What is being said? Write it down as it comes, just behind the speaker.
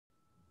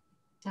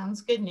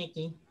Sounds good,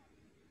 Nikki.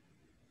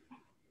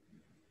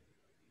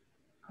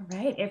 All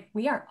right, if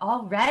we are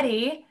all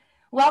ready,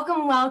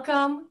 welcome,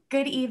 welcome,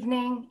 good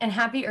evening, and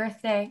happy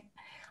Earth Day.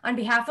 On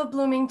behalf of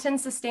Bloomington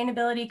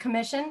Sustainability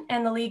Commission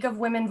and the League of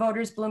Women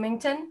Voters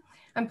Bloomington,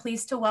 I'm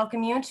pleased to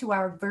welcome you to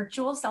our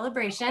virtual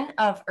celebration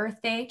of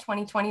Earth Day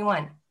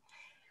 2021.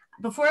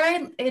 Before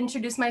I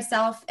introduce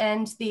myself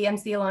and the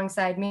MC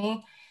alongside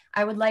me,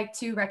 I would like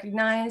to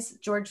recognize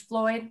George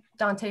Floyd,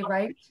 Dante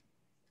Wright,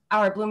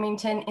 our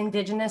Bloomington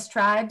Indigenous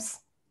tribes,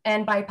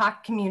 and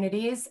BIPOC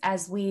communities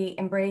as we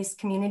embrace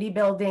community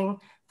building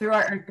through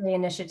our Earth Day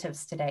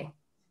initiatives today.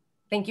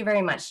 Thank you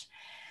very much.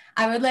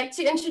 I would like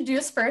to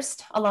introduce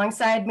first,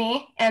 alongside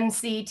me,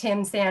 MC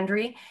Tim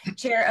Sandry,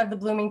 Chair of the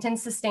Bloomington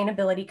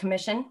Sustainability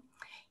Commission,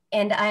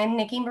 and I'm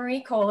Nikki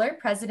Marie Kohler,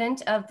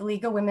 President of the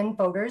League of Women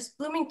Voters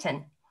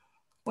Bloomington.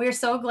 We are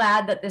so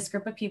glad that this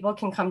group of people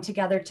can come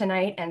together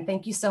tonight, and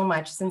thank you so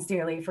much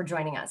sincerely for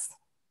joining us.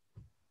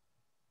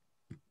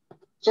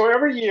 So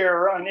every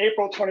year on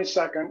April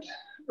 22nd,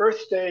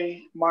 Earth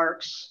Day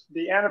marks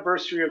the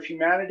anniversary of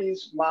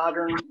humanity's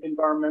modern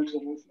environmental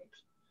movement.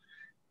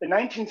 In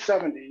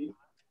 1970,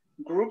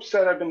 groups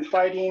that have been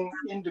fighting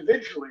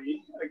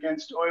individually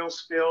against oil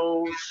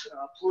spills,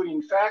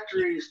 polluting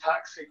factories,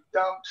 toxic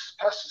dumps,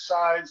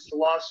 pesticides, the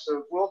loss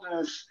of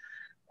wilderness,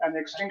 and the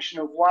extinction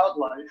of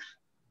wildlife,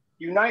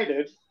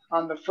 united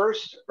on the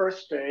first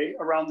Earth Day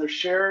around the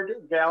shared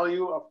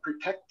value of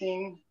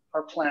protecting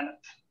our planet.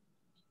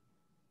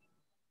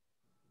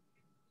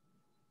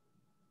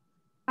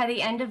 By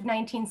the end of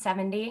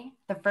 1970,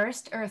 the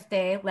first Earth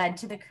Day led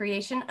to the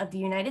creation of the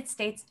United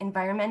States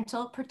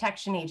Environmental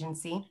Protection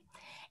Agency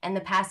and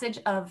the passage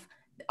of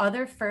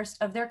other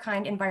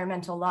first-of-their-kind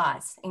environmental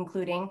laws,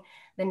 including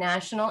the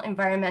National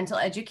Environmental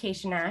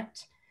Education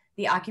Act,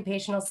 the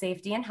Occupational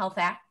Safety and Health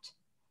Act,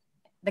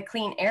 the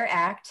Clean Air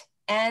Act,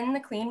 and the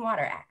Clean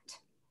Water Act.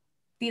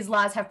 These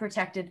laws have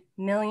protected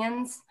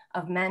millions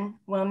of men,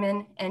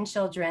 women, and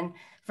children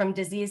from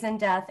disease and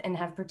death and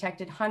have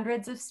protected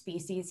hundreds of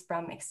species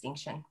from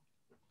extinction.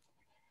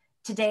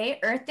 Today,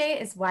 Earth Day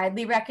is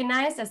widely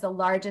recognized as the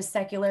largest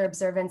secular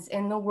observance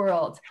in the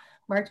world,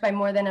 marked by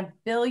more than 1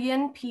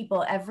 billion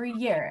people every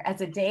year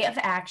as a day of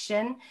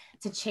action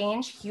to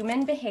change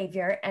human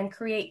behavior and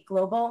create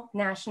global,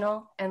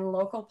 national, and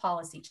local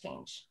policy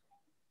change.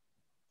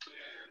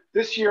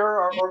 This year,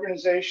 our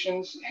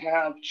organizations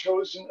have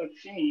chosen a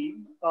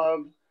theme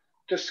of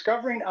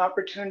discovering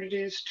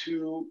opportunities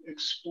to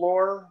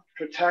explore,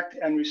 protect,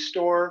 and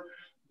restore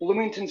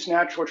Bloomington's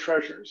natural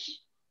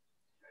treasures.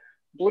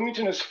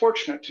 Bloomington is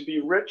fortunate to be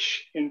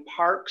rich in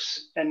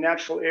parks and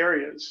natural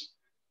areas.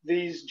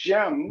 These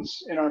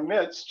gems in our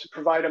midst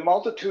provide a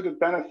multitude of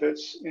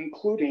benefits,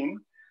 including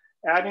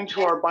adding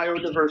to our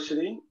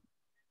biodiversity,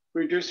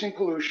 reducing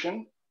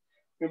pollution,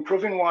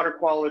 improving water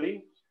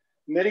quality,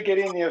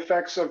 mitigating the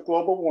effects of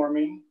global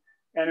warming,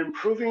 and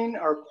improving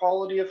our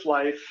quality of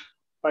life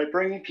by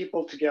bringing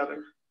people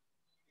together.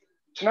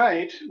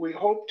 Tonight, we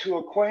hope to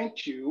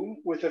acquaint you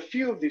with a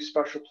few of these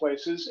special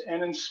places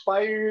and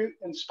inspire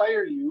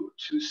you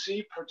to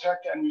see,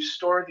 protect, and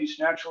restore these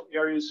natural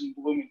areas in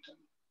Bloomington.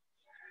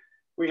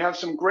 We have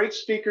some great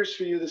speakers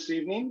for you this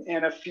evening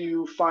and a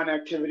few fun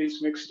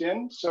activities mixed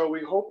in, so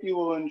we hope you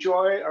will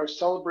enjoy our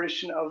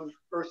celebration of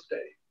Earth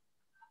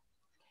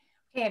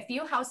Day. Okay, a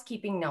few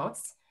housekeeping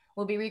notes.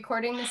 We'll be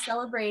recording the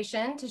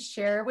celebration to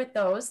share with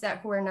those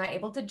who are not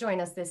able to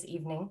join us this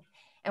evening.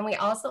 And we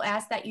also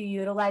ask that you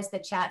utilize the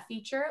chat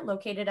feature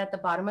located at the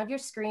bottom of your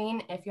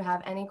screen if you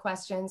have any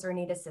questions or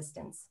need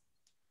assistance.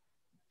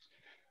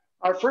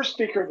 Our first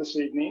speaker this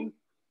evening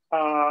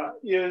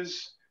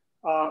is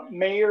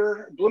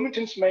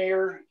Bloomington's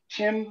Mayor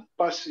Tim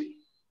Bussey.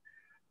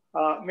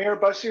 Mayor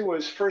Bussey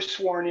was first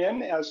sworn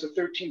in as the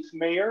 13th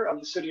mayor of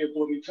the city of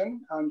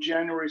Bloomington on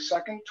January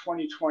 2nd,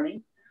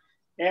 2020,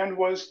 and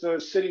was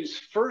the city's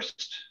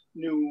first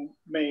new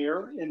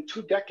mayor in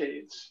 2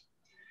 decades.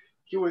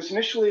 He was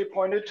initially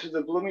appointed to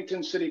the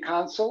Bloomington City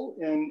Council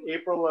in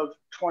April of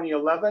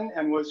 2011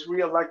 and was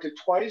re-elected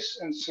twice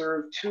and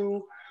served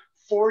 2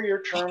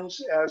 4-year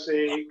terms as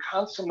a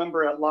council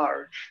member at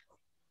large.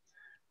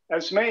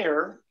 As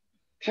mayor,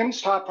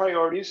 Tim's top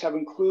priorities have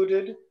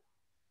included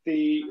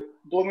the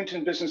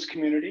Bloomington business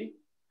community,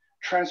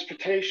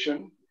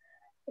 transportation,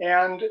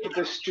 and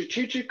the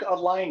strategic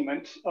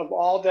alignment of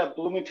all that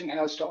Bloomington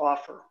has to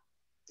offer.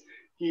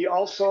 He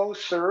also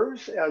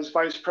serves as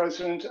Vice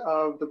President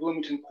of the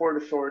Bloomington Port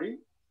Authority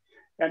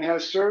and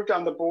has served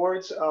on the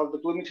boards of the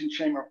Bloomington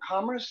Chamber of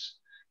Commerce,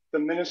 the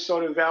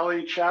Minnesota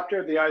Valley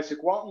chapter of the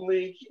Isaac Walton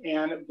League,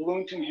 and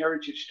Bloomington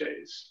Heritage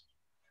Days.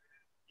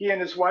 He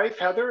and his wife,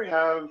 Heather,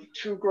 have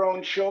 2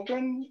 grown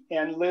children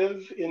and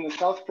live in the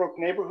Southbrook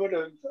neighborhood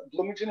of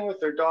Bloomington with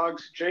their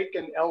dogs, Jake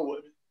and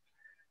Elwood.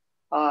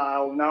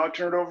 I'll now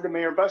turn it over to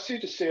Mayor Bussey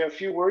to say a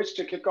few words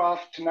to kick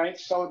off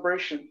tonight's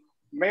celebration.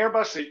 Mayor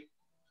Bussey.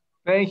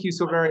 Thank you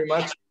so very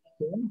much,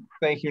 Tim.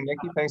 Thank you,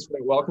 Nikki. Thanks for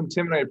that welcome,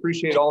 Tim. And I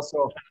appreciate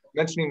also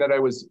mentioning that I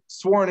was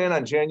sworn in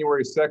on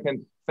January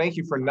 2nd. Thank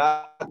you for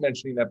not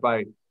mentioning that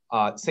by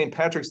St.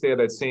 Patrick's Day of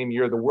that same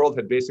year, the world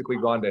had basically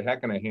gone to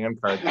heck in a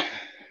handcart.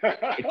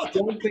 I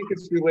don't think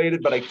it's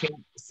related, but I can't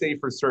say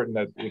for certain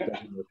that it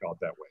doesn't work out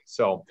that way.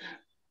 So,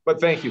 but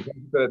thank you. Thank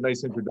you for that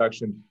nice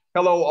introduction.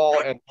 Hello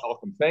all and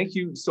welcome. Thank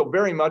you so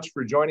very much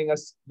for joining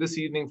us this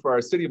evening for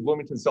our City of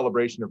Bloomington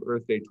celebration of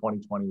Earth Day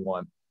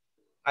 2021.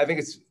 I think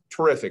it's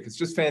terrific. It's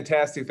just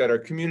fantastic that our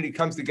community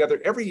comes together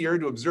every year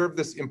to observe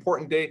this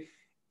important day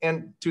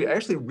and to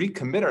actually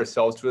recommit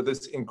ourselves to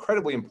this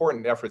incredibly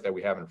important effort that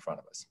we have in front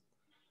of us.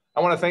 I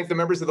want to thank the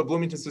members of the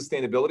Bloomington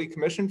Sustainability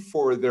Commission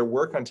for their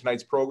work on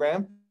tonight's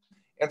program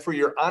and for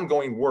your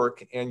ongoing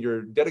work and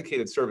your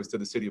dedicated service to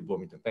the City of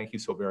Bloomington. Thank you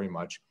so very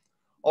much.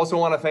 Also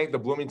want to thank the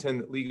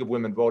Bloomington League of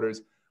Women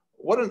Voters.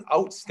 What an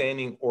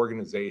outstanding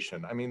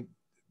organization. I mean,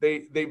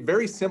 they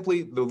very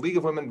simply, the League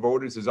of Women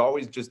Voters is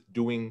always just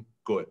doing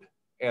good.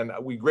 And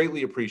we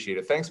greatly appreciate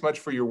it. Thanks much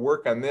for your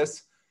work on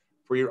this,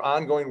 for your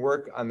ongoing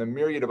work on the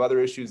myriad of other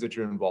issues that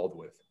you're involved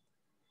with.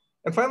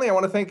 And finally, I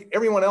want to thank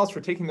everyone else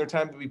for taking their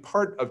time to be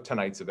part of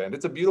tonight's event.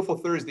 It's a beautiful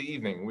Thursday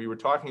evening. We were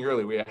talking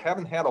earlier, we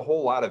haven't had a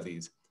whole lot of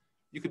these.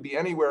 You could be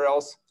anywhere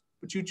else,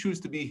 but you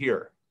choose to be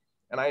here.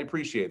 And I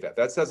appreciate that.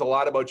 That says a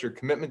lot about your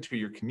commitment to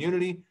your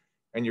community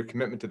and your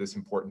commitment to this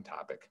important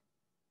topic.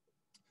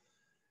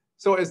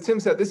 So as Tim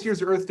said, this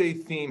year's Earth Day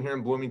theme here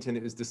in Bloomington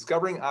is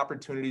discovering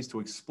opportunities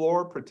to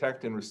explore,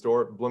 protect, and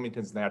restore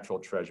Bloomington's natural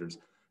treasures.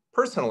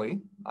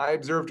 Personally, I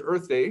observed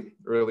Earth Day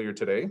earlier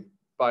today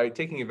by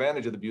taking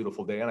advantage of the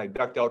beautiful day, and I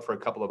ducked out for a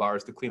couple of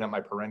hours to clean up my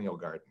perennial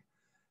garden.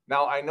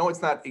 Now, I know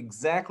it's not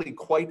exactly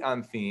quite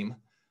on theme,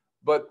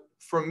 but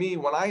for me,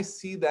 when I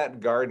see that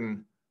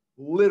garden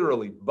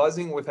literally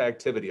buzzing with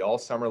activity all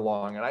summer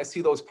long, and I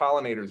see those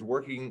pollinators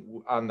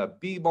working on the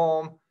bee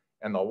balm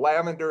and the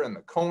lavender and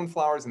the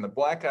coneflowers and the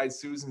black-eyed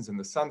Susans and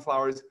the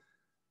sunflowers,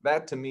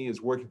 that to me is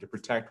working to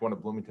protect one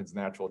of Bloomington's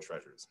natural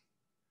treasures.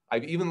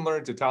 I've even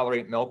learned to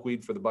tolerate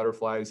milkweed for the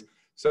butterflies.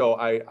 So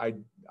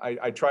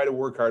I try to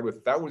work hard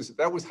with, that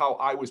was how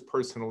I was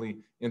personally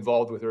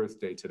involved with Earth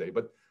Day today.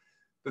 But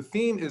the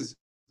theme is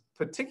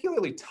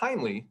particularly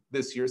timely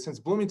this year since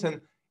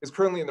Bloomington is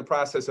currently in the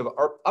process of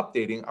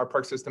updating our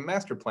park system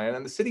master plan,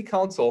 and the City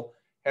Council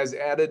has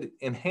added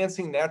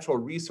enhancing natural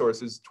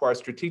resources to our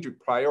strategic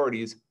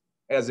priorities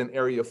as an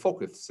area of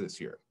focus this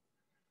year.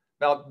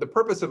 Now, the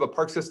purpose of a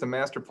park system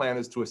master plan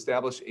is to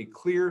establish a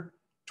clear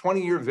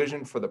 20-year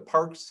vision for the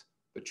parks,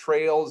 the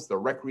trails, the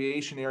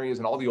recreation areas,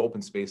 and all the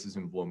open spaces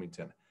in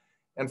Bloomington.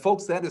 And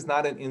folks, that is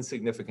not an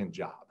insignificant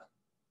job.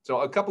 So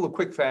a couple of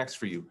quick facts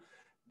for you.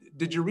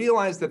 Did you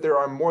realize that there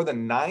are more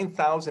than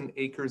 9,000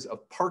 acres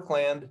of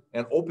parkland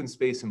and open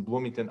space in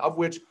Bloomington, of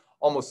which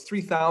almost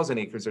 3,000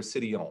 acres are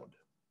city-owned?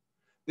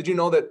 Did you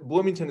know that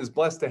Bloomington is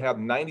blessed to have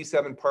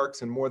 97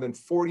 parks and more than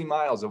 40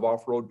 miles of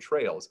off-road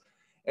trails?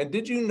 And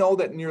did you know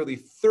that nearly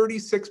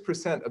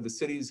 36% of the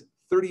city's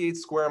 38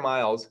 square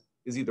miles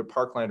is either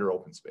parkland or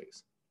open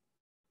space?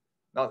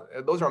 Now,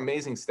 those are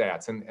amazing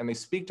stats, and they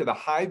speak to the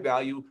high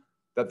value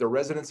that the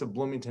residents of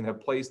Bloomington have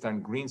placed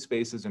on green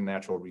spaces and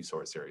natural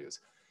resource areas.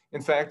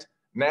 In fact,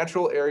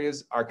 natural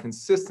areas are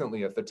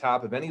consistently at the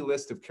top of any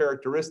list of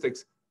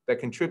characteristics that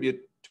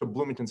contribute to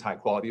Bloomington's high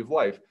quality of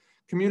life.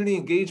 Community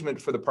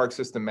engagement for the Park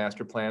System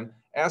Master Plan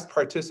asked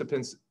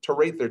participants to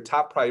rate their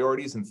top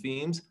priorities and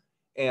themes,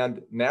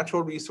 and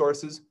natural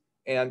resources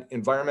and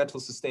environmental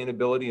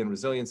sustainability and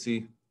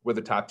resiliency were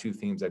the top two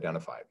themes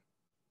identified.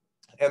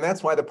 And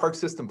that's why the Park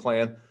System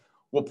Plan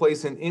will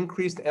place an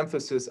increased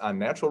emphasis on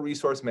natural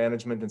resource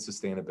management and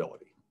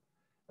sustainability.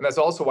 And that's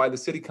also why the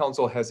City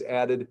Council has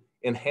added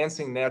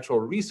enhancing natural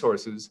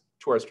resources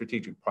to our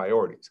strategic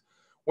priorities.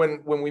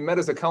 When we met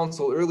as a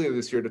council earlier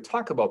this year to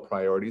talk about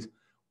priorities,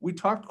 we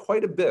talked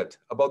quite a bit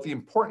about the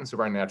importance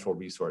of our natural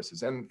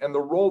resources and the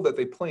role that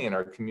they play in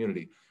our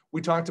community.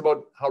 We talked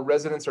about how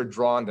residents are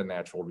drawn to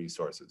natural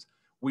resources.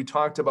 We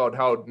talked about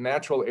how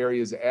natural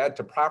areas add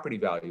to property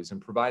values and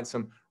provide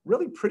some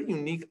really pretty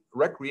unique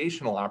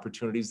recreational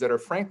opportunities that are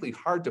frankly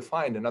hard to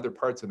find in other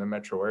parts of the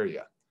metro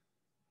area.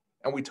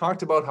 And we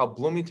talked about how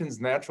Bloomington's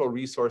natural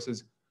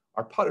resources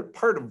are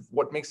part of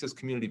what makes this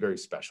community very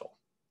special.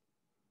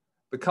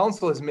 The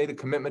council has made a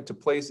commitment to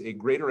place a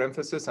greater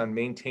emphasis on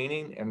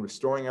maintaining and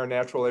restoring our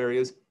natural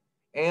areas,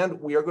 and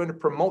we are going to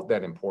promote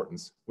that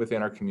importance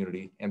within our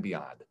community and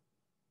beyond.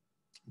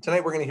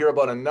 Tonight, we're going to hear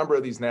about a number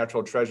of these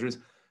natural treasures.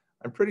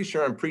 I'm pretty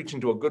sure I'm preaching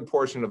to a good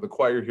portion of the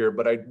choir here,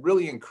 but I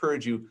really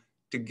encourage you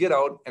to get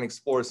out and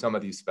explore some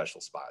of these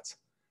special spots.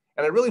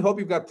 And I really hope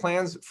you've got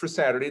plans for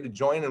Saturday to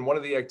join in one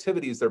of the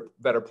activities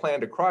that are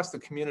planned across the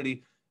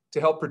community to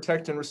help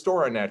protect and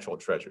restore our natural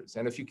treasures.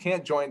 And if you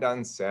can't join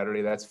on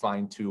Saturday, that's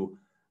fine too.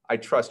 I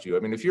trust you. I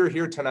mean, if you're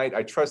here tonight,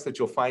 I trust that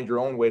you'll find your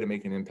own way to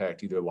make an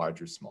impact, either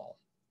large or small.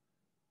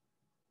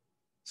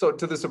 So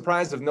to the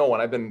surprise of no one,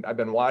 I've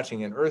been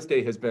watching, and Earth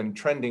Day has been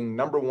trending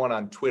 #1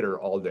 on Twitter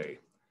all day.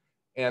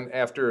 And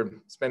after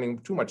spending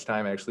too much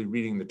time actually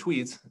reading the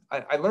tweets,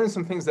 I learned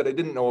some things that I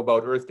didn't know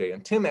about Earth Day.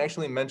 And Tim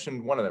actually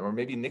mentioned one of them, or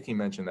maybe Nikki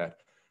mentioned that.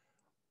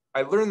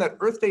 I learned that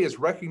Earth Day is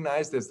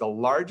recognized as the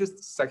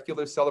largest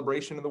secular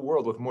celebration in the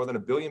world, with more than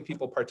 1 billion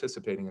people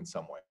participating in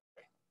some way.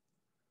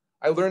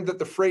 I learned that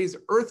the phrase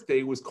Earth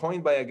Day was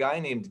coined by a guy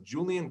named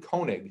Julian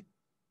Koenig,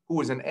 who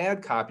was an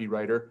ad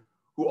copywriter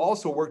who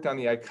also worked on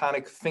the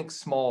iconic Think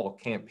Small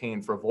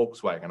campaign for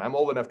Volkswagen. I'm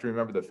old enough to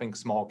remember the Think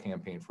Small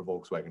campaign for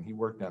Volkswagen. He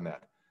worked on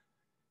that.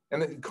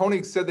 And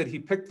Koenig said that he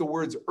picked the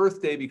words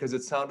Earth Day because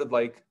it sounded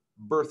like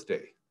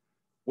birthday,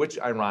 which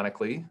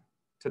ironically,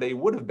 today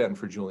would have been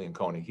for Julian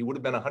Koenig. He would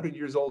have been 100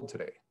 years old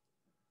today.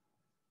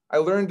 I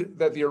learned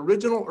that the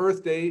original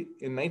Earth Day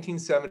in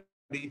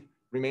 1970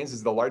 remains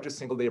as the largest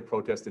single day of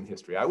protest in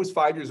history. I was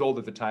 5 years old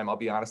at the time. I'll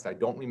be honest, I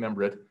don't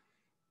remember it.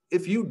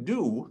 If you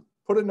do,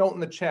 put a note in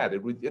the chat.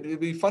 It'd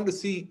be fun to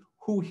see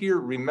who here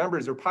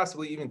remembers or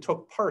possibly even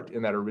took part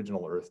in that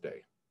original Earth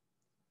Day.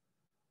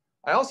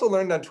 I also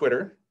learned on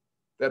Twitter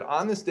that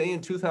on this day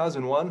in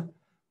 2001,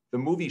 the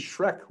movie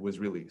Shrek was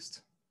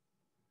released.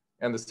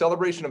 And the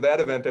celebration of that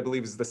event, I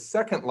believe, is the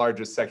second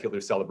largest secular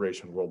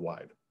celebration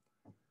worldwide.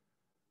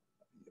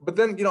 But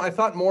then, I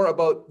thought more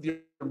about the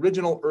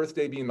original Earth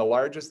Day being the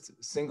largest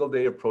single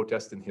day of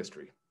protest in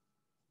history.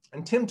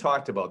 And Tim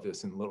talked about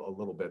this in a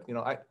little bit.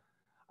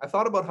 I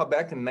thought about how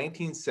back in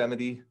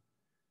 1970,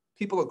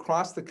 people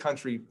across the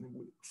country,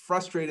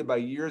 frustrated by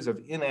years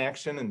of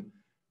inaction and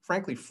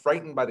frankly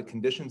frightened by the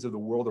conditions of the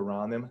world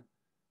around them,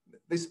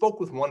 they spoke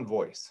with one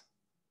voice.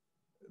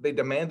 They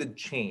demanded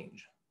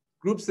change.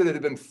 Groups that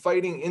had been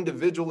fighting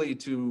individually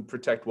to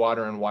protect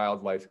water and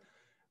wildlife,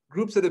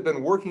 groups that had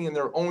been working in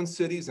their own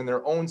cities and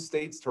their own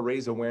states to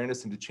raise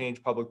awareness and to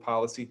change public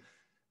policy,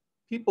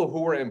 people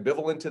who were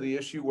ambivalent to the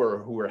issue or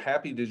who were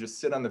happy to just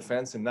sit on the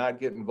fence and not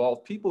get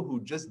involved, people who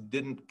just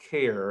didn't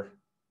care,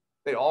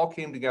 they all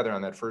came together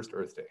on that first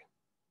Earth Day.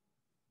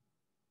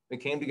 They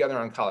came together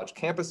on college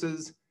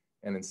campuses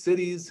and in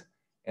cities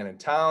and in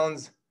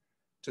towns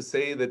to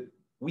say that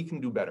we can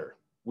do better.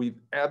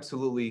 We've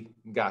absolutely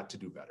got to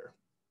do better.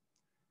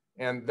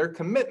 And their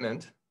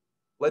commitment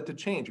led to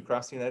change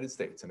across the United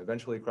States and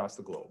eventually across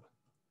the globe.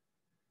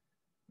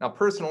 Now,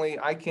 personally,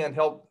 I can't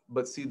help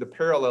but see the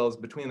parallels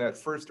between that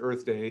first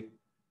Earth Day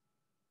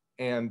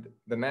and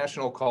the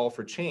national call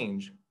for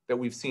change that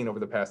we've seen over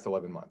the past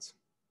 11 months.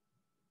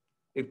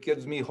 It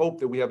gives me hope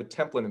that we have a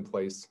template in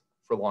place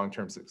for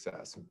long-term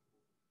success.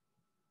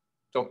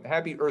 So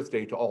happy Earth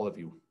Day to all of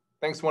you.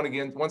 Thanks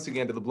once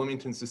again to the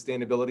Bloomington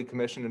Sustainability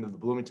Commission and to the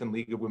Bloomington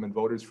League of Women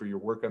Voters for your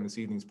work on this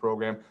evening's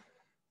program.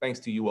 Thanks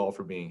to you all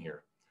for being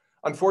here.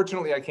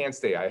 Unfortunately, I can't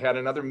stay. I had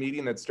another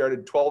meeting that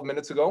started 12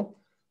 minutes ago.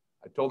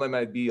 I told them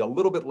I'd be a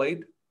little bit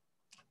late,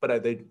 but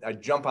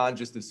I'd jump on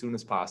just as soon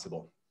as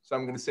possible. So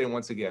I'm going to say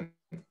once again,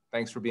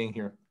 thanks for being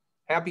here.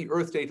 Happy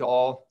Earth Day to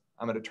all.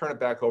 I'm going to turn it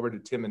back over to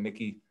Tim and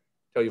Nikki.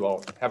 Tell you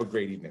all, have a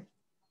great evening.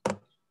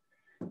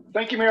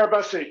 Thank you, Mayor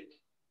Bussey.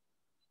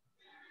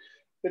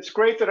 It's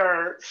great that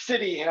our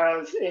city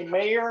has a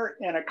mayor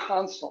and a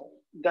council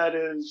that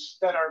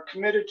are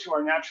committed to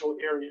our natural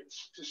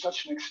areas to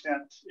such an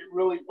extent. It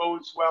really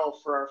bodes well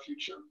for our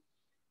future.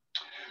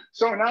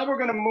 So now we're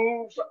going to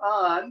move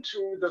on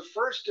to the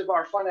first of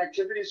our fun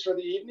activities for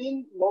the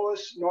evening.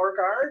 Lois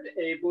Norgard,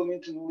 a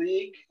Bloomington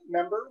League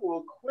member,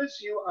 will quiz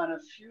you on a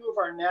few of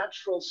our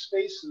natural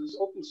spaces,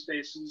 open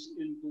spaces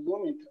in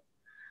Bloomington.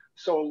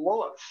 So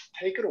Lois,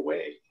 take it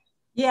away.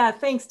 Yeah,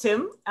 thanks,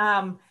 Tim.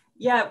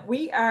 Yeah,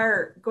 we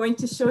are going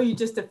to show you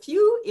just a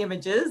few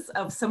images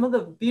of some of the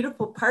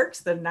beautiful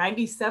parks, the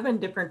 97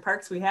 different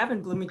parks we have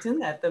in Bloomington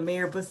that the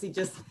Mayor Bussey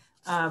just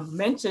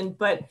mentioned,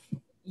 but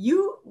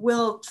you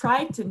will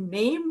try to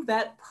name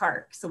that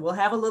park. So we'll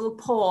have a little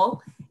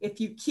poll.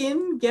 If you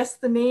can guess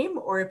the name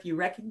or if you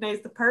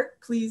recognize the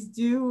park, please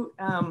do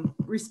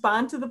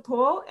respond to the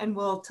poll and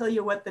we'll tell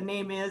you what the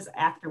name is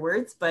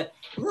afterwards. But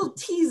a little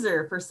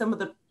teaser for some of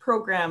the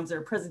programs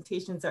or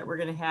presentations that we're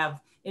going to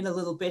have in a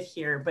little bit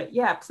here. But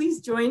yeah, please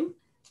join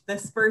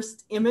this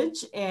first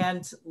image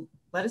and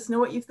let us know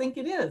what you think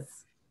it is.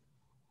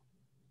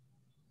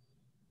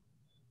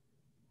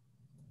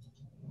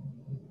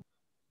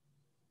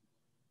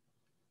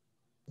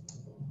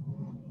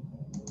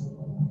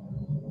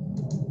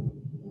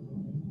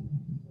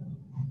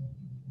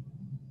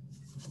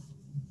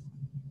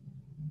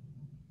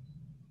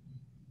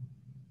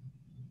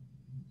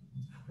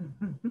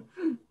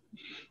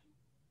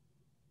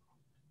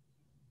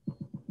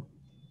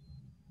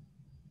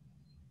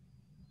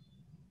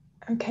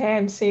 Okay,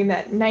 I'm seeing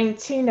that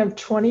 19 of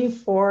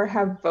 24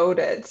 have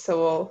voted, so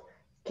we'll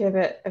give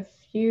it a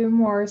few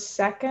more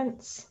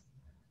seconds.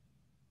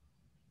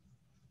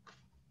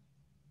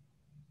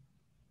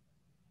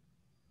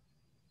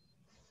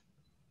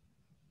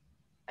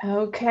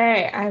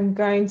 Okay, I'm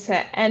going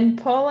to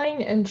end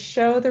polling and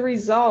show the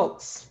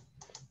results.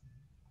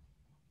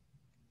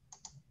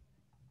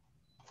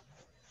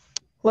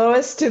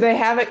 Lois, do they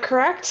have it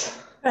correct?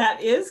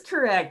 That is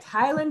correct.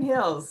 Highland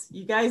Hills.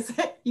 You guys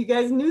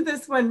knew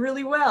this one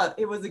really well.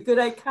 It was a good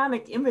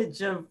iconic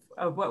image of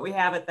what we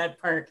have at that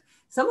park.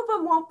 Some of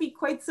them won't be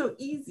quite so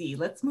easy.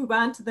 Let's move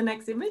on to the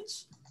next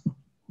image.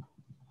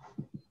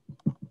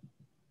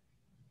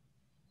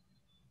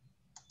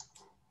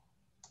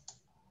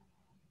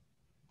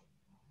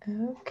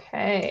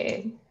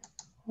 Okay,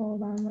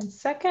 hold on one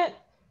second.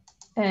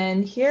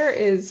 And here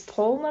is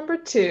poll number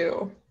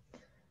 2.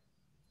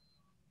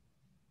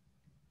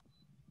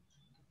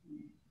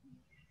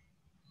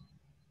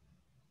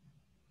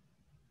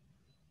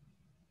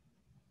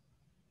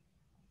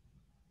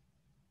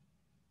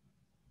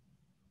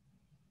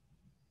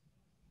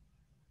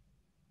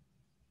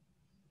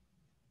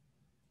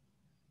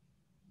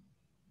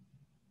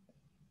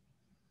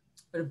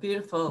 What a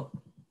beautiful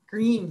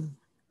green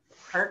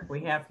park we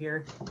have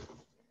here.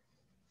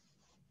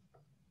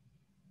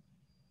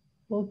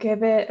 We'll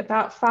give it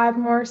about 5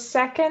 more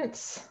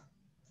seconds.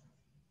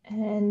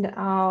 And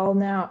I'll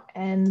now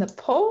end the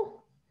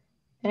poll.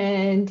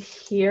 And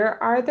here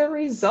are the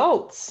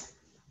results.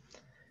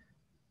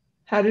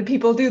 How did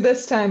people do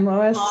this time,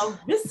 Lois?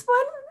 This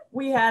one,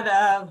 we had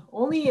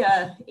only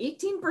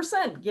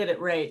 18% get it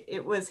right.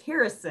 It was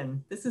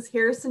Harrison. This is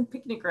Harrison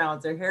Picnic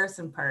Grounds, or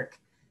Harrison Park.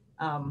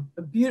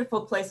 A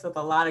beautiful place with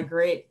a lot of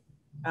great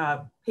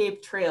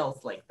paved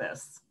trails like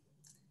this.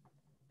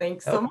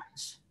 Thanks so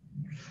much.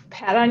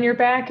 Pat on your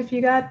back if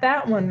you got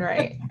that one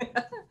right.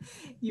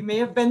 You may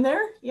have been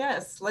there.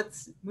 Yes,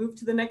 let's move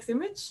to the next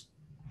image.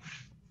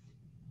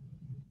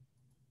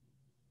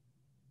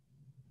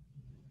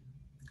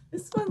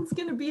 This one's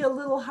going to be a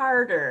little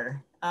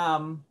harder.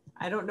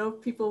 I don't know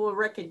if people will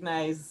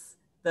recognize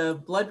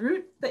the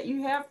bloodroot that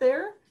you have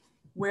there,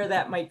 where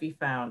that might be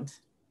found.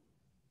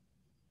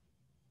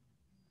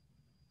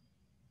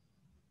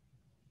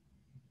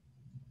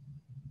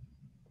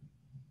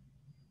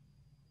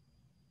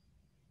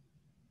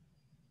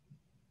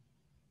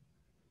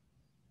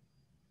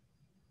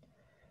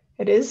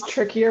 It is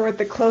trickier with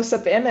the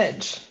close-up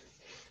image.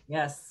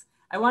 Yes,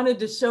 I wanted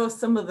to show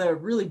some of the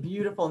really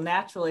beautiful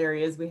natural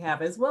areas we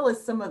have, as well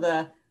as some of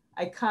the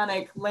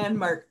iconic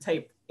landmark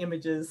type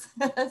images.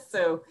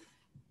 So.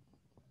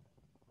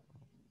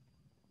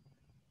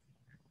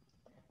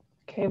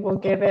 Okay, we'll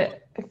give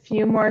it a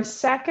few more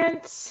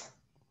seconds.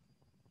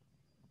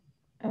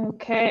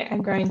 Okay,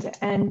 I'm going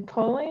to end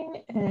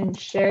polling and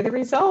share the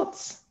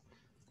results.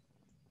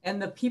 And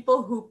the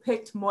people who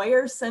picked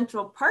Moyer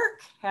Central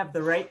Park have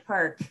the right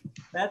park.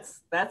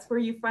 That's where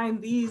you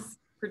find these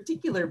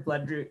particular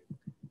bloodroot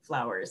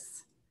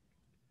flowers.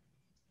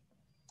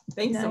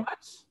 Thanks so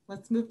much.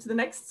 Let's move to the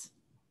next.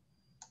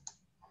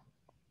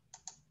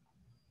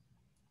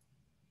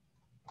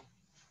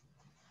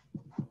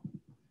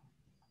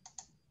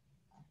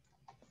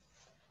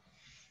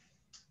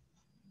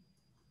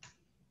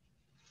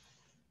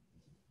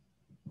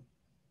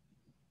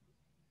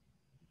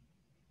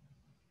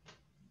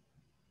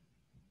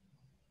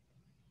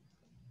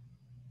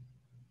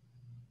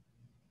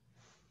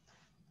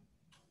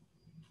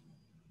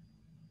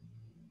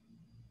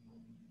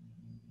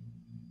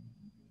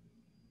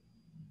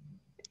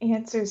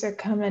 Answers are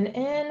coming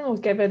in. We'll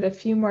give it a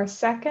few more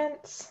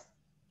seconds.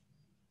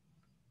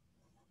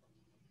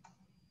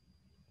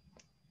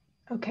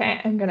 Okay,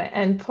 I'm going to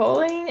end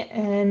polling,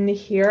 and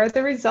here are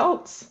the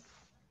results.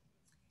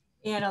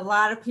 And a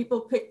lot of people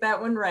picked that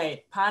one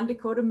right. Pond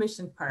Dakota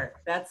Mission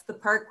Park. That's the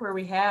park where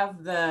we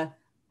have a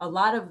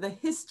lot of the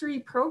history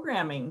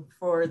programming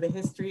for the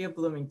history of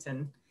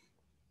Bloomington.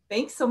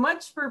 Thanks so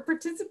much for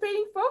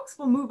participating, folks.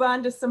 We'll move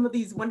on to some of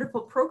these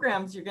wonderful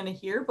programs you're going to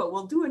hear, but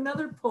we'll do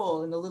another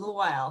poll in a little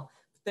while.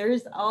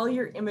 There's all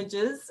your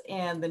images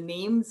and the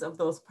names of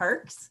those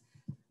parks.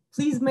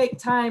 Please make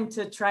time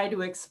to try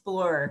to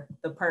explore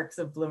the parks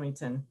of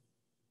Bloomington.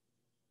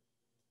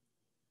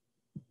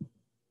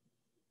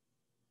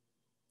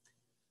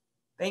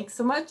 Thanks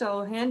so much.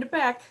 I'll hand it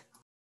back.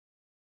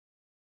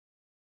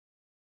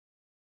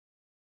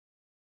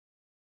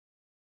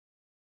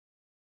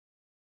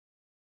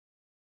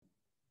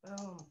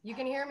 Boom. You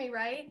can hear me,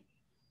 right?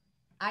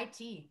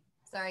 IT.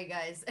 Sorry,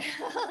 guys.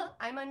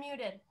 I'm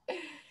unmuted.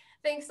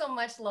 Thanks so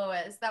much,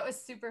 Lois. That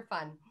was super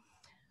fun.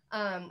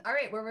 All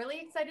right, we're really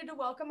excited to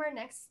welcome our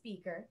next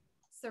speaker,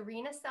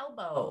 Serena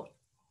Selbo,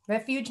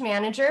 Refuge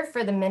Manager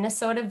for the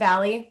Minnesota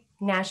Valley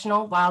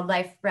National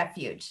Wildlife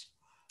Refuge.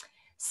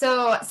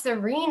 So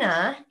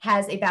Serena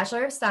has a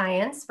Bachelor of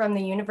Science from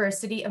the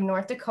University of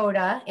North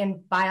Dakota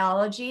in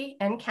Biology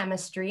and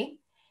Chemistry,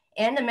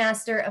 and a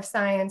Master of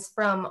Science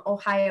from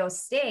Ohio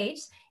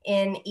State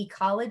in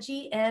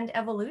Ecology and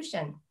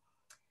Evolution.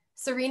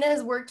 Serena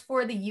has worked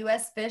for the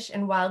U.S. Fish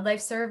and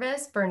Wildlife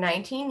Service for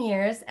 19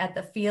 years at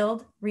the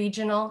field,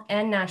 regional,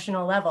 and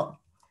national level.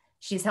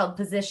 She's held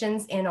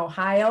positions in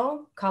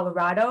Ohio,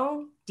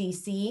 Colorado,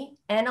 DC,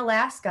 and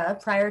Alaska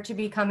prior to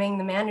becoming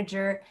the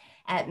manager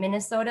at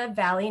Minnesota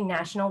Valley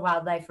National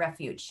Wildlife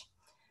Refuge.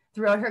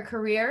 Throughout her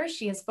career,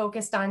 she has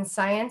focused on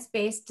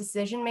science-based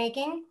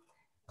decision-making,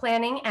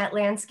 planning at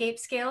landscape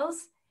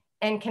scales,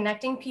 and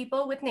connecting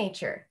people with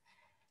nature.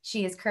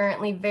 She is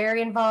currently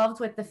very involved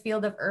with the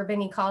field of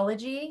urban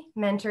ecology,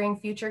 mentoring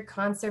future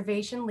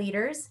conservation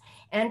leaders,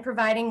 and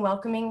providing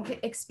welcoming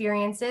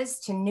experiences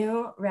to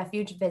new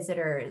refuge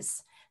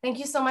visitors. Thank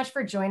you so much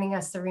for joining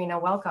us, Serena.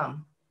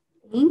 Welcome.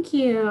 Thank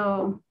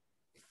you.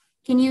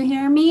 Can you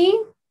hear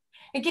me?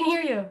 I can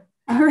hear you.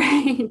 All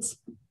right.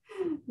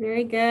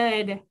 Very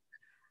good.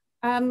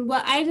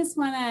 Well, I just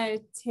want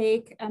to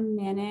take a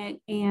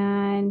minute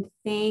and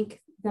thank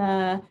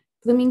the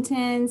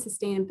Bloomington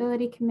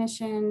Sustainability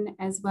Commission,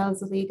 as well as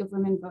the League of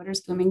Women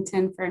Voters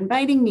Bloomington, for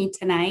inviting me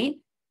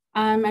tonight.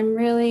 I'm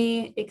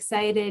really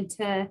excited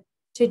to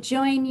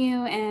join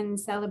you and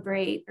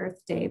celebrate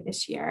Earth Day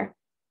this year.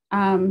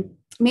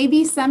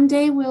 Maybe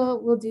someday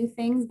we'll do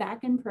things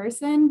back in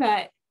person,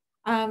 but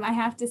I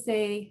have to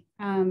say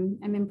I'm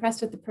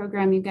impressed with the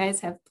program you guys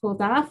have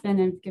pulled off and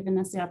have given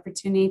us the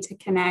opportunity to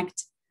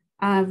connect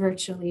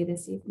virtually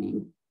this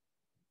evening.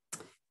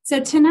 So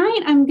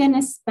tonight I'm going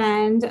to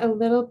spend a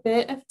little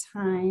bit of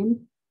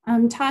time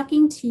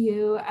talking to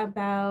you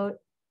about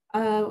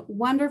a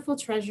wonderful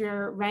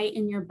treasure right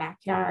in your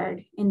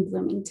backyard in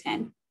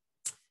Bloomington.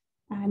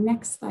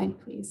 Next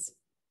slide, please.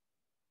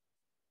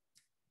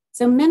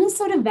 So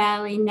Minnesota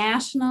Valley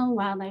National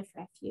Wildlife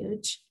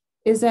Refuge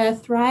is a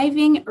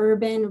thriving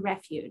urban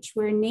refuge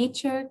where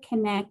nature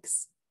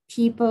connects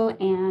people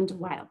and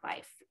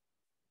wildlife.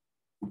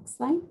 Next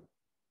slide.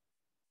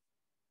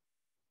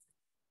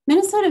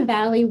 Minnesota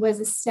Valley was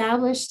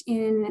established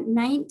in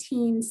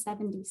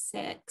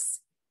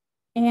 1976.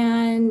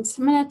 And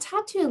I'm going to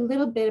talk to you a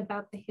little bit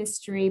about the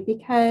history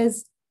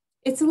because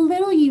it's a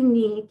little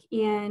unique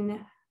in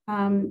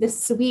the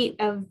suite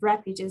of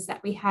refuges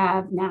that we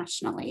have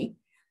nationally.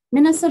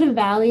 Minnesota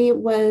Valley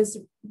was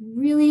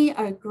really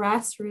a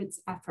grassroots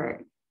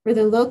effort where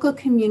the local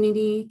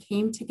community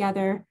came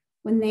together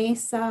when they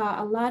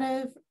saw a lot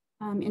of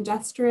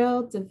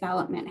industrial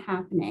development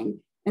happening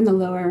in the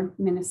lower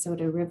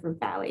Minnesota River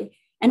Valley.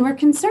 And we're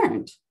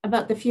concerned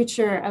about the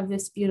future of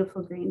this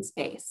beautiful green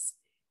space.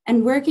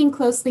 And working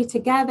closely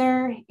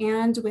together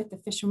and with the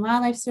Fish and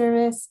Wildlife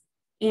Service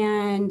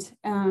and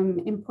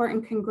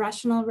important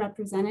congressional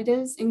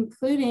representatives,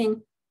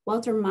 including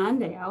Walter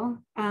Mondale,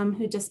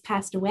 who just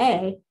passed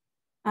away,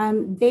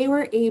 they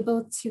were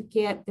able to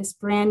get this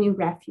brand new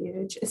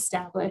refuge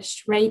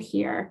established right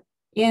here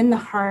in the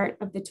heart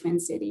of the Twin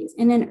Cities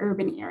in an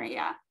urban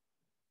area.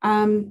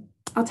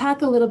 I'll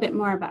talk a little bit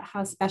more about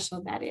how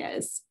special that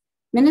is.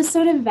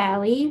 Minnesota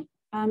Valley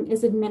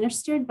is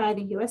administered by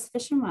the U.S.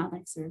 Fish and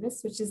Wildlife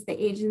Service, which is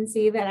the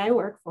agency that I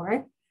work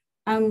for.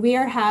 We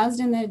are housed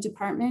in the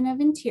Department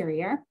of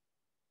Interior,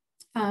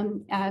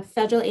 a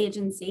federal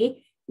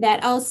agency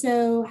that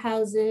also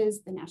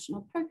houses the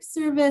National Park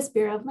Service,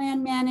 Bureau of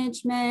Land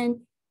Management,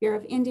 Bureau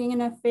of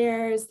Indian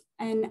Affairs,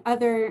 and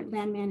other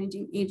land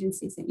managing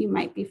agencies that you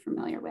might be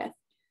familiar with.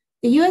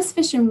 The U.S.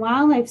 Fish and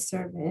Wildlife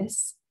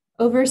Service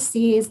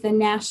oversees the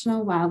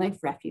National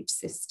Wildlife Refuge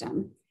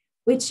System,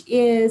 which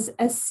is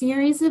a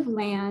series of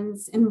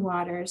lands and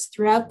waters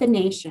throughout the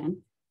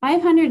nation,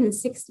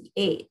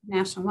 568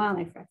 national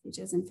wildlife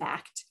refuges, in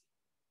fact.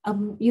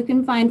 You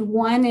can find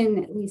one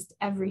in at least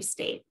every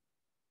state.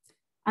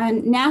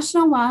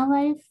 National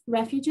wildlife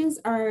refuges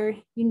are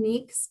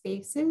unique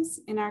spaces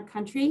in our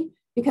country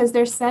because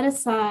they're set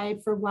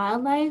aside for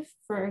wildlife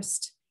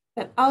first,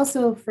 but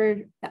also for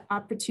the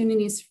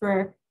opportunities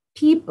for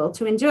people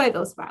to enjoy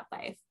those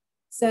wildlife.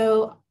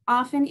 So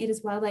often it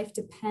is wildlife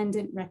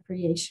dependent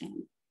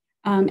recreation.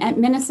 At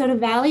Minnesota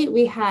Valley,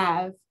 we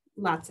have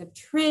lots of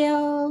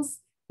trails.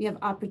 We have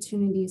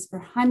opportunities for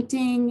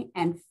hunting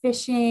and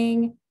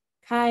fishing,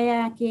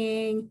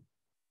 kayaking,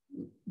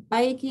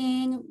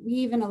 biking. We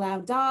even allow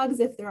dogs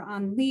if they're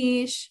on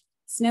leash,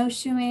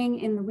 snowshoeing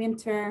in the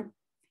winter,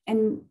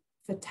 and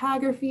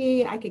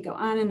photography. I could go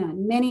on and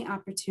on, many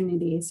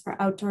opportunities for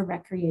outdoor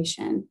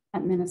recreation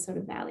at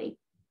Minnesota Valley.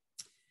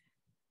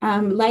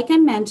 Like I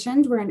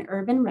mentioned, we're an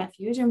urban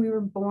refuge and we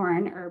were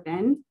born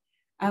urban.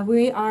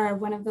 We are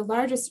one of the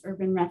largest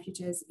urban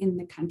refuges in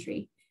the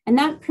country. And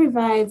that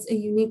provides a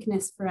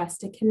uniqueness for us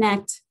to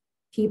connect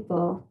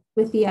people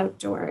with the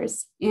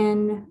outdoors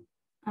in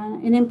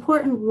an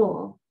important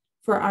role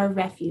for our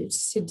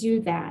refuge to do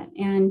that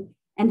and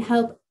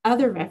help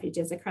other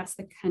refuges across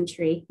the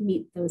country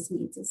meet those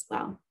needs as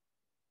well.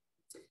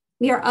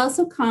 We are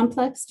also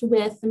complexed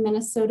with the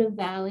Minnesota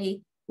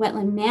Valley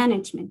Wetland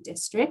Management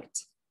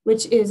District,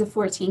 which is a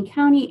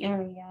 14-county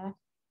area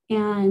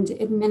and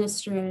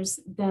administers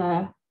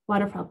the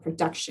waterfowl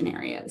production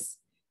areas.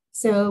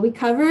 So we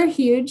cover a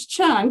huge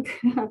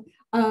chunk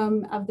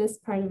of this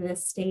part of the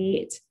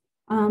state.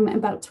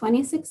 About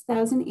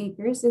 26,000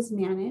 acres is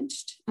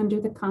managed under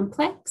the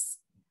complex.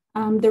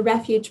 The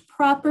refuge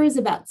proper is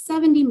about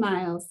 70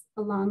 miles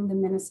along the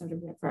Minnesota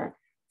River.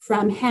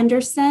 From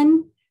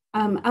Henderson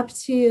up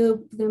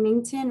to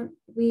Bloomington,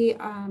 we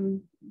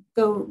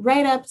go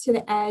right up to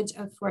the edge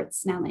of Fort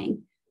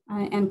Snelling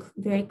and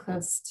very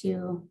close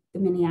to the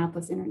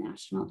Minneapolis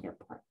International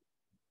Airport.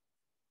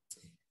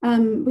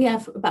 We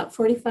have about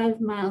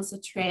 45 miles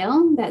of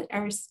trail that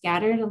are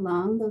scattered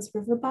along those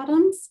river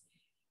bottoms.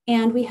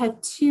 And we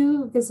have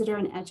 2 visitor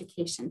and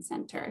education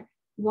center,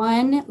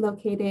 one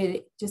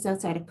located just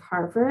outside of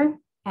Carver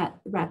at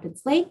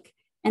Rapids Lake,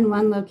 and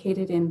one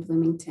located in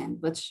Bloomington,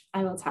 which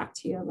I will talk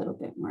to you a little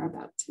bit more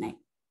about tonight.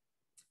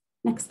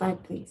 Next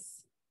slide,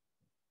 please.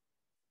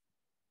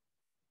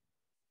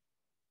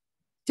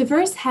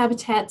 diverse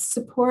habitats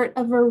support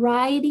a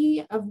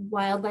variety of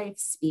wildlife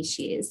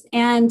species,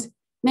 and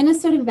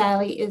Minnesota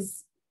Valley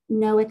is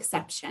no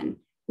exception.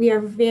 We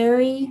are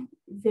very,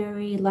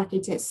 very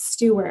lucky to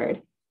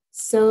steward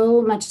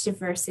so much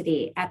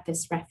diversity at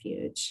this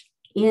refuge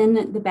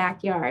in the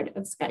backyard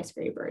of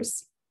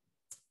skyscrapers.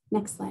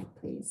 Next slide,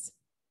 please.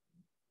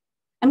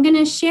 I'm going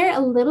to share a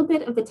little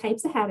bit of the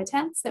types of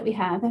habitats that we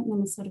have at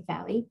Minnesota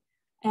Valley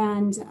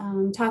and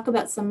talk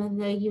about some of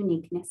the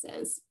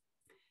uniquenesses.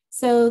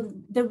 So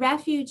the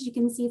refuge, you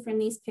can see from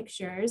these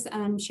pictures,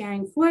 I'm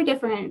sharing 4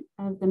 different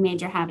of the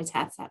major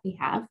habitats that we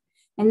have.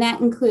 And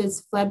that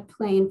includes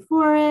floodplain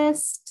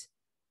forest,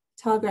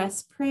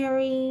 tallgrass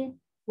prairie,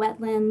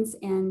 wetlands,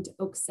 and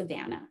oak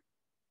savanna.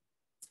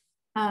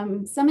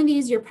 Some of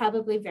these you're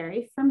probably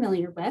very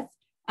familiar with.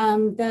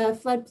 The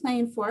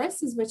floodplain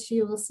forest is what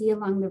you will see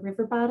along the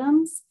river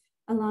bottoms,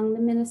 along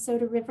the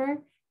Minnesota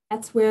River.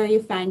 That's where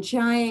you find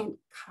giant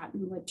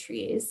cottonwood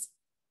trees.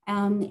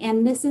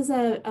 And this is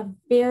a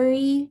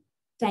very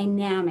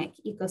dynamic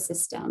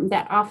ecosystem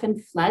that often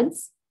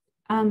floods.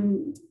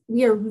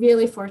 We are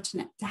really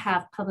fortunate to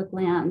have public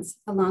lands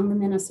along the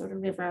Minnesota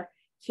River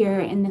here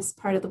in this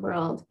part of the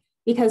world,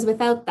 because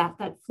without that,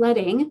 that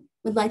flooding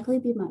would likely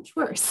be much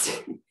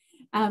worse.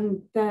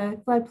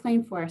 The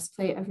floodplain forests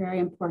play a very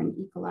important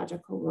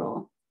ecological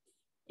role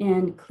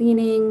in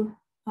cleaning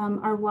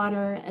our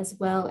water as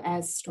well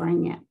as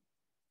storing it.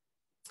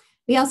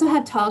 We also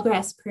have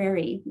tallgrass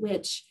prairie,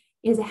 which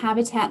is a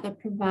habitat that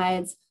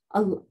provides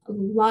a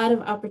lot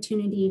of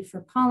opportunity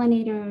for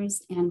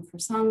pollinators and for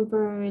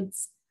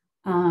songbirds,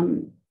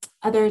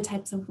 other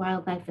types of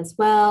wildlife as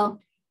well.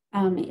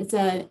 It's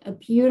a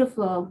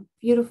beautiful,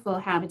 beautiful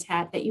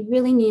habitat that you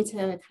really need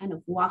to kind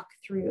of walk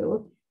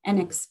through and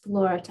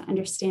explore to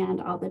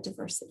understand all the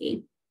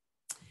diversity.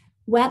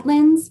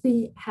 Wetlands,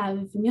 we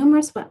have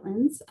numerous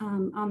wetlands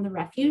on the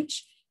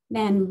refuge,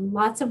 and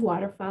lots of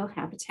waterfowl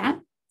habitat.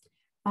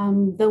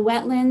 The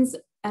wetlands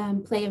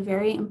play a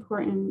very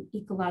important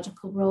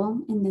ecological role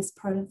in this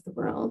part of the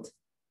world.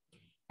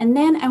 And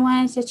then I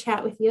wanted to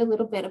chat with you a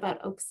little bit about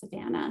oak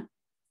savanna.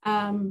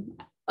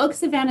 Oak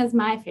savanna is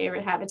my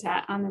favorite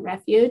habitat on the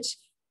refuge.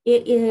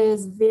 It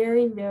is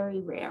very,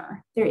 very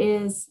rare. There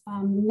is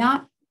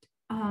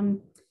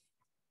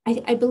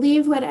I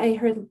believe what I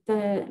heard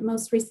the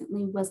most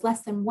recently was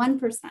less than 1%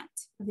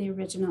 of the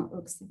original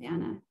oak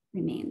savanna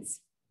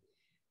remains.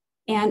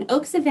 And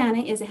oak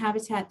savanna is a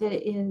habitat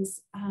that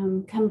is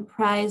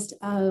comprised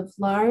of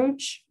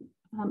large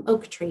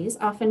oak trees,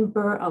 often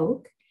bur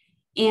oak,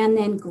 and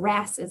then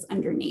grasses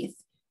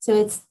underneath. So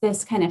it's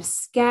this kind of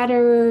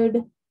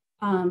scattered,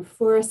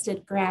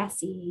 forested,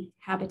 grassy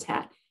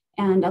habitat,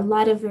 and a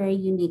lot of very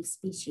unique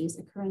species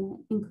occur in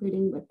it,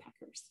 including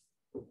woodpeckers.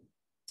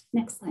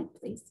 Next slide,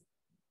 please.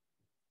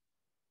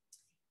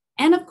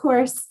 And of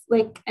course,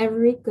 like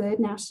every good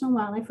national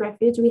wildlife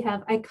refuge, we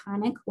have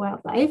iconic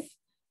wildlife,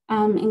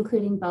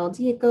 including bald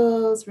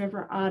eagles,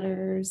 river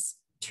otters,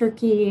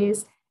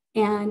 turkeys,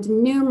 and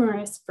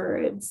numerous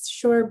birds,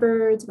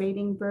 shorebirds,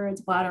 wading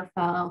birds,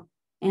 waterfowl,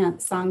 and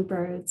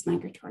songbirds,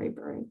 migratory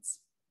birds.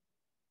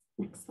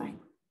 Next slide.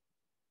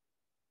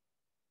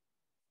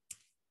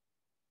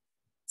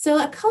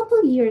 So a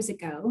couple years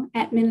ago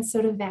at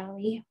Minnesota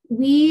Valley,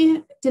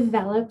 we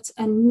developed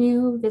a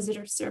new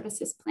visitor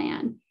services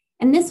plan.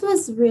 And this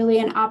was really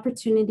an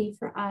opportunity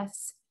for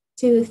us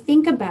to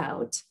think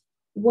about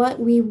what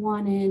we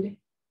wanted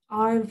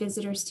our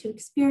visitors to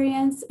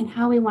experience and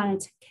how we wanted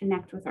to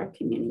connect with our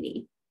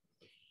community.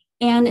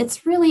 And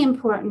it's really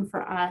important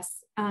for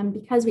us,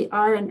 because we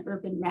are an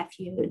urban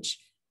refuge,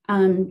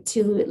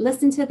 to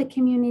listen to the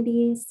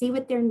community, see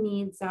what their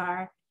needs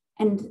are,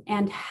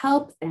 and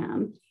help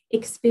them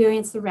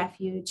experience the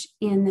refuge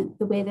in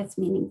the way that's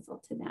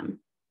meaningful to them.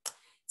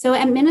 So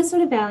at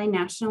Minnesota Valley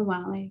National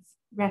Wildlife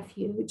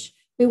Refuge,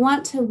 we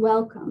want to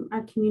welcome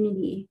our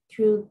community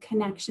through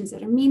connections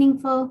that are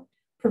meaningful,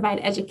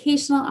 provide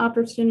educational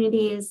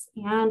opportunities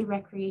and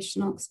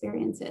recreational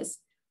experiences,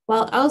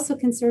 while also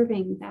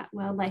conserving that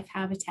wildlife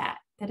habitat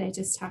that I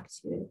just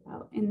talked to you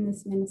about in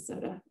this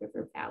Minnesota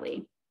River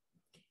Valley.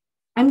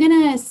 I'm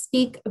going to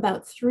speak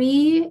about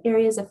 3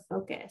 areas of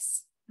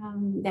focus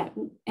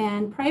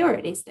and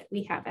priorities that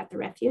we have at the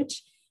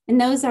refuge. And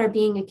those are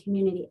being a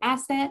community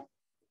asset,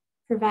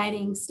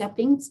 providing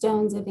stepping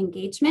stones of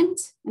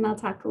engagement, and I'll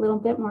talk a little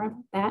bit more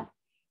about that,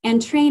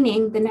 and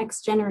training the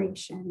next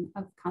generation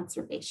of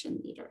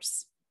conservation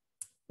leaders.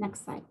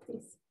 Next slide,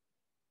 please.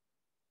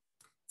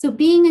 So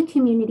being a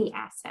community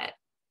asset.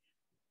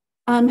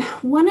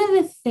 One of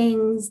the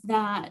things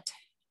that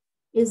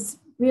is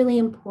really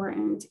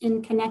important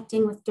in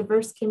connecting with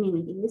diverse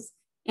communities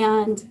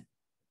and,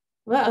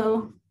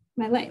 whoa,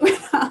 my light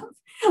went off,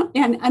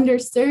 and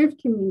underserved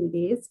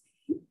communities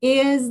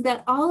is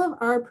that all of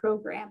our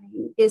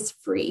programming is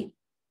free.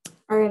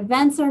 Our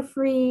events are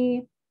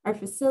free, our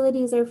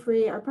facilities are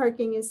free, our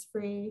parking is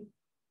free.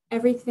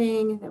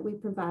 Everything that we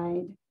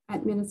provide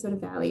at Minnesota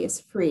Valley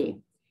is free.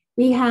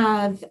 We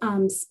have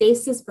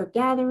spaces for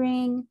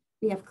gathering,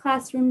 we have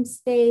classroom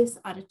space,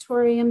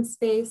 auditorium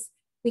space.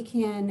 We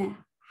can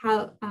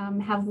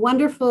have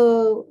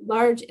wonderful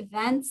large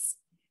events,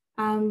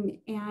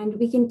 and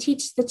we can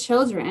teach the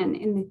children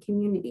in the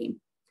community.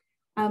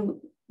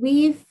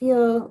 We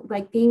feel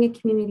like being a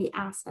community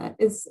asset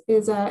is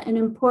an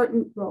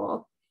important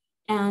role,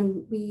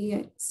 and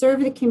we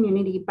serve the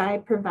community by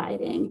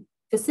providing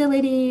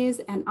facilities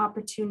and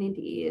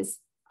opportunities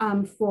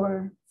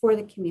for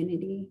the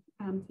community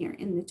here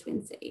in the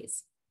Twin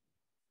Cities.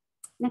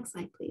 Next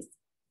slide, please.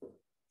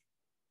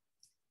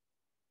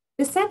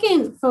 The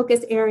second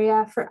focus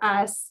area for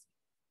us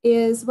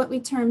is what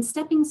we term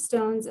stepping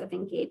stones of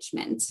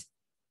engagement.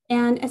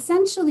 And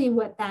essentially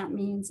what that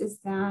means is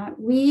that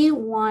we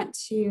want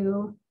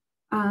to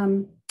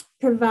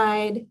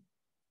provide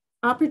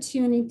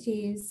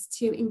opportunities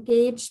to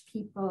engage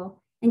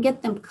people and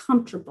get them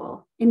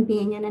comfortable in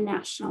being in a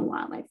national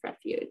wildlife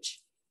refuge.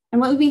 And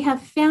what we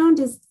have found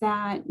is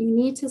that you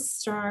need to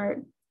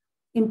start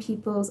in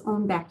people's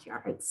own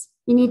backyards.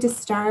 You need to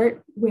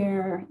start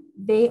where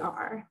they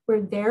are,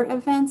 where their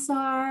events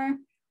are,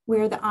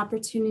 where the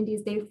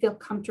opportunities they feel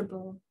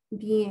comfortable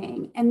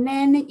being. And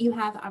then you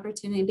have the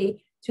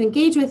opportunity to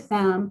engage with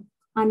them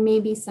on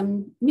maybe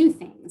some new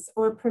things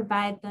or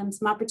provide them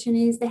some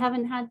opportunities they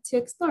haven't had to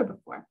explore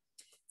before.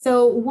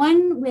 So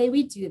one way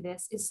we do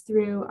this is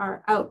through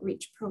our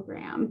outreach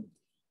program.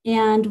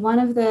 And one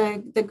of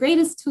the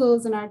greatest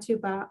tools in our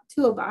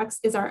toolbox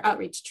is our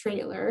outreach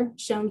trailer,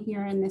 shown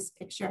here in this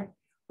picture,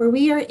 where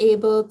we are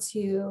able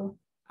to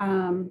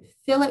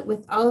fill it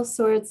with all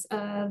sorts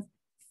of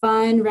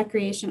fun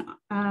recreation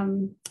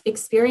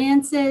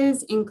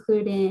experiences,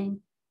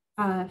 including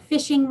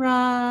fishing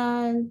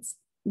rods,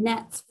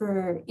 nets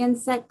for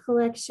insect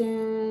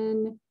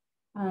collection,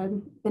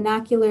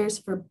 binoculars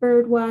for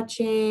bird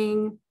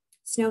watching,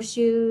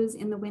 snowshoes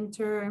in the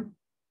winter.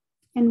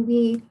 And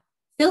we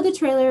fill the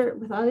trailer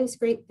with all these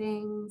great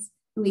things.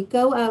 And we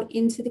go out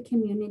into the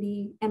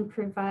community and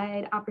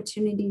provide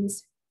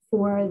opportunities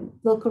for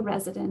local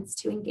residents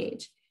to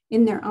engage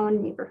in their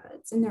own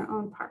neighborhoods, in their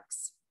own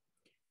parks.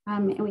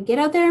 And we get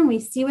out there and we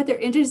see what they're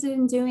interested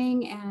in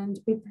doing, and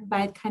we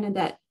provide kind of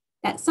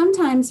that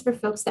sometimes for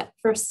folks, that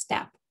first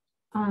step,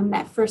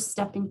 that first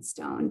stepping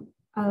stone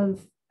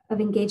of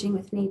engaging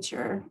with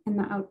nature and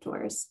the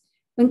outdoors.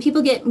 When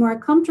people get more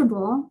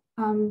comfortable,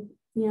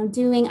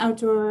 doing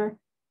outdoor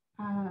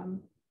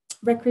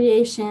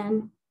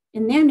recreation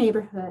in their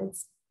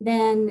neighborhoods,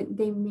 then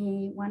they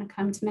may want to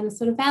come to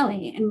Minnesota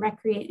Valley and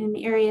recreate in an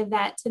area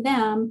that to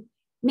them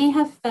may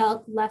have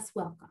felt less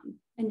welcome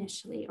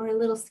initially, or a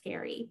little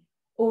scary,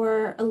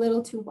 or a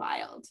little too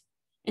wild.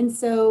 And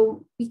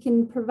so we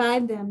can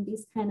provide them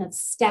these kind of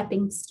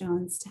stepping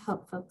stones to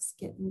help folks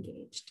get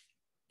engaged.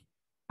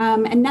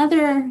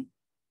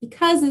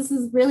 Because this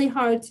is really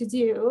hard to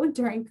do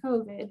during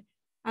COVID,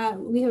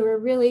 we were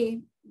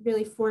really,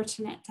 really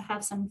fortunate to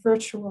have some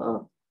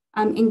virtual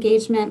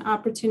engagement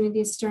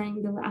opportunities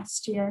during the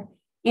last year.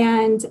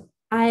 And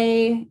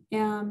I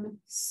am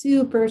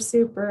super,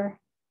 super,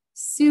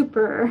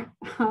 super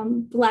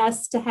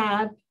blessed to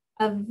have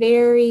a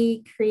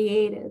very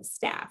creative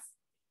staff.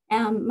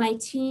 My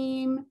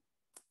team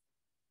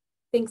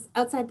thinks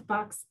outside the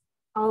box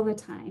all the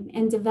time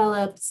and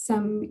developed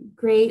some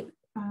great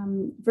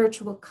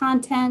virtual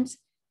content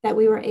that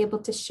we were able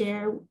to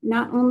share,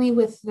 not only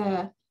with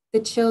the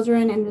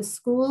children in the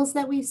schools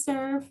that we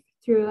serve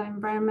through our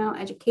environmental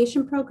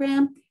education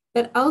program,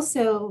 but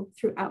also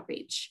through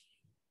outreach.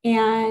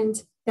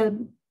 And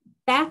the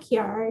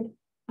backyard,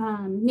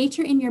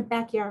 Nature in Your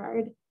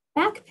Backyard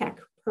backpack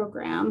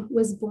program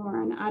was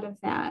born out of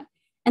that.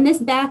 And this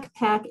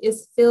backpack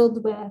is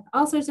filled with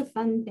all sorts of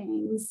fun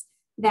things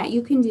that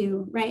you can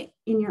do right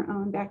in your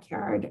own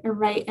backyard or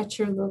right at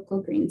your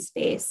local green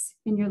space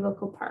in your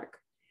local park.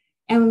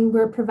 And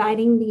we're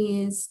providing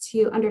these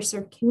to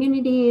underserved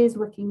communities,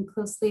 working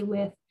closely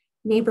with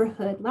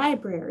neighborhood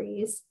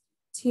libraries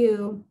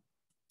to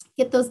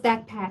get those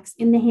backpacks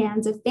in the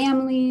hands of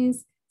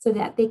families so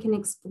that they can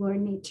explore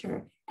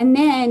nature. And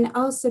then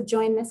also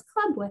join this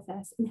club with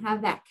us and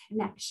have that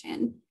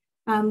connection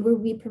where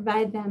we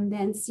provide them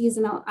then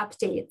seasonal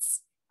updates,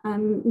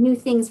 new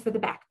things for the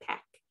backpack,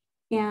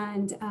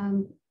 and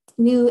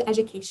new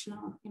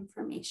educational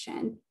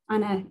information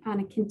on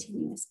a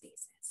continuous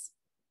basis.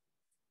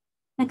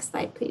 Next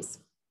slide, please.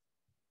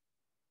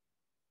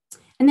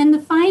 And then the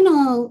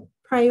final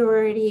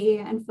priority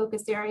and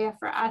focus area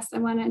for us I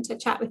wanted to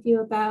chat with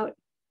you about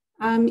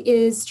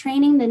is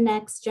training the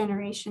next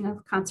generation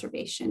of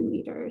conservation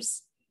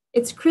leaders.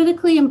 It's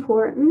critically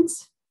important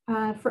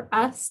for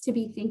us to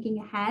be thinking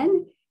ahead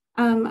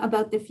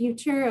about the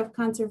future of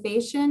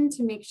conservation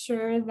to make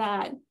sure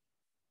that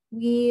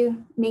we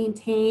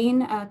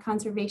maintain a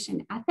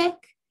conservation ethic.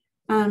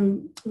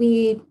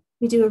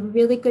 We do a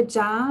really good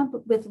job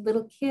with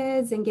little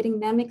kids and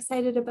getting them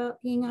excited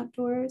about being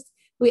outdoors.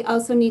 We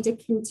also need to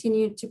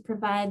continue to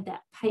provide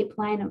that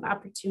pipeline of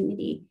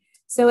opportunity.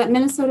 So at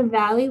Minnesota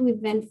Valley,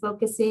 we've been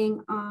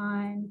focusing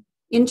on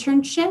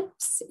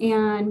internships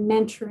and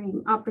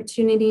mentoring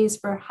opportunities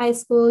for high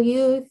school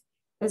youth,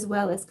 as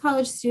well as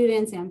college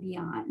students and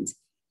beyond.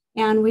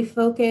 And we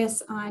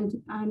focus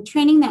on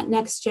training that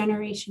next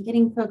generation,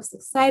 getting folks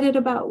excited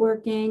about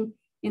working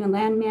in a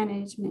land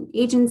management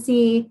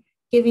agency,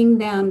 giving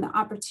them the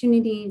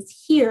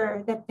opportunities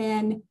here that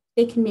then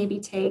they can maybe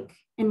take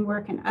and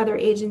work in other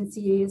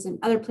agencies and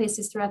other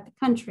places throughout the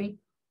country.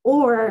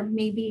 Or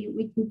maybe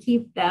we can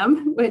keep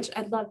them, which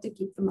I'd love to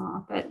keep them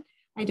all, but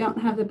I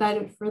don't have the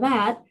budget for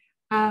that.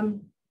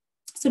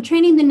 So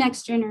training the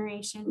next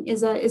generation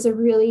is a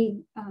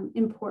really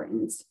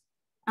important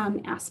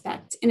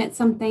aspect. And it's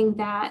something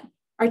that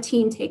our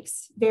team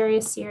takes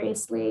very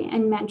seriously,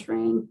 and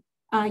mentoring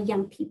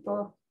young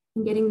people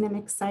and getting them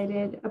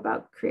excited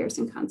about careers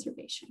in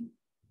conservation.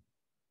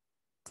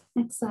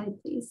 Next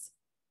slide, please.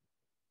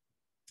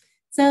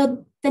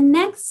 So the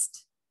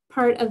next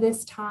part of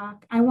this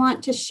talk, I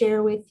want to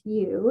share with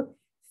you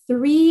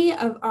 3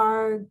 of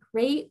our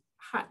great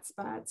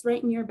hotspots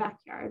right in your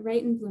backyard,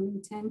 right in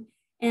Bloomington.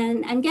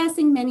 And I'm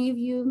guessing many of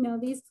you know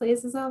these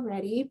places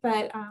already,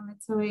 but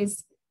it's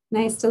always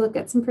nice to look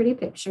at some pretty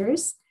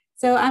pictures.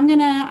 So I'm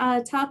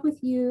gonna talk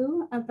with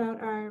you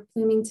about our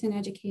Bloomington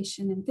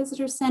Education and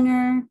Visitor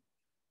Center.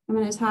 I'm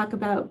gonna talk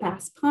about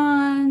Bass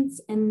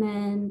Ponds, and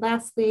then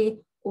lastly,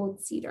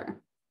 Old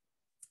Cedar.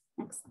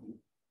 Next slide.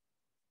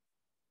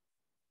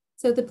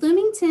 So the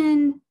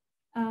Bloomington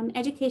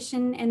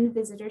Education and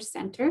Visitor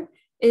Center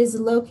is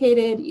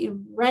located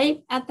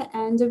right at the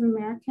end of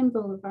American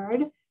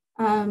Boulevard,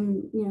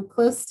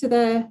 close to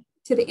the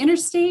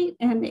interstate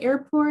and the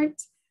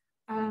airport.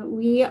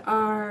 We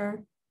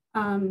are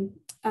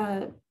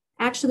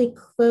actually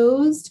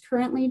closed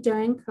currently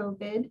during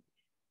COVID,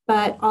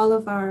 but all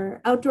of our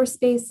outdoor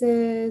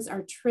spaces,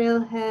 our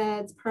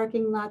trailheads,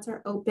 parking lots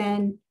are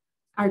open.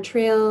 Our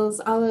trails,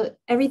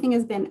 everything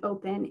has been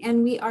open,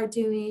 and we are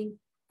doing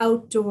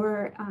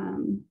outdoor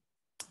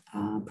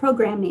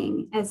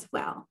programming as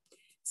well.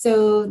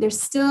 So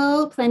there's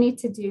still plenty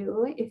to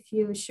do if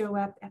you show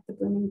up at the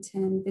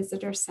Bloomington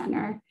Visitor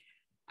Center.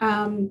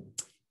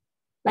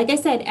 Like I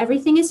said,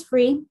 everything is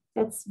free.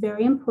 That's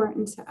very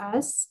important to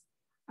us.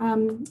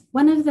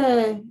 One of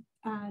the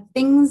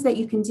things that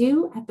you can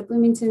do at the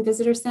Bloomington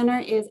Visitor Center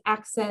is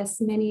access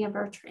many of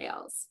our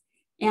trails.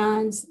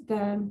 And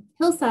the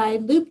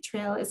Hillside Loop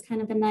Trail is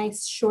kind of a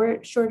nice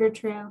shorter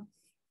trail,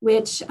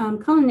 which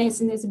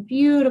culminates in this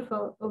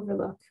beautiful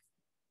overlook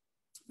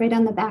right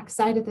on the back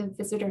side of the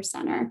visitor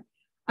center.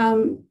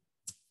 One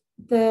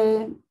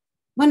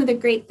of the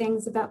great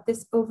things about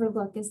this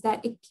overlook is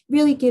that it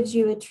really gives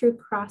you a true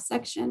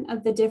cross-section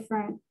of the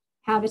different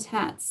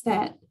habitats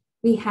that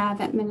we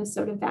have at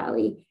Minnesota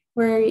Valley,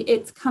 where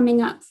it's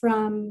coming up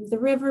from the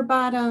river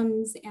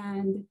bottoms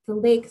and the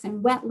lakes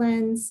and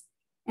wetlands,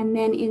 and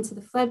then into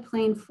the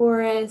floodplain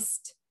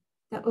forest,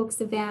 the oak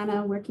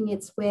savanna working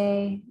its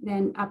way,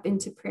 then up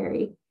into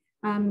prairie.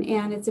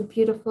 And it's a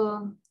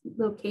beautiful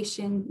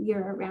location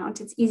year round.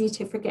 It's easy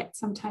to forget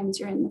sometimes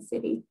you're in the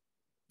city.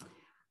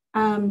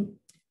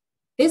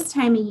 This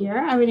time of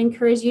year, I would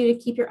encourage you to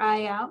keep your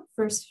eye out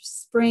for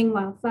spring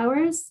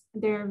wildflowers.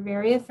 They're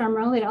very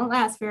ephemeral. They don't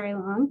last very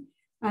long.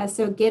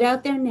 So get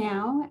out there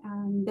now.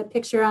 The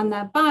picture on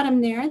the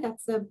bottom there,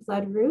 that's a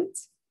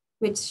bloodroot,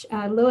 which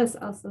Lois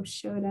also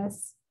showed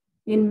us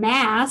in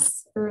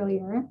mass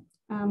earlier.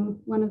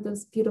 One of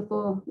those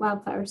beautiful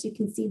wildflowers you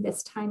can see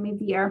this time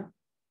of year.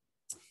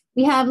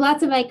 We have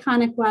lots of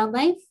iconic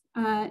wildlife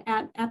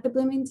at the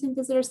Bloomington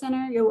Visitor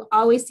Center. You'll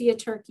always see a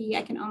turkey.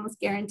 I can almost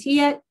guarantee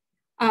it.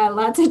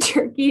 Lots of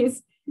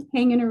turkeys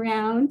hanging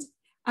around.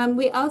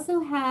 We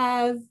also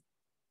have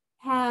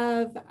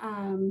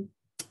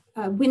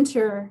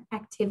winter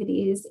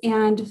activities,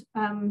 and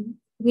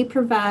we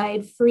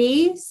provide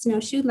free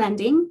snowshoe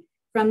lending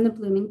from the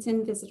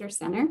Bloomington Visitor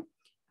Center.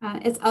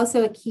 It's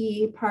also a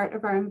key part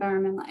of our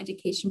environmental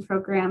education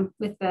program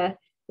with the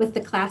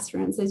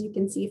classrooms, as you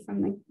can see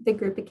from the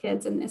group of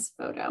kids in this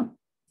photo.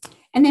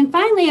 And then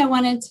finally, I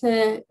wanted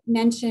to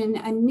mention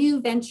a new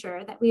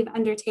venture that we've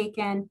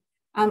undertaken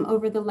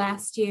over the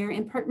last year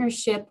in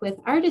partnership with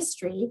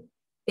Artistry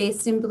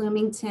based in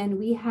Bloomington.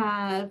 We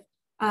have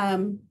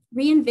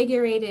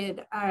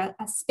reinvigorated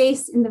a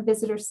space in the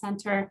visitor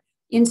center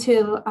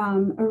into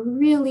a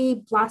really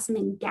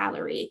blossoming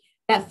gallery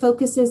that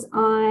focuses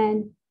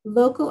on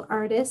local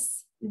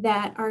artists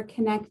that are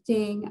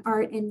connecting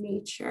art and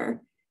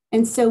nature.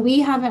 And so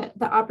we have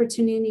the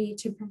opportunity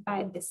to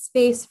provide the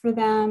space for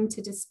them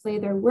to display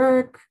their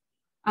work,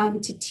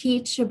 to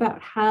teach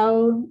about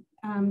how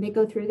they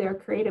go through their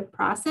creative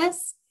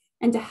process,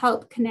 and to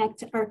help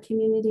connect our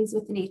communities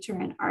with nature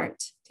and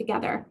art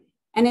together.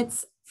 And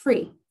it's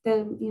free.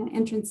 The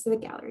entrance to the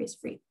gallery is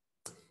free.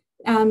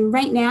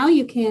 Right now,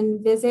 you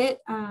can visit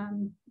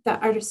the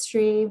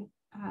Artistry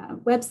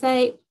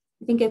website.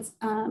 I think it's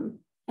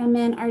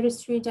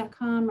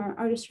mnartistry.com or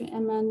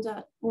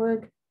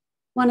artistrymn.org,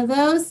 one of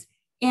those.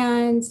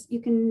 And you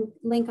can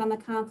link on the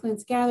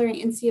Confluence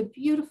Gallery and see a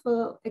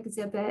beautiful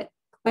exhibit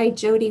by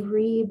Jody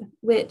Reeb,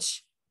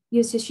 which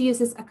she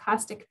uses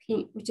acoustic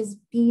paint, which is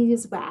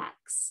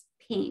beeswax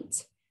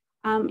paint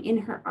in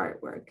her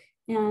artwork.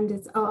 And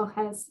it all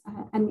has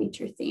a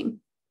nature theme.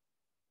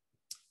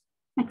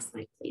 Next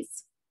slide,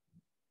 please.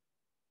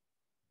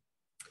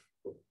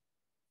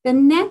 The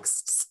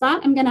next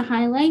spot I'm going to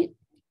highlight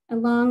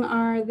along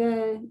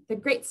the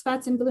great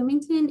spots in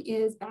Bloomington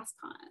is Bass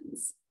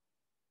Ponds.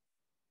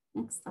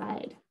 Next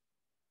slide.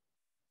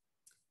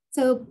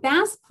 So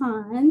Bass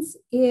Ponds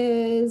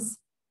is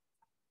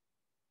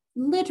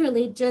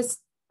literally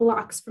just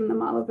blocks from the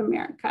Mall of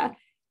America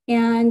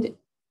and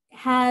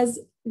has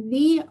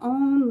the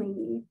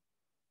only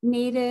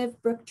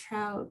native brook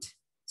trout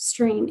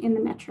stream in the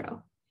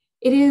metro.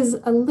 It is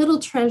a little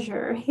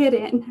treasure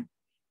hidden.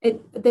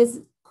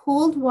 This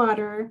cold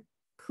water,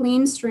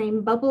 clean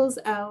stream bubbles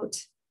out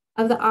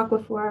of the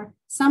aquifer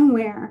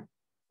somewhere,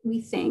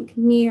 we think,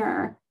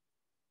 near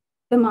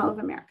the Mall of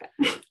America.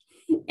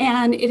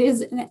 And it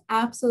is an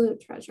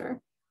absolute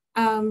treasure.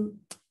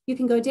 You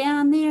can go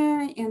down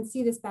there and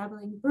see this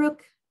babbling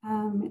brook.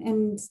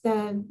 And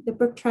the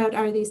brook trout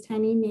are these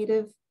tiny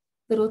native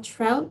little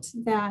trout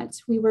that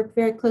we work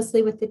very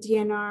closely with the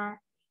DNR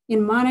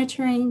in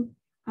monitoring.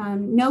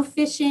 No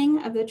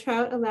fishing of the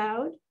trout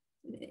allowed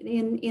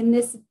in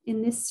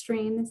this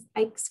stream, this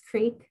Ikes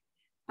Creek.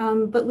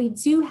 But we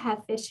do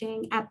have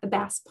fishing at the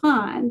Bass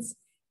Ponds.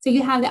 So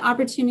you have the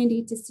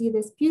opportunity to see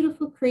this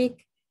beautiful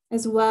creek,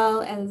 as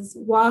well as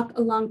walk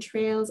along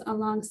trails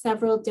along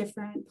several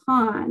different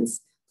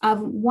ponds,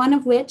 one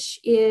of which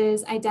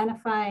is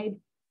identified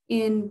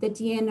in the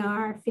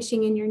DNR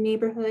Fishing in Your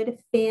Neighborhood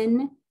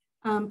Finn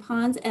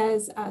ponds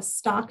as a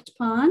stocked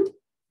pond.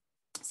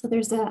 So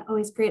there's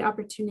always great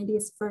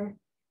opportunities for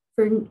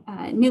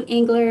new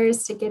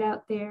anglers to get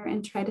out there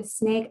and try to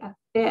snag a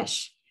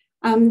fish.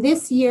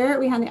 This year,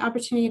 we had the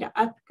opportunity to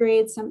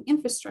upgrade some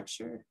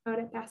infrastructure out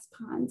at Bass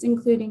Ponds,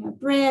 including a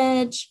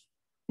bridge,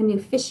 a new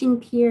fishing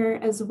pier,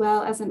 as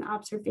well as an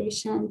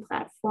observation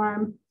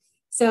platform.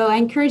 So I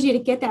encourage you to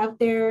get out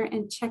there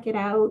and check it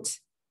out.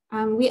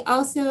 We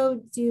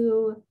also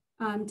do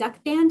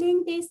duck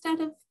banding based out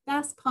of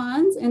Bass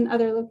Ponds and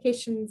other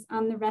locations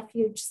on the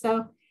refuge.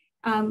 So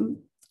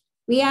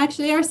we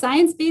actually are a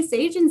science-based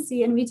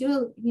agency, and we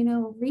do,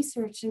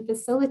 research and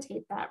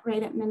facilitate that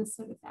right at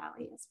Minnesota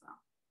Valley as well.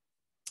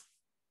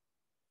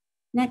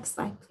 Next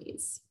slide,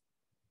 please.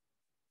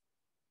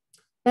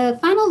 The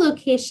final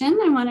location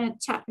I want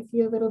to chat with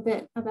you a little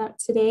bit about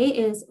today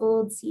is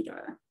Old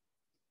Cedar.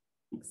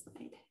 Next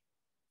slide.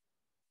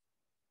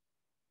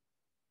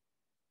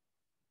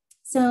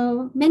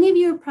 So many of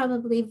you are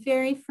probably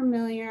very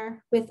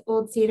familiar with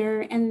Old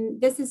Cedar,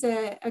 and this is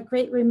a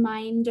great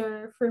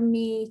reminder for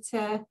me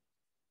to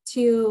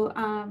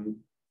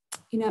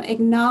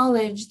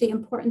acknowledge the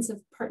importance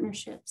of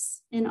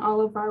partnerships in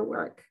all of our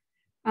work.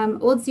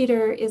 Old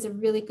Cedar is a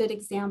really good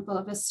example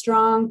of a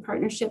strong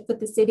partnership with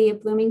the city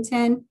of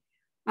Bloomington.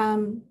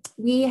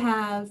 We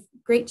have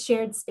great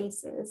shared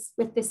spaces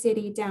with the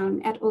city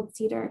down at Old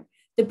Cedar.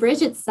 The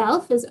bridge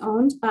itself is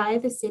owned by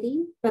the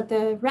city, but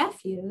the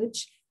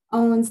refuge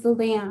owns the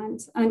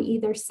land on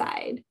either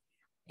side.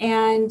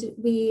 And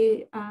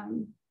we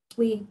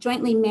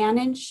jointly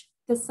manage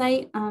the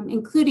site,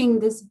 including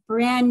this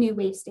brand new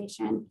way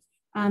station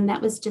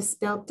that was just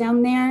built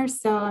down there.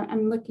 So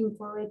I'm looking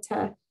forward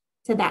to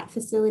that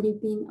facility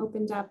being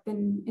opened up,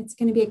 and it's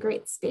going to be a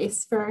great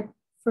space for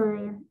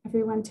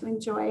everyone to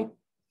enjoy.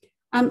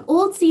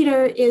 Old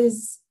Cedar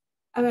is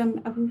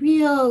a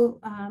real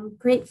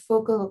great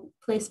focal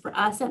place for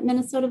us at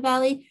Minnesota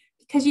Valley,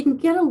 because you can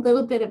get a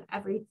little bit of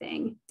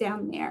everything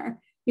down there.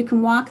 You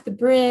can walk the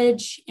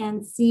bridge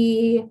and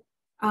see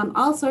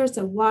all sorts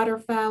of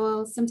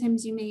waterfowl.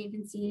 Sometimes you may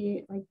even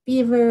see like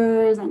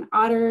beavers and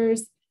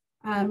otters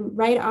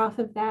right off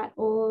of that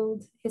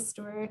old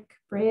historic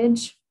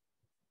bridge.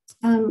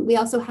 We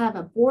also have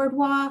a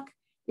boardwalk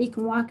where you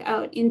can walk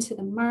out into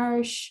the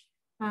marsh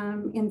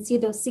and see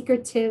those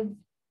secretive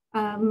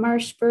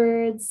marsh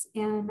birds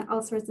and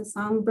all sorts of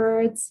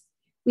songbirds.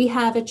 We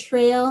have a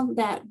trail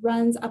that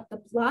runs up the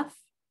bluff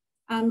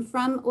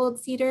from Old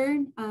Cedar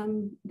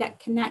that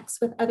connects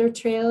with other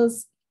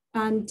trails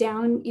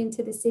down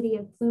into the city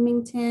of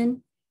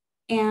Bloomington,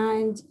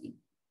 and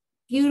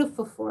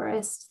beautiful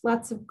forest,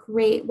 lots of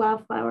great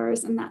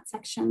wildflowers in that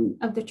section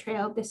of the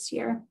trail this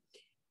year.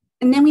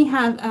 And then we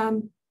have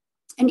an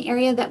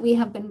area that we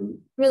have been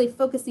really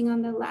focusing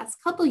on the last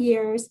couple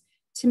years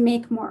to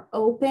make more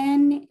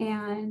open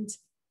and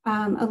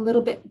a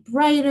little bit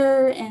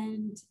brighter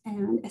and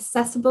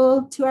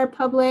accessible to our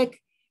public,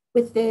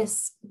 with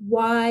this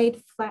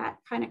wide, flat,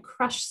 kind of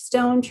crushed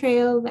stone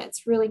trail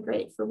that's really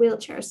great for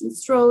wheelchairs and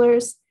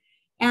strollers.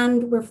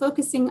 And we're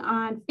focusing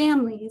on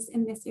families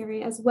in this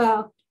area as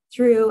well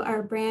through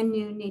our brand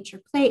new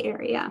nature play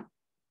area.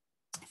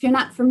 If you're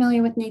not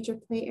familiar with nature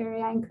play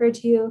area, I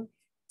encourage you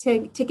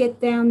to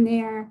get down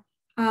there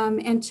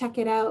and check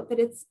it out. But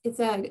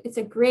it's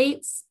a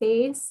great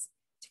space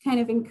to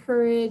kind of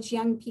encourage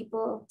young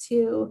people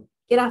to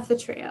get off the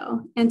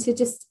trail and to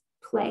just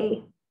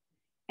play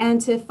and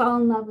to fall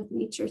in love with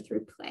nature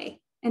through play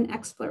and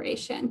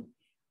exploration.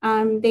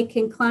 They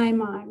can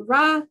climb on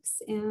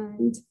rocks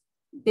and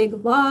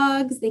big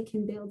logs. They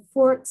can build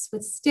forts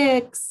with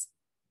sticks.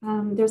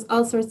 There's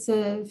all sorts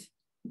of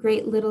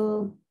great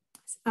little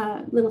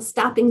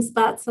stopping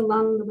spots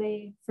along the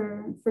way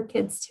for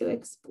kids to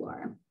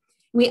explore.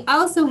 We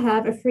also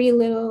have a free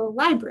little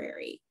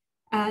library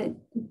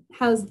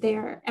housed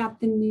there at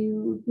the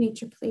new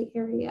nature play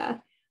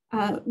area,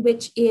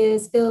 which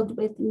is filled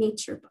with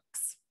nature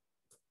books.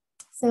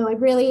 So I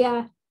really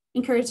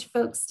encourage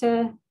folks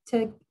to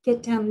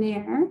get down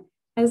there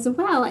as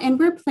well. And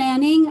we're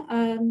planning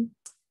an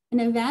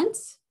event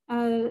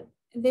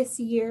this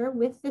year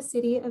with the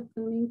city of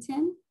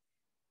Bloomington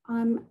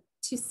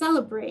to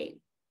celebrate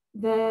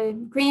the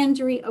grand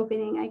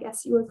reopening, I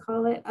guess you would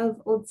call it,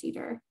 of Old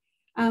Cedar.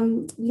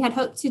 We had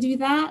hoped to do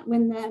that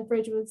when the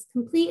bridge was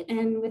complete,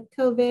 and with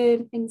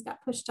COVID, things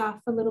got pushed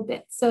off a little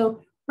bit.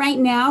 So right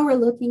now we're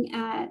looking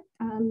at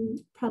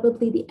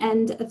probably the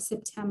end of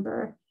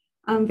September.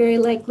 Very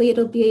likely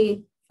it'll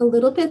be a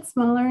little bit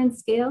smaller in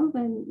scale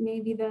than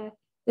maybe the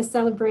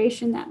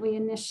celebration that we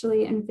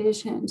initially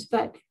envisioned,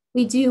 but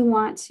we do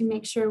want to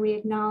make sure we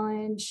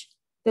acknowledge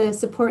the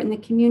support in the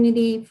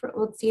community for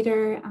Old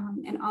Cedar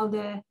and all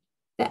the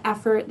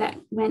effort that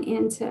went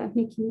into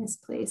making this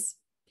place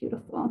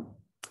beautiful.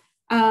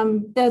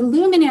 The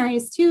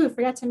luminaries too, I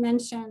forgot to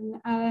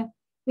mention,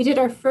 we did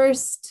our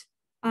first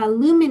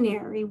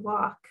luminary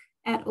walk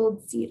at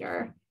Old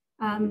Cedar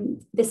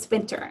this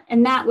winter.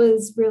 And that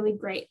was really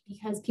great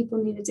because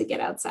people needed to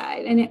get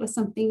outside, and it was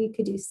something you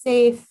could do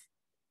safe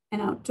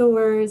and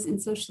outdoors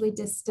and socially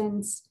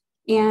distanced.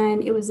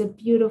 And it was a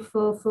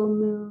beautiful full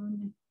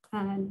moon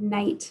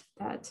night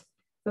that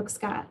folks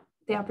got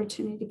the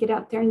opportunity to get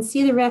out there and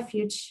see the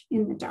refuge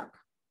in the dark.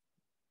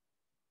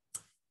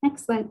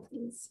 Next slide,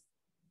 please.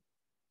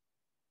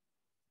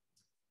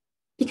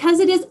 Because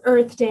it is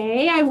Earth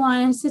Day, I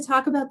wanted to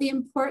talk about the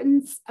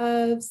importance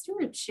of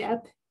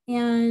stewardship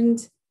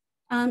and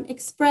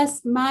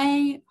express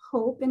my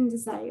hope and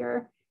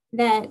desire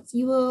that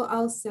you will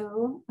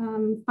also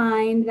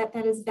find that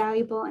that is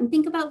valuable and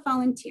think about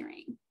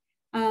volunteering.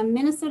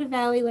 Minnesota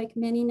Valley, like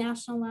many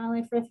national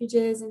wildlife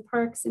refuges and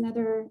parks and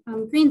other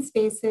green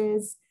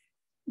spaces,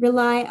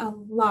 rely a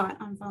lot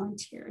on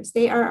volunteers.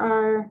 They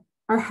are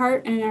our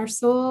heart and our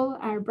soul,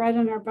 our bread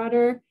and our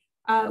butter.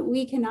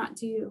 We cannot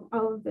do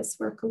all of this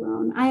work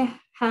alone. I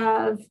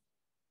have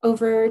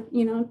over,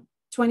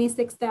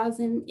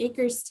 26,000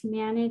 acres to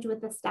manage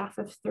with a staff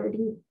of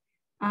 30.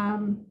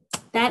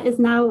 That is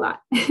not a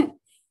lot.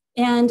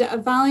 And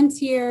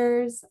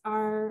volunteers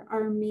are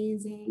an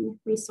amazing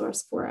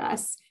resource for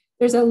us.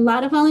 There's a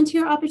lot of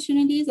volunteer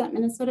opportunities at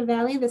Minnesota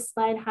Valley. This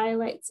slide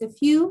highlights a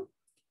few,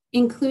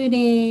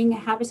 including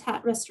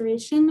habitat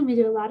restoration. We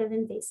do a lot of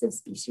invasive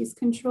species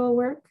control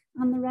work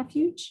on the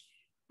refuge.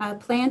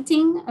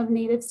 Planting of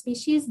native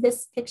species.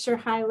 This picture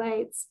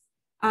highlights,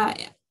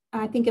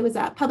 I think it was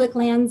at Public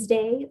Lands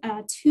Day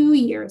 2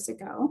 years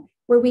ago,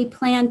 where we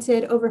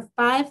planted over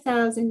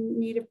 5,000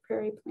 native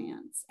prairie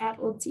plants at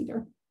Old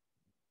Cedar.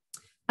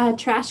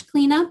 Trash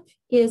cleanup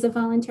is a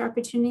volunteer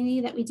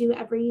opportunity that we do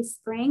every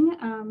spring,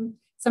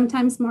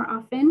 sometimes more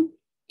often.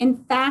 In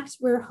fact,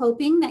 we're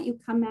hoping that you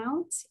come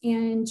out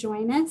and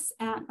join us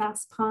at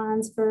Bass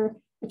Ponds for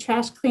a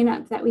trash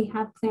cleanup that we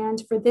have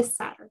planned for this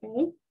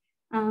Saturday.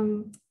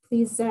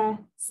 Please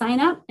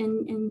sign up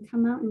and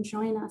come out and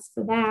join us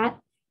for that.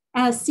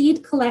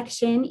 Seed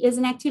collection is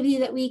an activity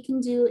that we can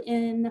do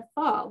in the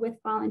fall with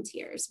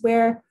volunteers,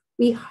 where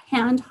we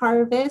hand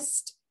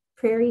harvest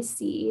prairie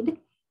seed,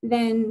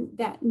 then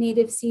that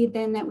native seed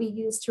then that we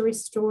use to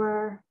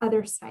restore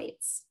other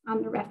sites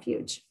on the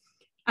refuge.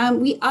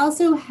 We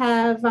also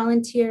have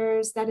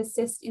volunteers that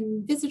assist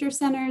in visitor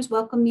centers,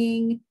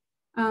 welcoming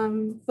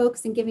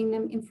folks and giving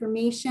them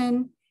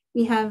information.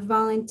 We have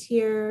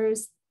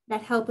volunteers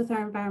that help with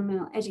our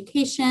environmental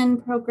education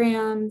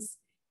programs,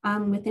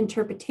 with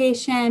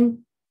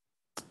interpretation.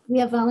 We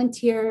have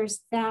volunteers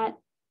that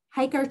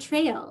hike our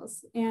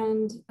trails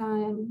and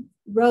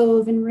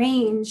rove and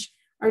range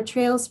our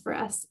trails for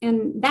us.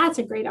 And that's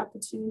a great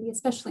opportunity,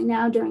 especially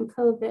now during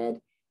COVID,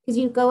 because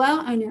you go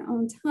out on your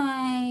own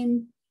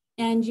time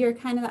and you're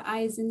kind of the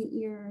eyes and the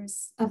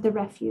ears of the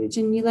refuge.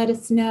 And you let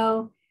us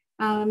know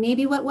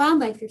maybe what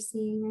wildlife you're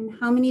seeing and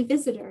how many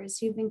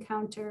visitors you've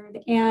encountered,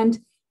 and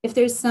if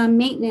there's some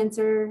maintenance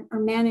or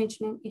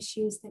management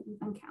issues that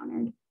you've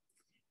encountered.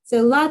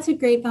 So lots of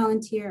great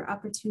volunteer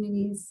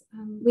opportunities.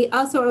 We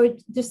also are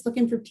just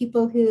looking for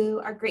people who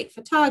are great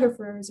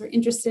photographers or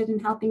interested in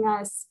helping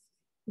us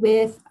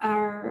with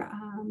our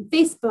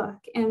Facebook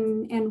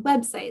and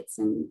websites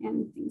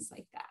and things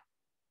like that.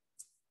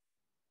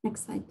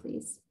 Next slide,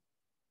 please.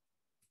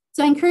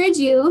 So I encourage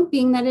you,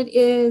 being that it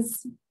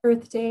is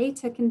Earth Day,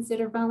 to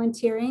consider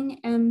volunteering,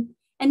 and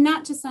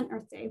not just on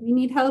Earth Day. We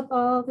need help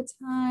all the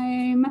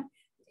time,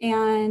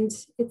 and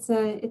it's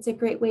a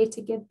great way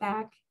to give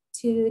back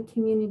to the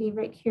community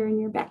right here in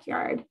your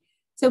backyard.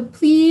 So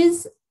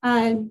please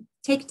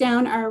take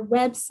down our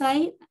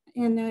website,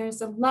 and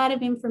there's a lot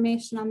of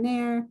information on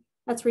there.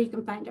 That's where you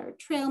can find our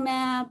trail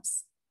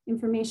maps,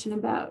 information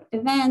about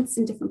events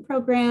and different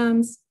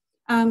programs.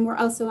 We're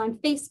also on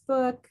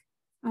Facebook.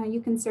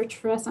 You can search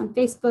for us on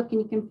Facebook, and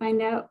you can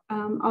find out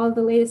all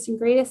the latest and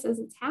greatest as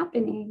it's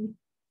happening.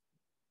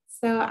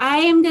 So I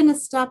am going to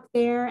stop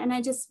there, and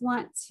I just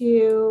want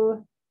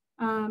to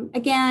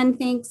Again,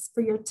 thanks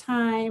for your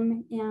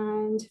time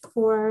and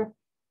for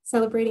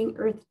celebrating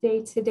Earth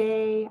Day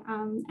today.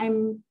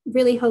 I'm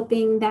really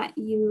hoping that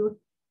you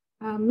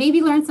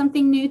maybe learn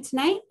something new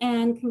tonight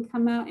and can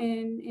come out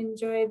and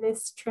enjoy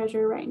this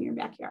treasure right in your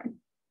backyard.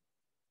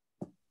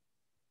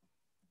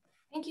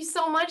 Thank you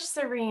so much,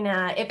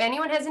 Serena. If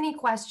anyone has any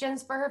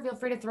questions for her, feel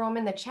free to throw them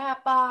in the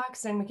chat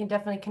box and we can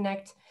definitely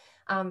connect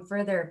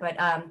further. But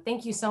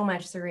thank you so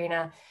much,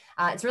 Serena.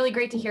 It's really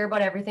great to hear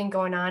about everything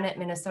going on at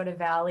Minnesota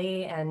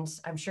Valley. And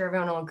I'm sure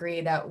everyone will agree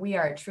that we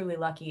are truly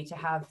lucky to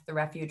have the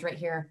refuge right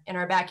here in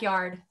our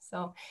backyard.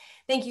 So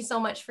thank you so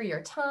much for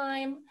your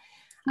time.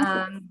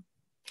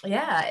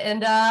 Yeah,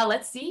 and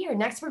let's see here.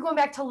 Next, we're going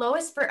back to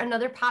Lois for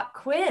another pop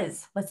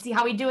quiz. Let's see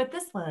how we do with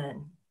this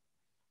one.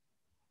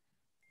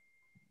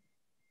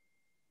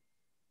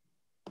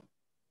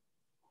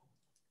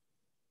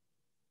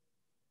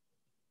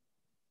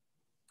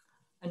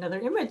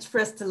 Another image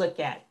for us to look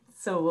at.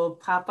 So we'll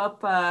pop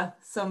up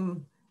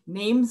some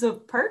names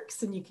of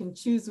parks and you can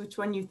choose which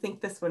one you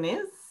think this one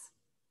is.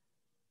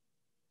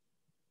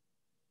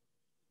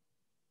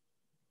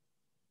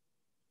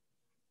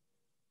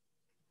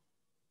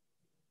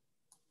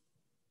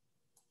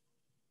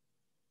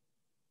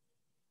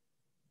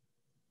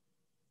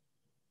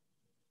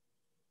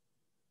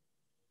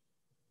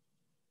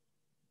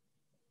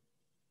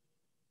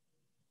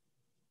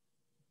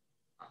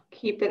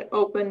 Keep it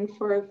open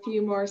for a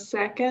few more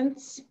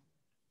seconds.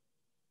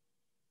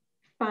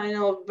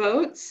 Final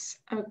votes.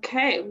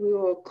 Okay, we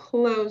will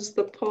close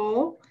the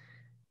poll.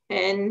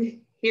 And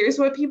here's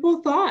what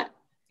people thought.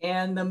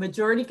 And the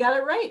majority got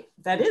it right.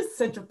 That is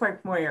Central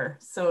Park Moyer.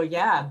 So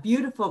yeah,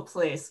 beautiful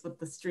place with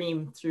the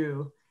stream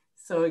through.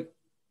 So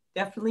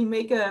definitely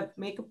make a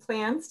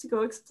plans to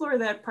go explore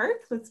that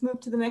park. Let's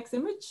move to the next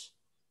image.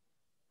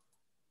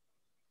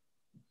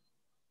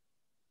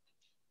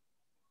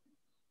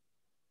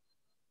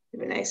 We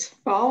have a nice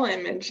fall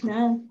image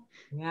now.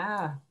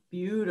 Yeah,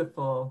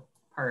 beautiful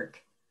park.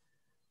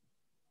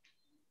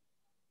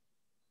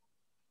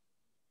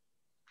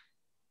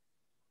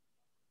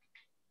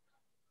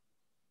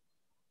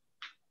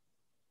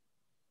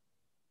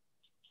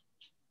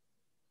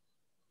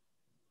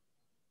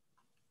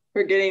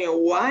 We're getting a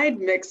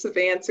wide mix of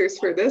answers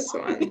for this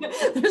one.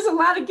 There's a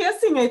lot of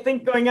guessing, I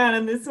think, going on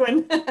in this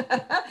one.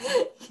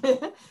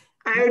 I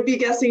would be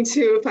guessing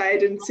too if I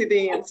didn't see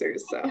the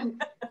answers. So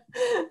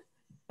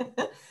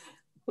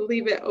we'll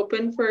leave it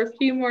open for a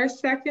few more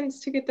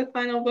seconds to get the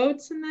final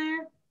votes in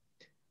there.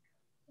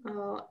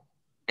 I'll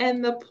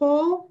end the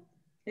poll,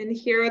 and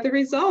here are the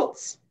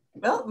results.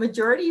 Well,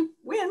 majority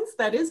wins.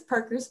 That is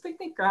Parker's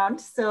Picnic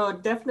Ground. So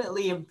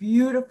definitely a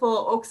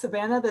beautiful oak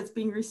savanna that's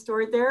being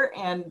restored there.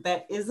 And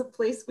that is a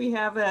place we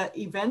have an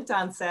event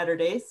on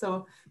Saturday.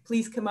 So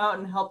please come out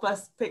and help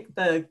us pick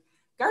the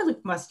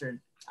garlic mustard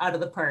out of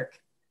the park.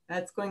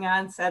 That's going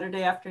on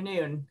Saturday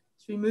afternoon.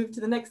 Should we move to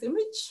the next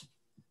image?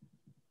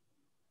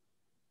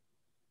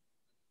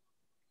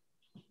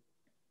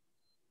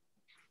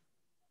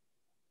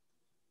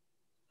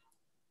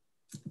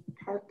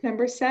 Park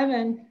number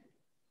 7.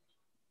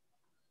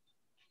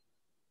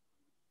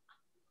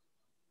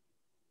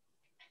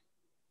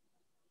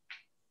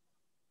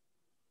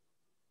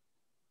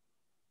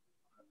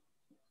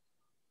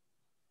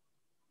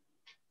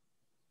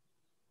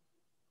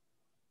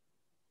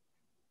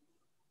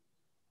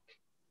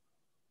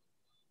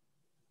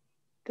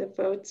 The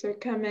votes are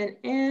coming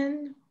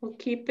in. We'll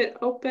keep it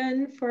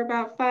open for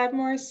about 5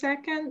 more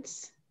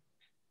seconds.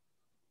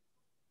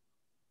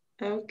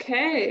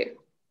 Okay.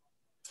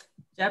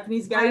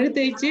 Japanese How Gardens. did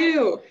they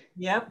do?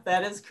 Yep,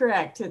 that is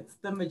correct. It's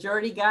the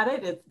majority got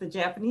it. It's the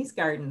Japanese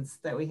Gardens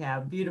that we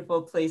have.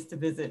 Beautiful place to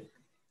visit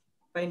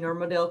by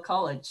Normandale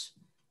College.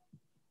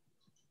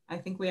 I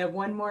think we have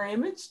one more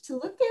image to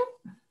look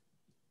at.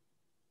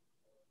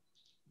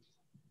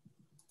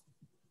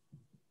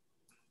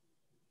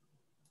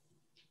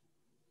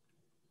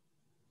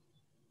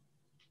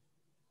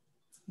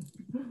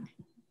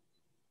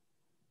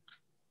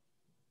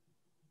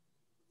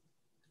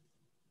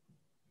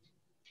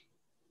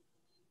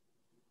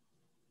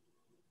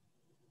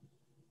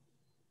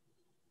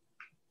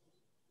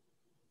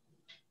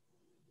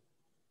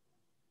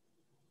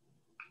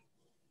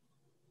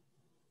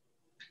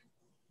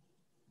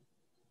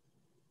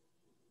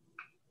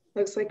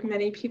 Looks like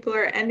many people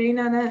are ending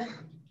on a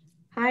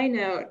high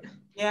note.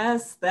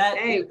 Yes,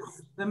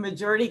 is the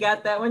majority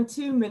got that one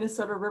too.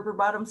 Minnesota River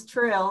Bottoms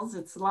Trails.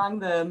 It's along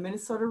the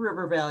Minnesota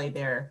River Valley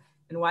there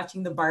and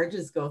watching the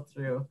barges go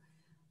through.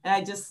 And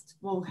I just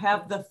will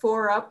have the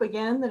 4 up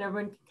again that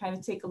everyone can kind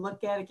of take a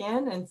look at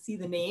again and see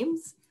the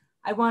names.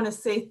 I want to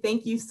say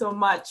thank you so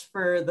much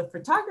for the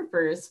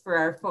photographers for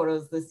our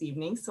photos this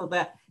evening. So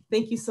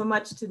thank you so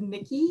much to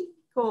Nikki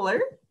Kohler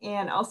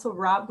and also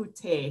Rob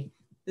Boutte.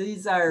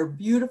 These are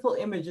beautiful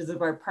images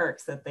of our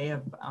parks that they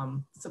have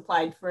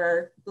supplied for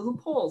our little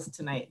polls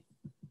tonight.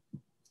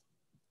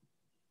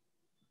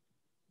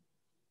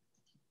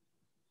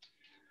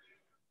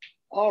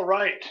 All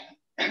right.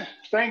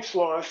 Thanks,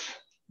 Lois.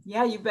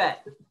 Yeah, you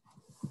bet.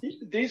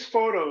 These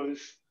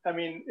photos I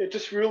mean, it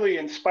just really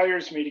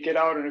inspires me to get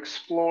out and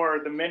explore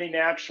the many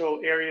natural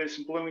areas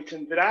in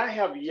Bloomington that I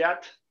have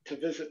yet to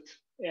visit.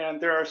 And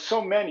there are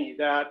so many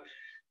that,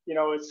 you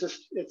know, it's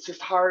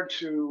just hard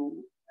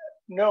to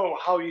know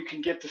how you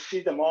can get to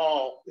see them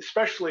all,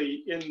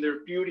 especially in their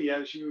beauty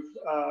as you've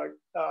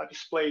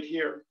displayed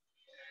here.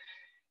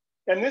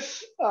 And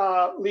this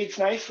leads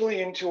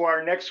nicely into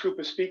our next group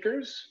of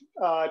speakers.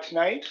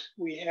 Tonight,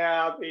 we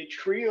have a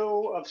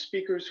trio of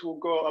speakers who will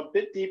go a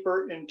bit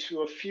deeper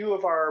into a few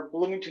of our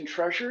Bloomington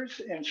treasures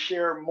and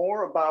share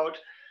more about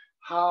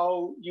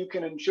how you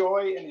can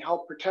enjoy and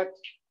help protect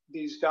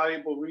these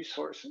valuable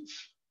resources.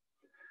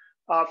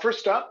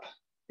 First up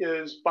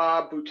is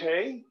Rob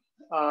Boutte.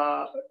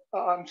 Rob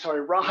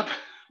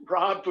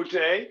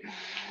Boutte.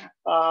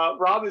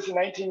 Rob is a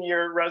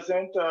 19-year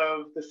resident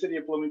of the city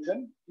of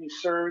Bloomington. He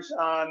serves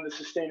on the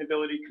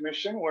Sustainability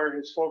Commission, where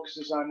his focus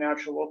is on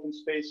natural open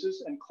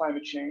spaces and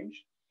climate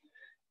change.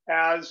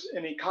 As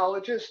an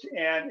ecologist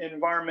and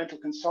environmental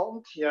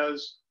consultant, he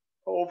has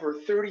over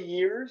 30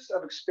 years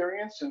of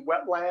experience in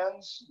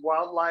wetlands,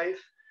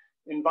 wildlife,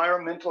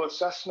 environmental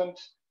assessment,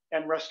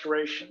 and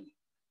restoration.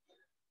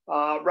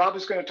 Rob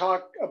is going to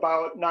talk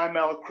about 9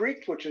 Mile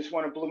Creek, which is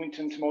one of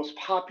Bloomington's most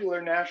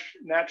popular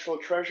natural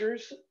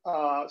treasures.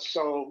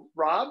 So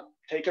Rob,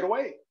 take it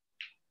away.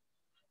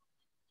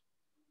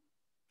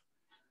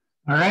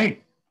 All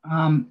right,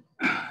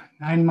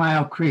 9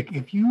 Mile Creek.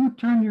 If you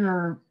turn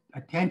your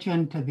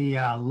attention to the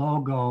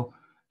logo,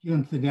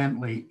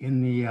 incidentally,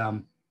 in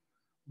the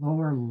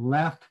lower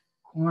left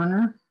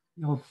corner,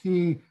 you'll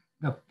see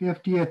the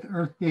 50th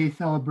Earth Day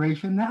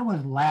celebration. That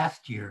was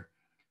last year.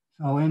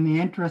 So in the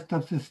interest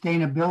of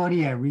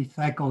sustainability, I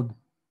recycled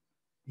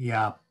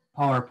the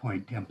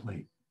PowerPoint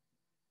template.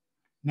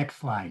 Next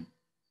slide.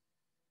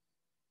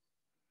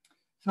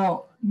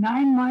 So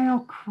 9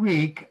 Mile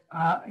Creek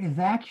is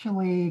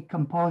actually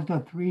composed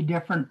of 3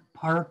 different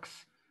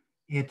parks.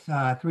 It's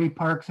 3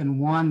 parks in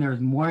one. There's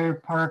Moyer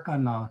Park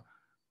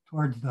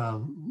towards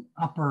the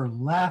upper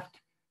left.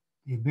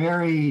 The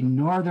very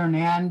northern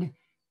end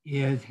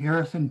is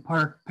Harrison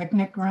Park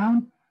Picnic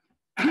Ground.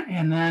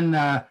 And then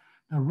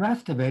the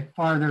rest of it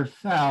farther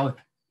south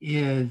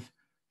is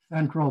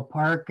Central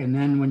Park. And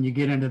then when you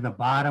get into the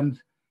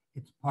bottoms,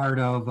 it's part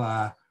of,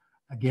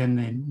 again,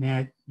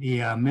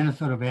 the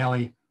Minnesota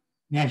Valley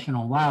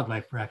National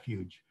Wildlife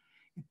Refuge.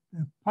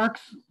 The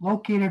park's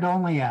located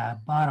only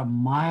about a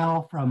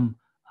mile from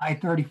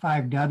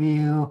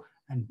I-35W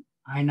and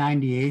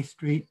I-98th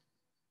Street,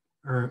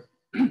 or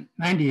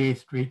 98th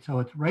Street, so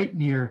it's right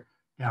near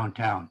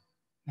downtown.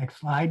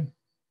 Next slide.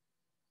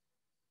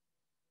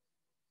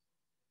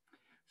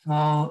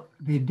 So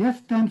the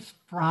distance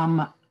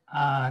from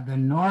the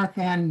north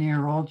end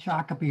near Old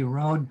Shakopee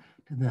Road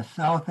to the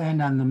south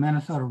end on the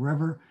Minnesota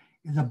River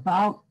is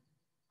about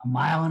 1.5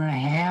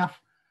 miles,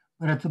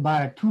 but it's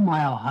about a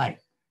 2-mile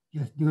hike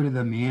just due to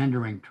the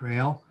meandering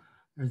trail.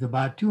 There's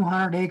about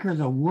 200 acres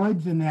of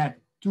woods in that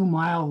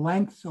 2-mile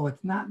length, so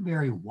it's not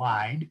very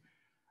wide.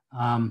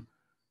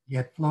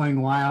 Yet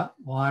flowing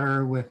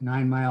water with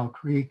 9 Mile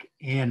Creek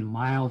and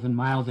miles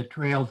of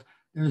trails.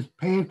 There's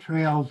paved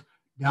trails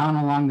down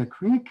along the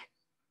creek,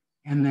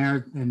 and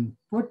there's then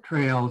foot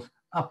trails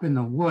up in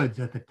the woods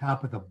at the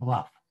top of the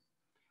bluff.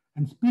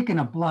 And speaking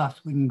of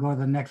bluffs, we can go to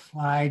the next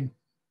slide.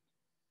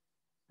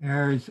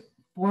 There's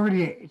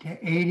 40 to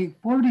 80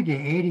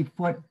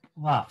 foot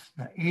bluffs.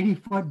 The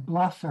 80-foot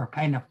bluffs are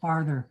kind of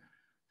farther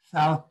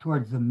south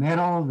towards the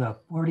middle. The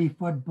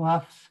 40-foot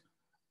bluffs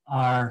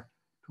are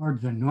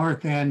towards the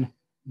north end,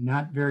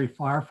 not very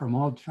far from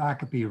Old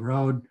Shakopee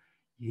Road.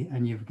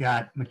 And you've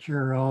got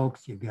mature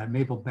oaks, you've got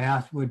maple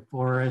basswood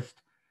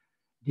forest,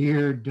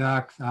 deer,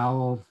 ducks,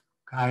 owls,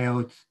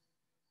 coyotes,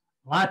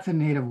 lots of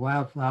native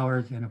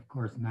wildflowers, and of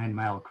course, 9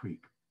 Mile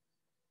Creek.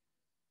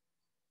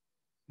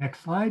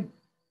 Next slide.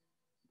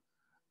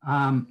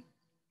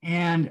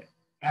 And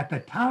at the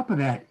top of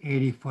that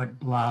 80-foot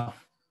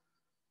bluff,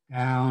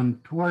 down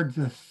towards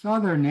the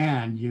southern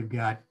end, you've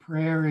got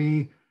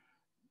prairie,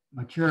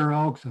 mature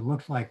oaks. It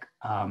looks like,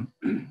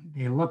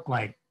 they look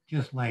like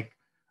just like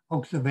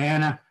oak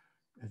savanna,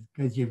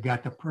 because you've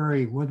got the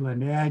prairie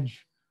woodland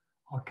edge,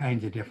 all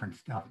kinds of different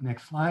stuff.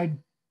 Next slide.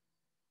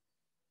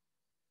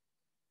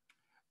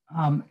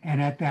 And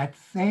at that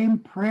same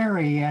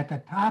prairie, at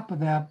the top of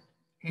the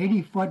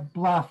 80-foot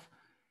bluff,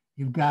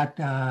 you've got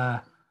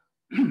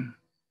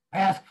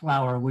pasque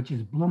flower, which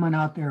is blooming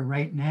out there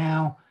right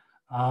now.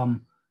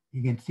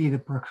 You can see the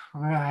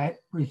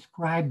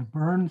prescribed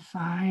burn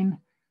sign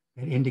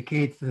that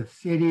indicates the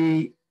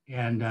city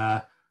and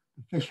the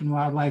Fish and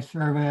Wildlife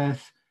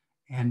Service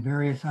and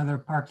various other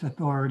parks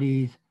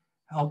authorities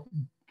help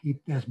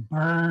keep this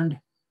burned.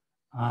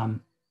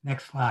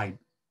 Next slide.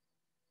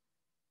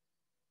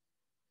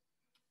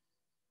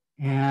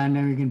 And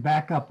then we can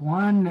back up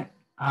one.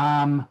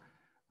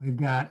 We've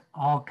got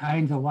all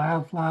kinds of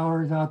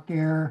wildflowers out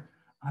there.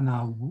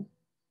 On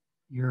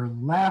your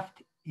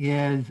left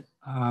is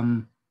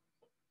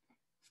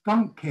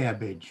skunk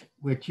cabbage,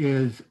 which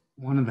is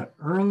one of the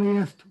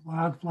earliest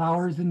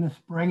wildflowers in the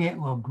spring. It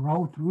will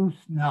grow through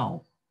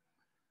snow.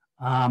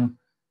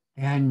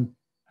 And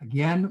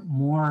again,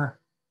 more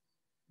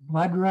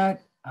bloodroot.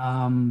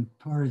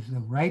 Towards the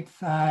right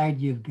side,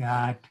 you've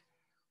got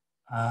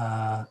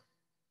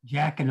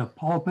Jack in the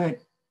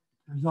Pulpit.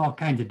 There's all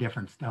kinds of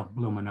different stuff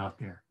blooming out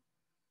there.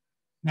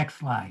 Next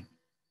slide.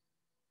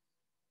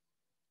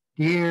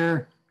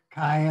 Deer,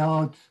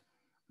 coyotes,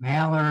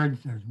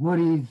 mallards, there's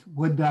woodies,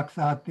 wood ducks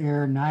out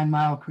there, 9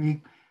 Mile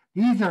Creek.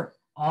 These are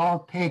all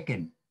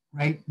taken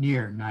right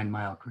near 9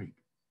 Mile Creek.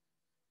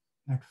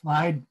 Next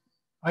slide.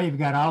 Oh, you've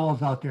got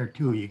owls out there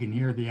too. You can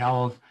hear the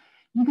owls.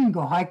 You can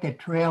go hike that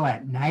trail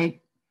at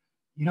night.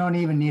 You don't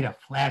even need a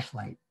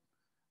flashlight.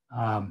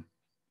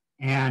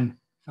 And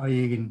so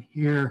you can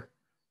hear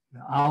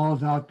the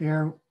owls out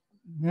there.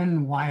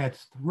 Then why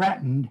it's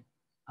threatened,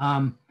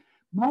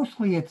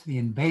 mostly it's the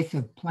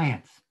invasive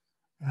plants.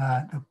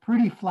 The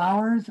pretty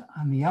flowers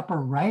on the upper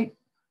right,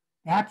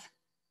 that's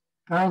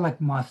garlic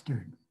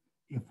mustard.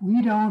 If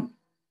we don't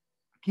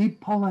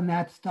keep pulling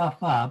that stuff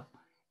up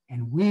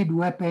and weed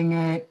whipping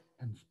it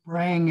and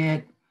spraying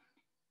it,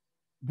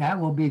 that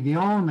will be the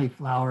only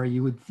flower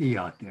you would see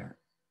out there.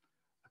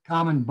 A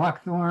common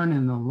buckthorn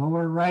in the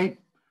lower right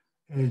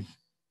is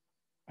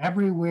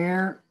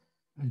everywhere.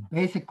 It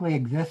basically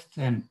exists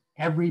in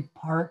every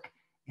park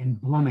in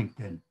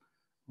Bloomington.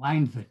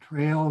 Lines the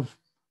trails,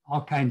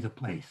 all kinds of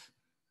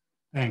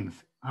things.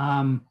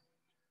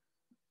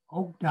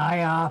 Oak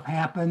die-off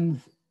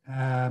happens.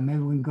 Maybe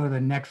we can go to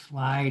the next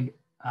slide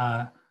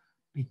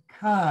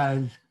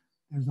because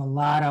there's a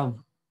lot of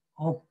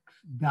oaks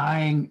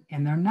dying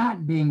and they're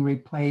not being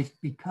replaced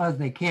because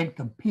they can't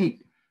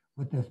compete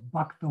with this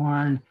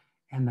buckthorn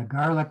and the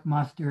garlic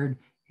mustard.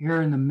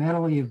 Here in the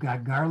middle, you've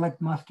got garlic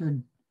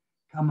mustard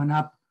coming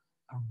up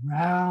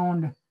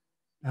around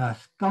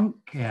skunk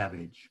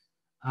cabbage.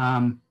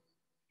 And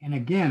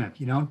again,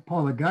 if you don't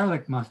pull the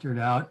garlic mustard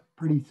out,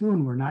 pretty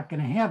soon we're not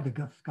going to have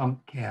the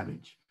skunk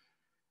cabbage.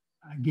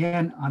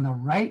 Again, on the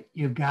right,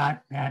 you've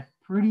got that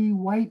pretty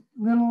white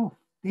little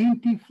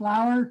dainty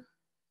flower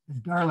is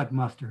garlic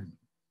mustard.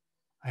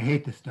 I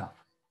hate this stuff.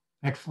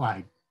 Next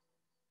slide.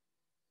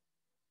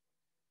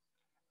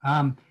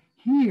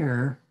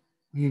 Here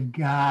we've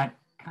got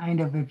kind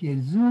of, if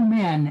you zoom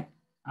in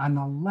on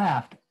the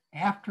left,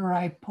 after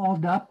I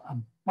pulled up a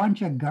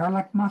bunch of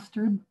garlic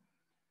mustard,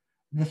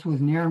 this was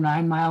near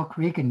 9 Mile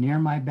Creek and near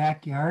my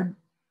backyard,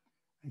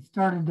 I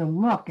started to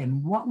look,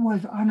 and what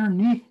was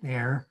underneath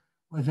there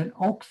was an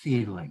oak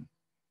seedling,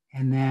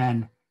 and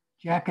then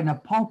Jack in the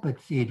Pulpit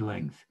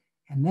seedlings.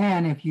 And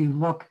then if you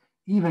look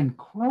even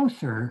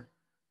closer,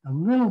 the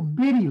little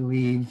bitty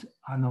leaves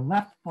on the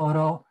left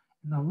photo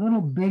and the little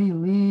bitty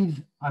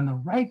leaves on the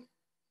right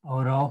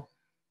photo,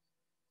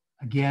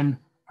 again,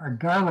 are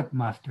garlic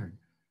mustard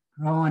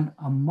growing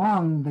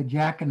among the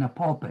Jack in the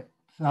Pulpit.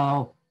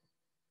 So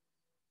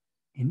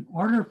in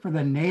order for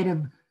the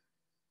native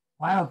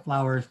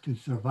wildflowers to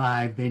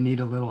survive, they need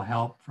a little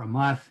help from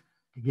us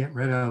to get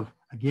rid of,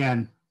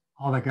 again,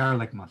 all the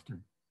garlic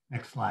mustard.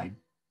 Next slide.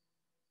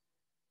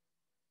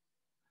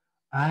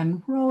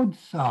 On road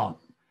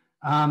salt,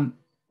 some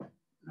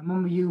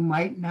of you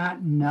might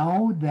not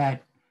know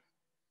that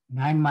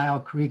 9 Mile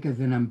Creek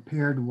is an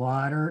impaired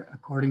water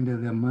according to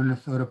the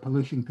Minnesota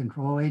Pollution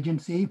Control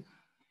Agency.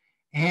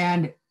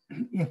 And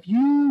if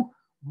you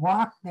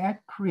walk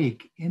that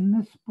creek in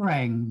the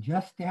spring,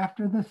 just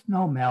after the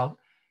snow melt,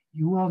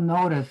 you will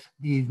notice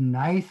these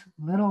nice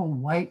little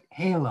white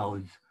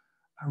halos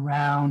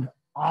around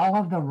all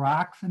of the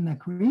rocks in the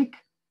creek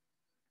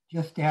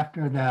just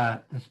after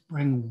the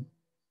spring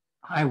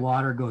high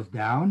water goes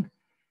down.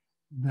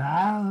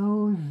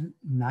 Those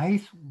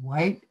nice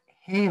white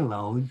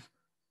halos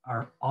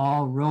are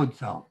all road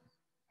salt.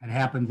 It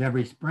happens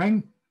every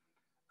spring.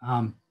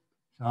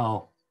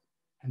 So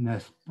in the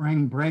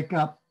spring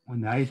breakup,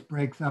 when the ice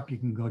breaks up, you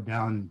can go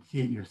down and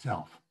see it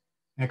yourself.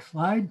 Next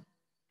slide.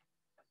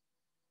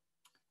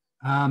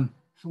 So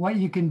what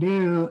you can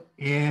do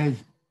is,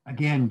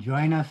 again,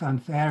 join us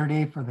on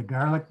Saturday for the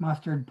garlic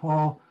mustard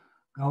pull.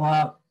 Go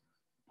out,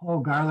 pull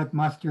garlic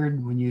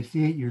mustard. When you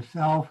see it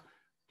yourself,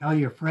 tell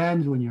your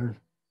friends when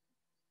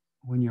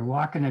you're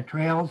walking the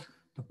trails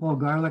to pull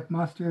garlic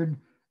mustard.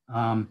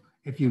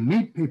 If you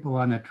meet people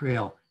on the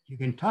trail, you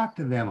can talk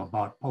to them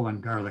about pulling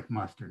garlic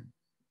mustard.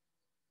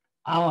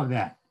 All of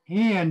that.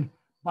 And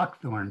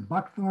buckthorn.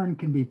 Buckthorn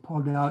can be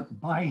pulled out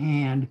by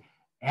hand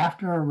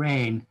after a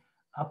rain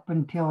up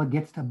until it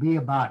gets to be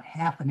about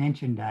 1/2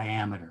 inch in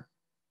diameter.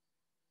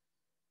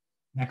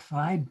 Next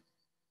slide.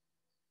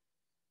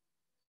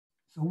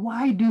 So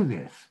why do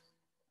this?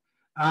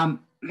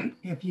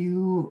 If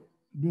you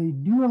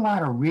do a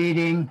lot of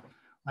reading,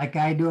 like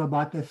I do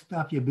about this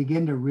stuff, you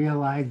begin to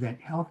realize that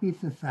healthy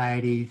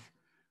societies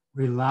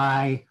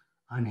rely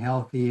on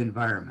healthy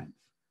environments,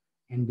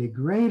 and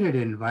degraded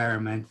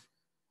environments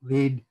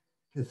lead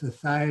to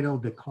societal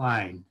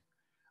decline.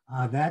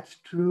 That's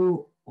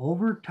true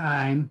over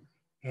time.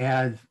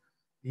 As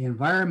the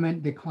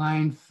environment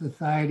declines,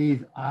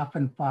 societies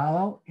often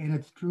follow, and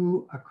it's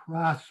true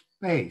across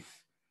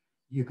space.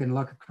 You can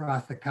look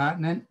across the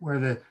continent where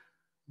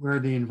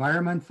the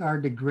environments are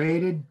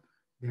degraded.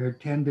 There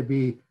tend to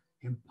be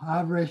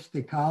impoverished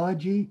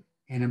ecology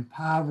and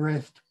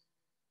impoverished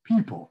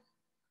people.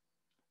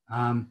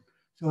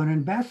 So an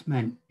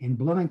investment in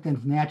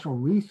Bloomington's natural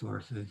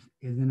resources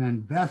is an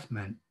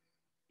investment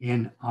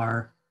in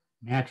our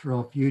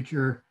natural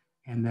future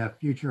and the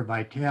future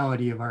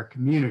vitality of our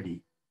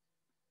community.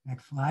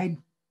 Next slide.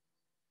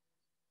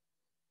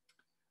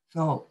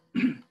 So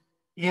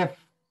if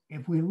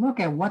we look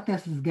at what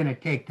this is going to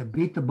take to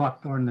beat the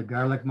buckthorn, the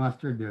garlic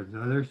mustard, there's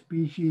other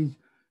species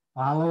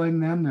following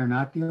them. They're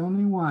not the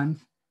only ones.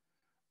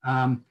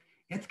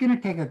 It's going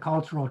to take a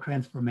cultural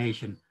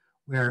transformation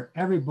where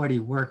everybody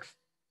works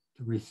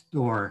to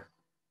restore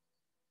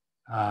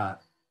the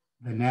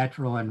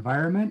natural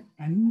environment.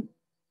 And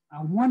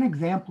one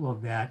example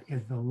of that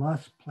is the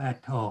Loess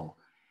Plateau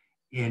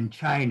in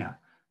China.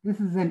 This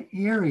is an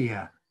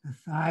area the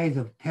size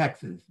of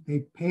Texas. They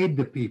paid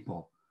the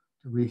people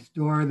to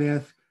restore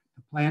this,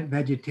 to plant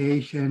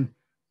vegetation,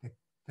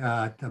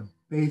 to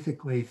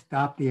basically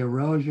stop the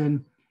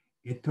erosion.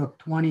 It took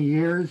 20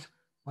 years,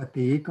 but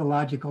the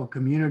ecological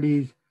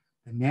communities,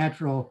 the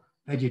natural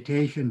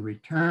vegetation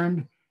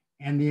returned,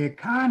 and the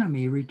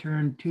economy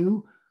returned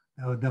too.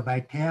 The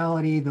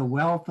vitality, the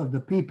wealth of the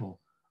people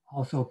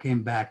also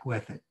came back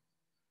with it.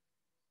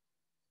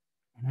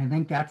 And I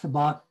think that's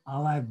about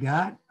all I've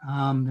got.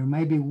 There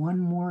may be one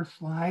more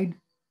slide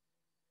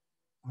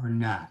or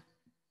not.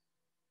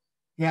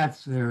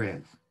 Yes, there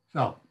is.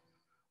 So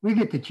we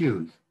get to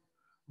choose.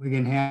 We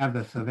can have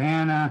the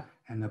savanna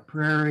and the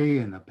prairie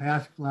and the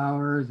past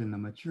flowers and the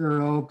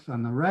mature oaks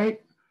on the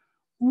right,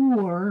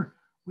 or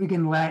we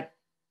can let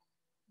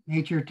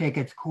nature take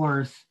its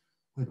course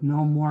with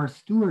no more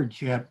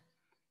stewardship,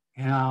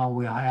 and all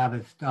we'll have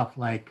is stuff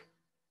like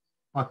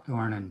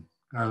buckthorn and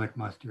garlic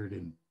mustard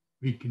and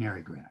reed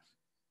canary grass.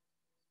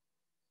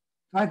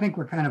 So I think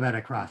we're kind of at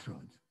a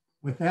crossroads.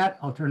 With that,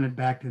 I'll turn it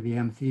back to the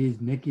MCs,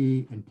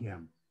 Nikki and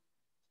Tim.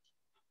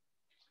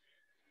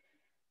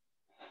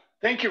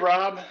 Thank you,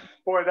 Rob.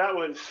 Boy, that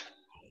was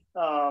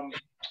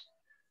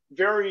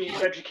very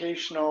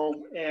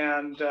educational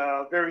and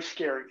very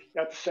scary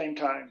at the same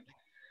time.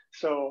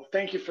 So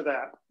thank you for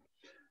that.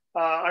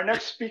 Our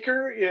next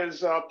speaker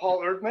is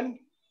Paul Erdman.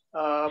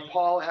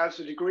 Paul has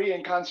a degree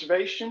in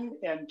conservation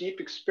and deep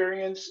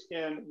experience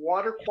in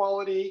water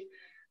quality,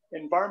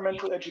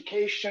 environmental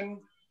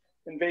education,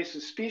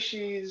 invasive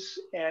species,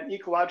 and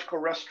ecological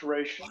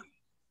restoration.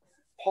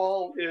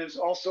 Paul is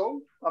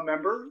also a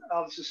member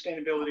of the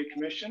Sustainability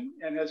Commission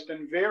and has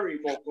been a very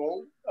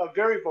vocal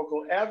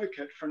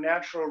advocate for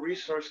natural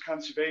resource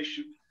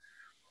conservation.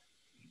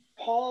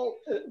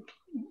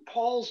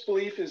 Paul's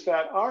belief is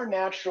that our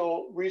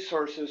natural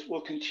resources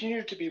will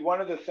continue to be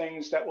one of the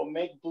things that will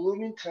make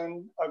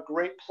Bloomington a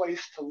great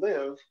place to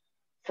live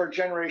for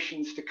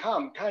generations to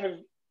come, kind of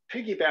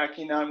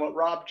piggybacking on what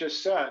Rob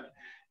just said.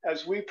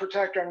 As we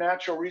protect our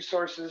natural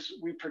resources,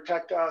 we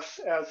protect us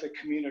as a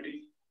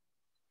community.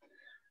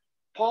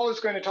 Paul is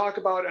going to talk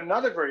about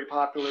another very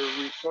popular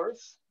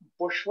resource,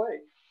 Bush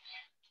Lake.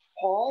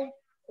 Paul,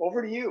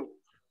 over to you.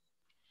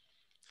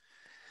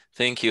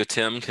 Thank you,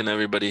 Tim. Can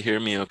everybody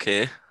hear me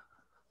okay?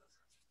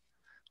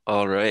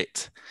 All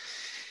right.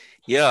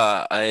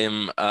 Yeah,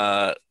 I'm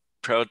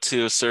proud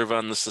to serve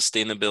on the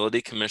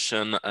Sustainability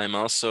Commission. I'm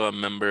also a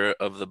member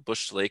of the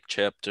Bush Lake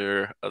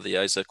chapter of the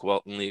Isaac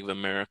Walton League of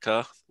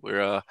America.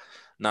 We're a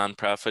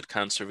nonprofit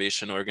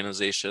conservation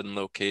organization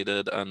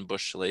located on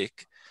Bush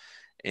Lake.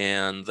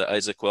 And the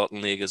Isaac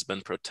Walton League has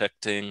been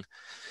protecting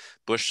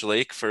Bush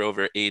Lake for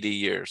over 80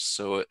 years.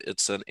 So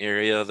it's an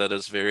area that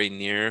is very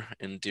near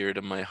and dear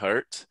to my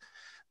heart.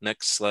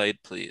 Next slide,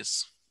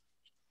 please.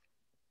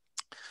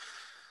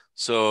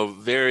 So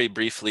very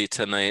briefly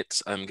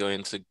tonight, I'm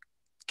going to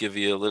give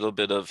you a little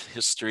bit of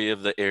history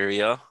of the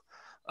area,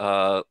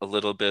 a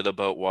little bit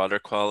about water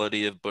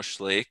quality of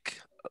Bush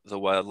Lake, the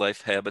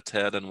wildlife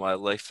habitat and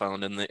wildlife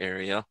found in the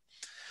area,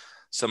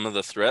 some of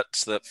the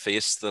threats that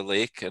face the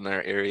lake and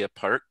our area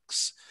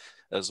parks,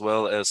 as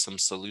well as some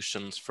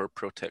solutions for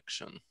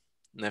protection.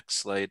 Next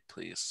slide,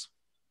 please.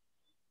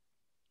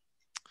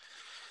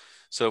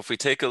 So if we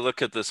take a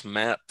look at this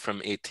map from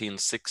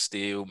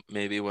 1860,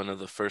 maybe one of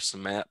the first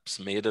maps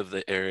made of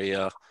the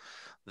area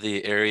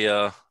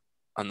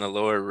on the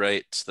lower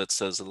right that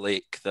says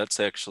lake, that's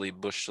actually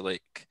Bush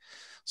Lake.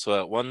 So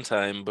at one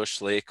time,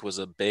 Bush Lake was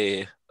a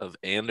bay of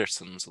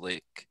Anderson's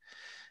Lake.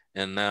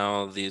 And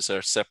now these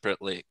are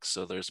separate lakes.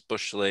 So there's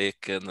Bush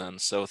Lake and then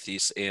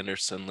Southeast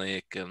Anderson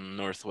Lake and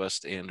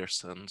Northwest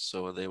Anderson.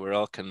 So they were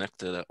all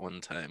connected at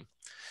one time.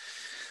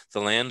 The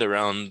land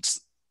around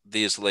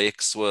these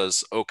lakes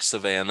was oak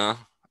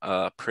savanna,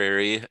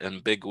 prairie,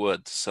 and big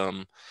wood,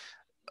 some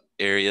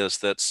areas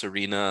that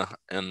Serena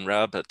and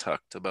Rob had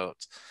talked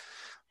about,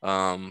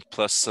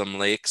 plus some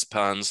lakes,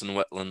 ponds, and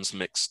wetlands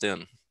mixed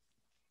in.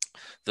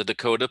 The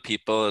Dakota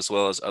people, as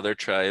well as other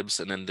tribes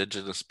and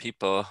indigenous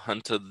people,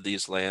 hunted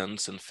these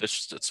lands and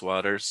fished its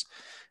waters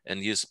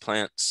and used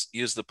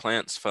the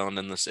plants found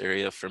in this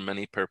area for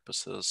many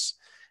purposes,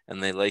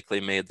 and they likely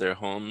made their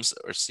homes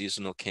or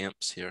seasonal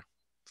camps here.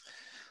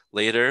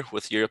 Later,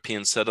 with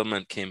European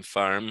settlement came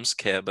farms,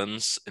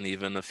 cabins, and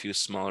even a few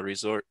small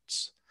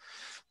resorts.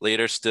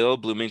 Later still,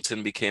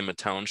 Bloomington became a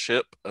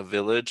township, a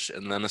village,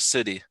 and then a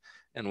city.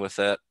 And with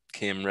that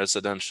came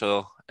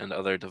residential and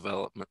other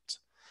development.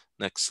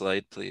 Next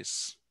slide,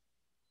 please.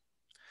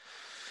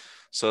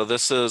 So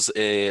this is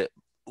a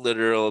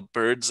literal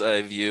bird's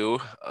eye view,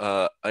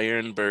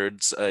 iron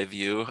bird's eye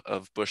view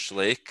of Bush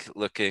Lake,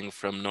 looking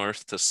from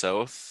north to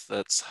south.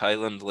 That's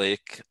Highland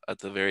Lake at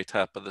the very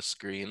top of the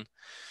screen.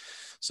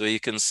 So you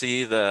can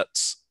see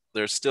that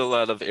there's still a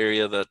lot of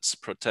area that's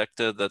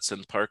protected, that's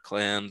in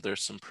parkland.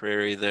 There's some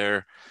prairie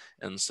there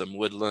and some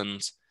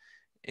woodlands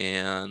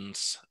and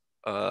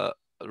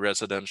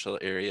residential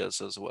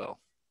areas as well.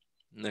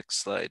 Next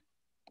slide.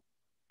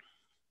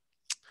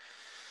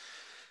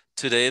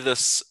 Today,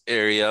 this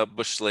area,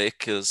 Bush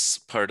Lake, is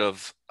part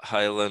of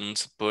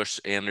Highland Bush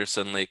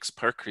Anderson Lakes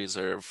Park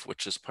Reserve,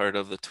 which is part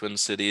of the Twin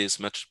Cities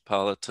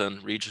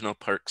Metropolitan Regional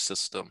Park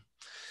System.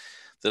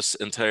 This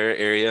entire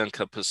area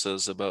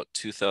encompasses about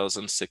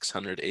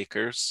 2,600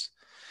 acres.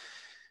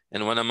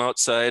 And when I'm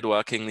outside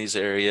walking these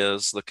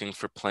areas, looking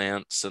for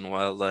plants and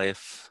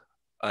wildlife,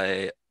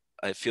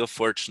 I feel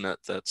fortunate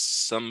that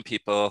some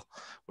people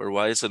were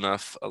wise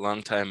enough a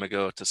long time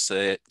ago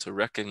to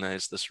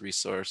recognize this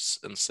resource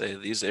and say,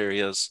 these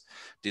areas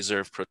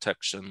deserve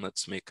protection,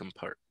 let's make them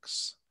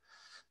parks.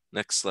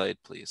 Next slide,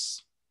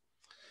 please.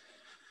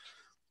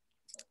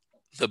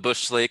 The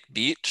Bush Lake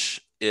Beach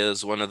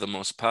is one of the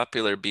most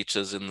popular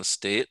beaches in the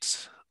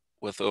state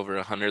with over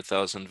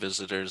 100,000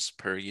 visitors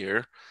per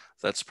year.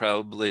 That's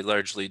probably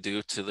largely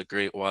due to the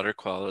great water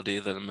quality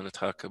that I'm going to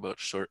talk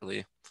about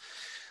shortly.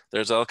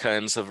 There's all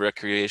kinds of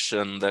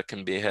recreation that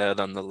can be had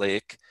on the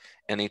lake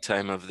any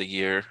time of the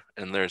year,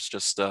 and there's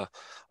just a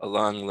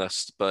long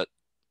list, but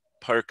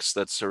parks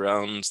that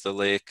surrounds the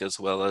lake as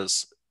well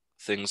as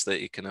things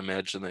that you can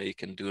imagine that you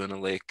can do in a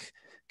lake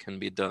can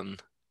be done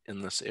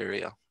in this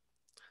area.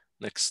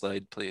 Next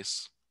slide,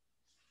 please.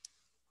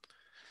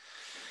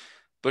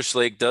 Bush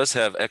Lake does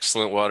have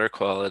excellent water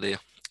quality.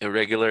 It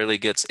regularly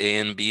gets A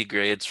and B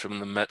grades from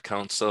the Met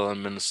Council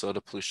and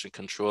Minnesota Pollution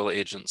Control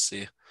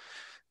Agency.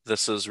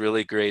 This is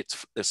really great,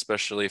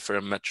 especially for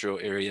a metro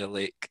area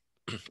lake.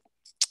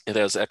 It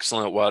has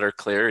excellent water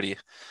clarity.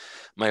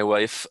 My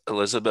wife,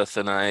 Elizabeth,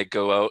 and I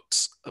go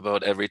out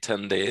about every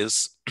 10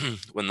 days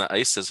when the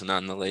ice isn't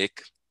on the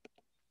lake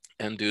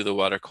and do the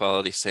water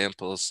quality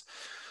samples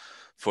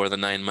for the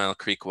 9 Mile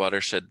Creek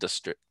Watershed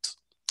District.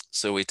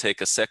 So we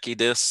take a Secchi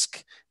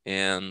disc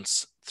and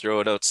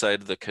throw it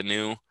outside the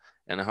canoe,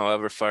 and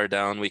however far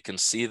down we can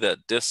see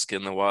that disc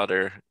in the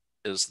water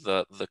is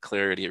the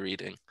clarity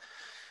reading.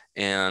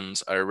 And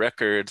our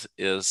record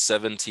is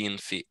 17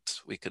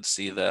 feet. We could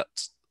see that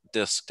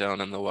disc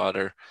down in the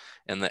water,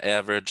 and the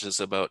average is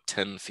about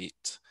 10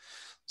 feet.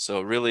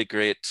 So really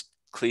great,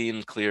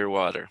 clean, clear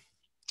water.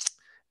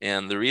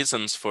 And the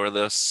reasons for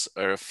this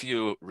are a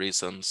few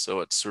reasons. So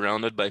it's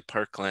surrounded by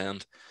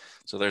parkland.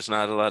 So there's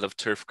not a lot of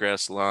turf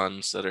grass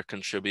lawns that are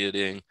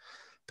contributing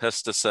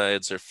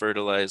pesticides or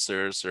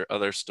fertilizers or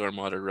other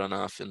stormwater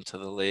runoff into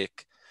the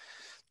lake.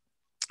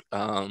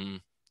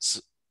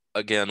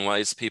 Again,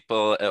 wise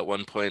people at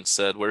one point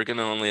said, we're going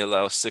to only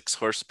allow 6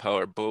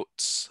 horsepower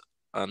boats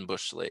on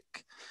Bush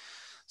Lake.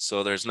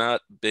 So there's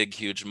not big,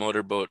 huge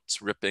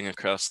motorboats ripping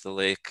across the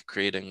lake,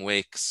 creating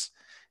wakes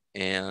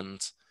and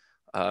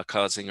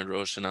causing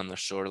erosion on the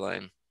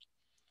shoreline.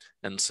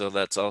 And so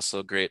that's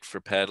also great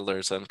for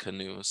paddlers on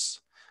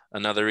canoes.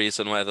 Another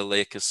reason why the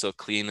lake is so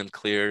clean and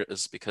clear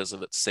is because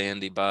of its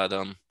sandy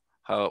bottom,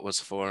 how it was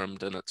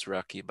formed, and its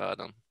rocky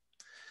bottom.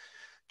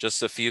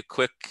 Just a few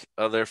quick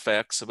other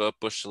facts about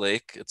Bush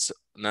Lake. It's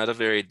not a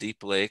very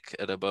deep lake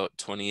at about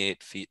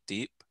 28 feet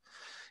deep.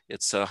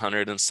 It's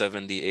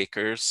 170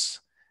 acres,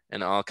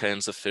 and all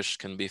kinds of fish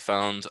can be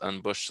found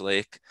on Bush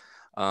Lake.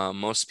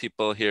 Most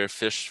people here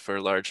fish for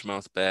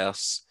largemouth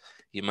bass.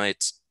 You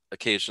might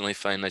occasionally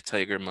find a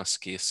tiger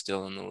muskie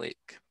still in the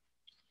lake.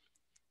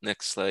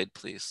 Next slide,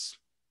 please.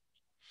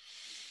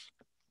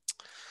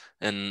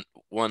 And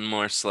one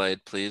more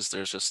slide, please.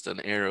 There's just an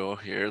arrow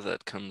here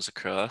that comes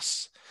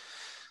across.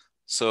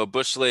 So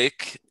Bush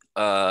Lake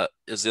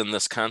is in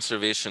this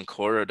conservation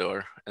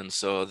corridor. And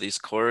so these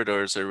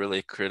corridors are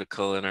really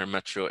critical in our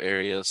metro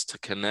areas to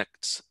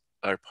connect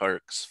our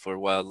parks for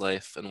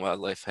wildlife and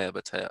wildlife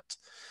habitat.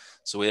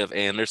 So we have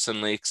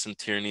Anderson Lakes and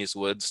Tierney's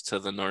Woods to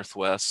the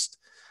northwest,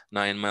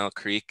 9 Mile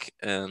Creek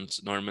and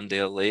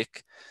Normandale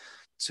Lake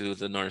to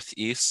the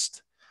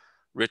northeast,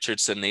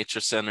 Richardson Nature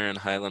Center and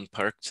Highland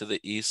Park to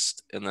the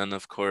east, and then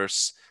of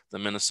course the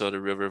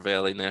Minnesota River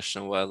Valley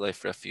National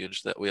Wildlife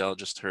Refuge that we all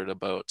just heard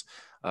about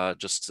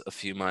just a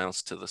few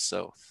miles to the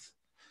south.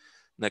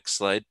 Next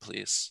slide,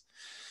 please.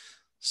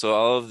 So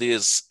all of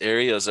these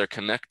areas are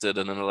connected,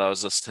 and it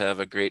allows us to have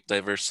a great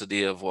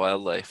diversity of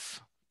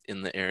wildlife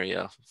in the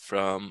area,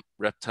 from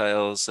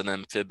reptiles and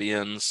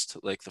amphibians to,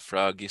 like the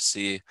frog you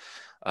see,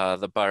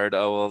 the barred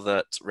owl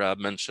that Rob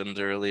mentioned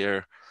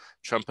earlier,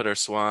 trumpeter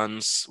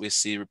swans we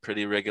see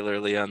pretty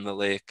regularly on the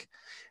lake.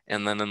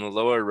 And then in the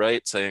lower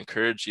right, I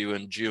encourage you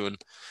in June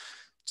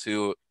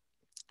to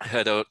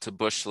head out to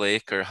Bush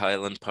Lake or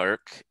Highland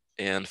Park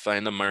and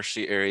find a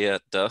marshy area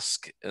at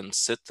dusk and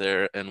sit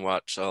there and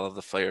watch all of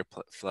the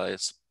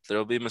fireflies.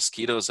 There'll be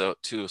mosquitoes out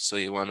too, so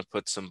you want to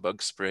put some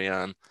bug spray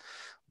on.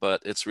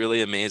 But it's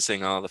really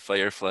amazing all the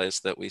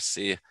fireflies that we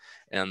see.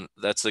 And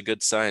that's a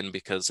good sign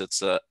because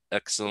it's an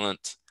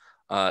excellent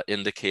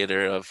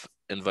indicator of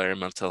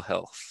environmental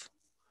health.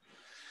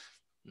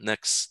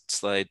 Next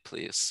slide,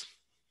 please.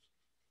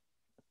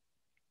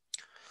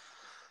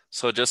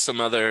 So just some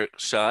other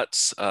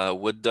shots,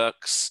 wood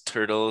ducks,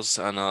 turtles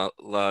on a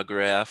log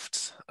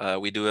raft.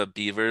 We do have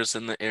beavers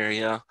in the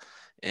area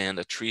and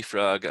a tree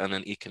frog on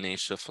an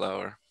echinacea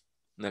flower.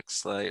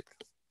 Next slide.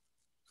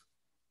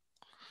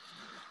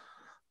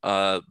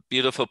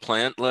 Beautiful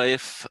plant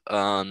life,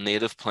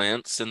 native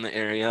plants in the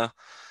area,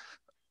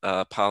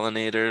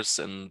 pollinators,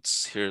 and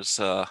here's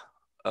a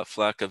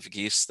flock of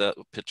geese. That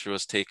picture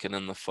was taken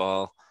in the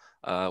fall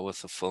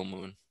with a full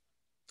moon.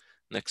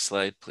 Next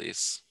slide,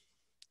 please.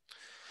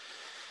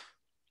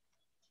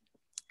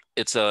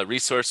 It's a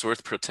resource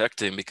worth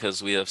protecting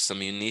because we have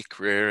some unique,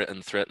 rare,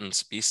 and threatened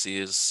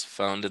species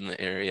found in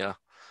the area.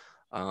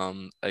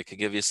 I could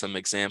give you some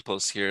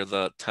examples here.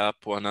 The top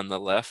one on the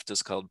left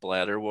is called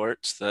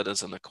bladderwort. That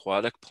is an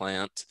aquatic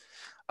plant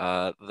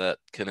that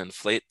can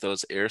inflate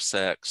those air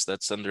sacs.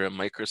 That's under a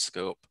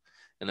microscope,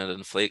 and it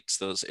inflates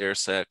those air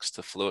sacs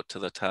to float to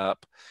the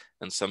top.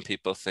 And some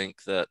people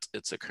think that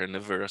it's a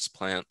carnivorous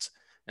plant,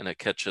 and it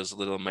catches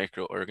little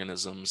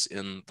microorganisms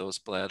in those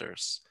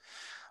bladders.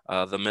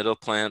 The middle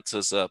plant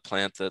is a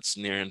plant that's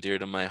near and dear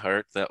to my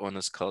heart. That one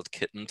is called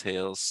kitten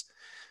tails.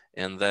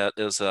 And that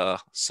is a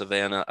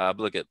savanna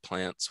obligate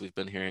plant. We've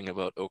been hearing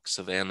about oak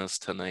savannas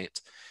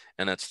tonight,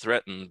 and it's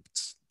threatened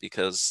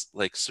because,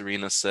 like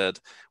Serena said,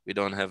 we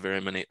don't have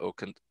very many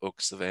oak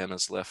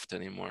savannas left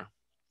anymore.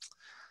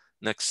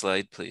 Next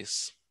slide,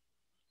 please.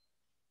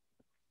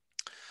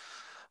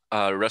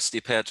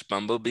 Rusty patch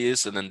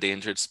bumblebees, an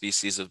endangered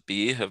species of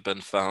bee, have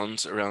been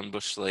found around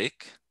Bush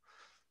Lake.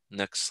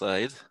 Next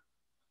slide.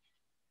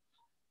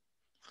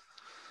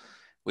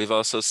 We've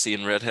also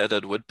seen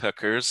red-headed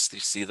woodpeckers.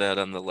 You see that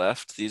on the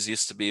left. These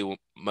used to be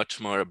much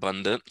more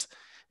abundant,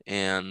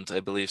 and I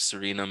believe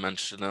Serena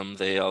mentioned them.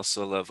 They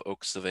also love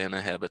oak savanna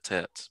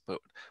habitat, but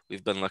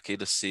we've been lucky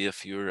to see a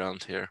few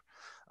around here.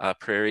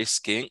 Prairie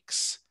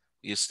skinks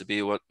used to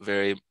be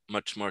very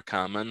much more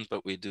common,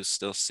 but we do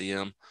still see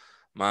them.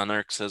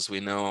 Monarchs, as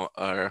we know,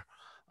 are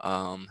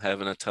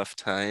having a tough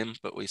time,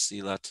 but we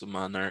see lots of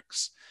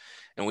monarchs.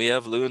 And we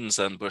have loons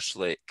on Bush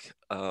Lake.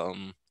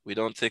 We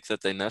don't think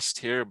that they nest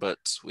here,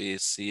 but we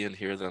see and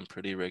hear them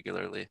pretty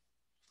regularly.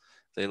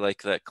 They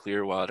like that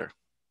clear water.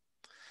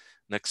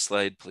 Next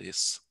slide,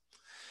 please.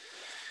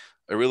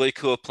 A really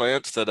cool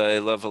plant that I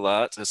love a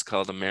lot is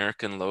called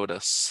American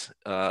lotus.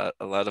 A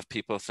lot of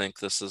people think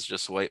this is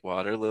just white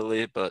water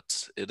lily,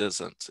 but it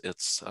isn't.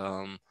 It's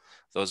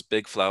those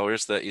big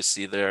flowers that you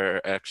see there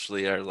are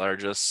actually our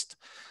largest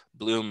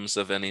blooms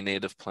of any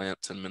native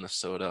plant in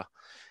Minnesota.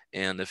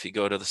 And if you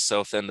go to the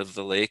south end of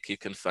the lake, you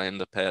can find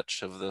a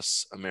patch of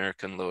this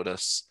American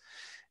lotus.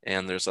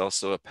 And there's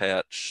also a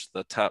patch,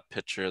 the top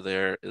picture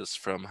there is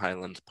from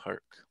Highland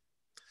Park.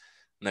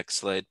 Next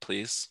slide,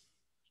 please.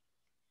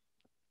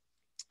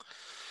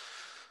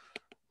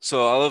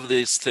 So all of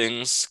these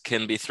things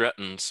can be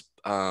threatened.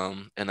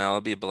 And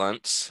I'll be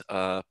blunt,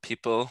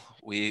 people,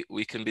 we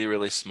can be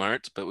really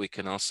smart, but we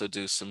can also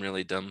do some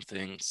really dumb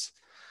things.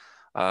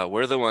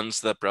 We're the ones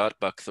that brought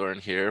buckthorn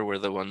here. We're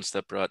the ones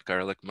that brought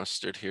garlic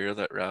mustard here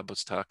that Rob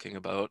was talking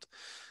about.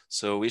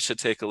 So we should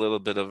take a little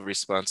bit of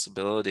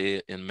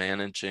responsibility in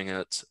managing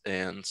it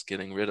and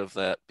getting rid of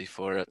that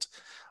before it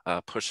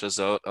pushes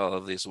out all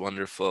of these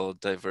wonderful,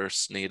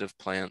 diverse native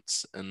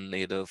plants and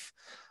native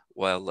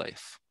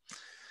wildlife.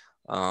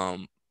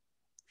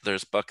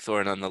 There's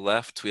buckthorn on the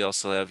left. We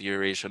also have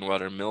Eurasian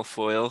water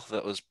milfoil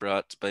that was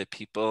brought by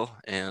people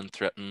and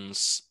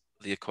threatens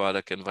the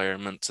aquatic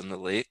environment in the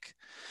lake.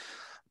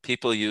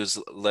 People use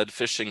lead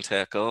fishing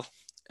tackle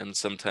and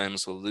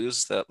sometimes will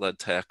lose that lead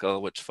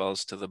tackle, which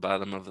falls to the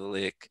bottom of the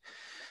lake.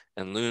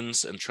 And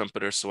loons and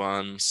trumpeter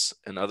swans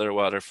and other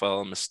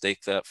waterfowl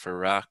mistake that for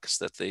rocks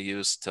that they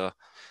use to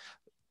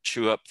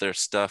chew up their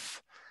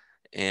stuff,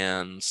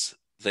 and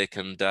they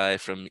can die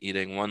from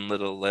eating one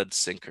little lead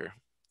sinker.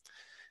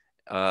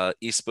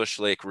 East Bush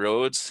Lake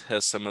Road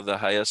has some of the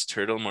highest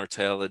turtle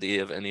mortality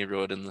of any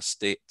road in the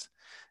state.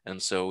 And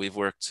so we've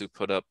worked to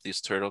put up these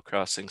turtle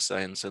crossing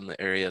signs in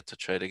the area to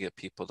try to get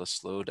people to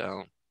slow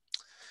down.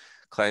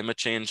 Climate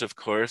change, of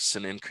course,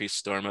 and increased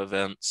storm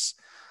events.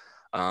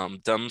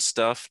 Dumb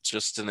stuff,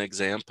 just an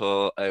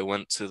example, I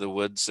went to the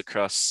woods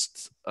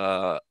across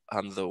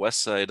on the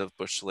west side of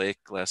Bush Lake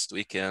last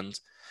weekend,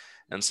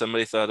 and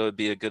somebody thought it would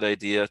be a good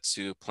idea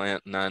to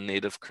plant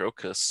non-native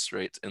crocus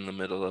right in the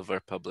middle of our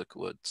public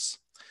woods.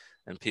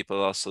 And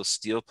people also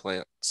steal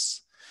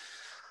plants.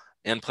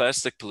 And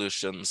plastic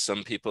pollution.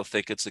 Some people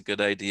think it's a good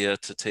idea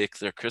to take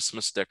their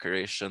Christmas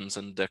decorations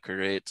and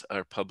decorate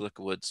our public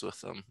woods with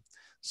them.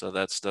 So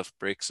that stuff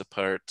breaks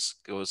apart,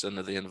 goes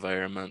into the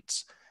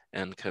environment,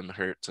 and can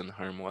hurt and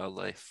harm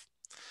wildlife.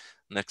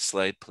 Next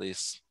slide,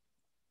 please.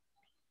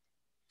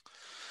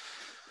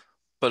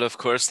 But of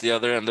course, the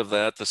other end of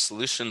that, the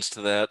solutions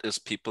to that is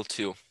people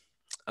too.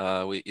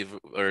 You've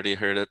already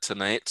heard it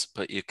tonight,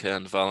 but you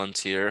can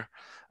volunteer,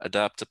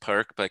 adopt a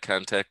park by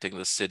contacting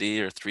the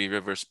city or Three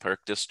Rivers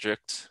Park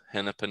District,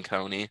 Hennepin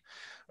County,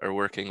 or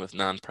working with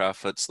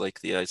nonprofits like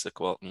the Isaac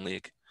Walton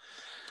League.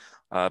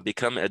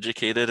 Become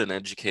educated and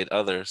educate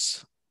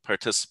others.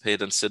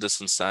 Participate in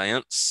citizen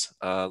science,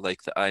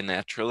 like the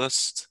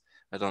iNaturalist.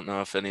 I don't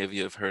know if any of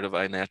you have heard of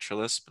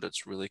iNaturalist, but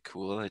it's really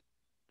cool. I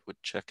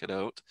would check it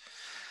out.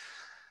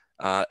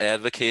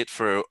 Advocate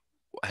for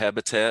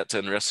habitat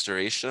and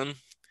restoration,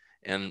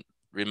 and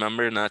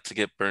remember not to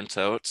get burnt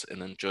out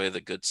and enjoy the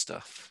good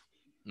stuff.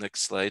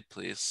 Next slide,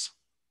 please.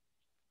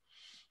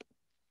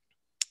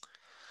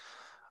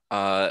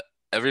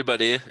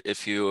 Everybody,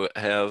 if you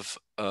have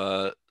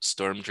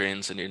storm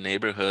drains in your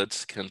neighborhood,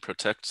 can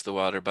protect the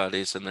water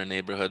bodies in their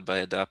neighborhood by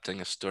adopting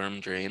a storm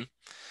drain.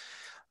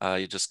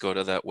 You just go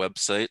to that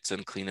website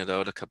and clean it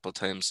out a couple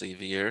times a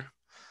year.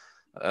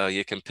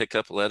 You can pick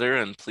up litter,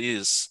 and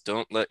please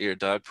don't let your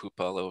dog poop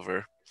all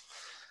over.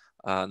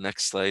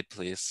 Next slide,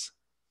 please.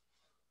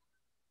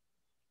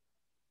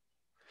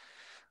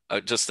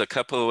 Just a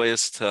couple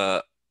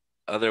of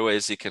other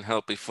ways you can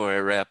help before I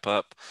wrap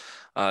up.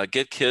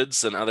 Get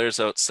kids and others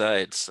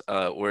outside.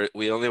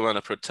 We only want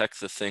to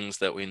protect the things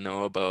that we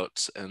know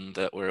about and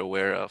that we're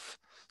aware of.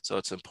 So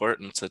it's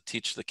important to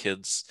teach the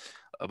kids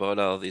about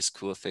all these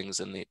cool things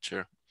in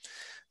nature.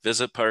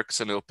 Visit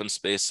parks and open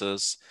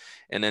spaces,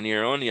 and in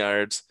your own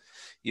yards,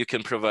 you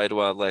can provide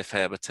wildlife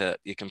habitat.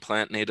 You can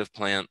plant native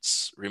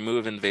plants,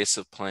 remove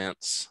invasive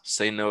plants,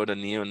 say no to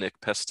neonic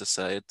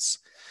pesticides,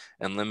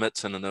 and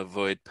limit and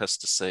avoid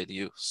pesticide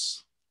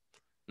use.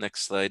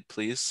 Next slide,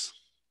 please.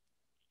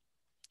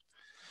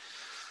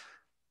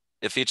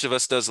 If each of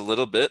us does a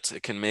little bit,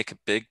 it can make a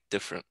big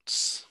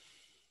difference.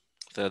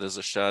 That is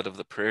a shot of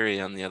the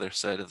prairie on the other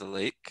side of the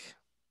lake.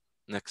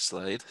 Next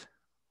slide.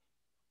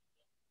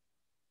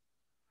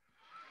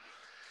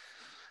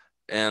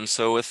 And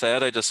so with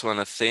that, I just want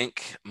to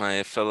thank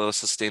my fellow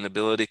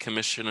sustainability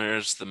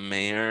commissioners, the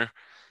mayor,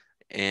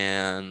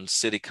 and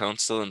city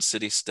council and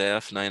city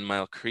staff, 9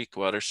 Mile Creek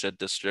Watershed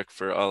District,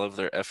 for all of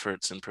their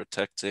efforts in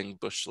protecting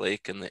Bush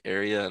Lake and the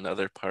area and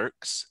other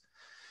parks.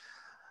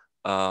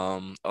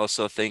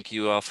 Also, thank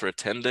you all for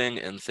attending,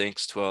 and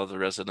thanks to all the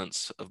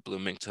residents of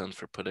Bloomington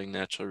for putting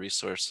natural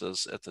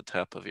resources at the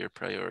top of your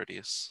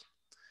priorities.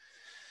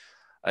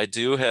 I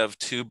do have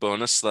 2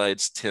 bonus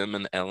slides, Tim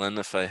and Ellen,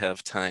 if I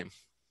have time.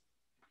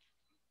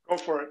 Go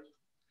for it.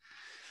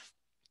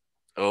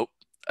 Oh,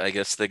 I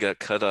guess they got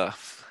cut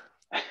off.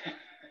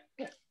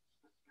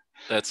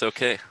 That's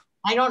okay.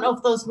 I don't know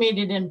if those made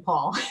it in,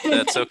 Paul.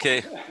 That's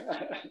okay.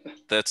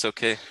 That's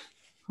okay.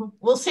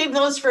 We'll save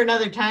those for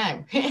another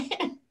time.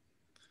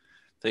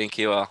 Thank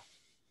you all.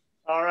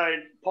 All right,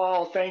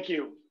 Paul, thank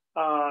you.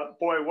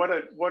 Boy, what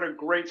a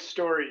great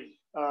story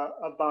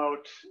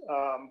about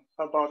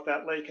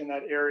that lake and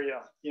that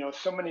area. You know,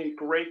 so many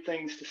great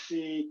things to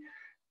see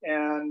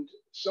and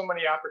so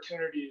many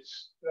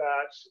opportunities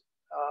that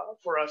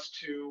for us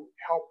to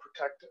help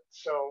protect it.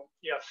 So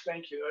yes,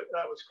 thank you.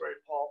 That was great,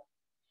 Paul.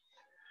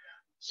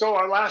 So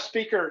our last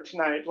speaker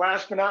tonight,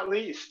 last but not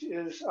least,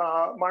 is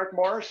Mark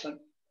Morrison.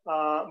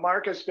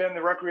 Mark has been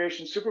the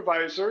recreation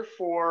supervisor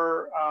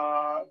for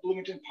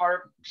Bloomington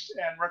Parks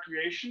and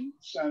Recreation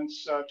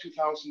since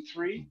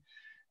 2003,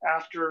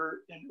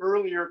 after an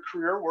earlier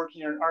career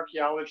working in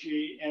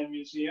archaeology and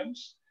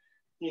museums.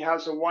 He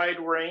has a wide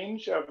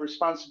range of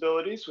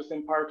responsibilities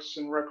within Parks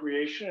and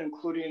Recreation,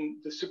 including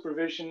the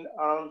supervision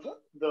of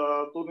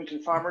the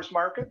Bloomington Farmers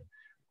Market,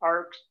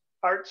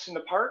 Arts in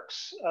the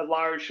Parks, a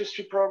large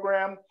history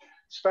program,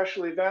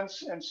 special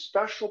events, and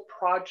special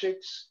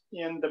projects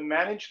in the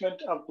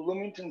management of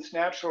Bloomington's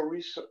natural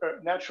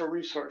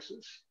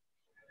resources.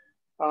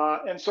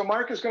 And so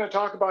Mark is going to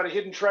talk about a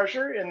hidden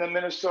treasure in the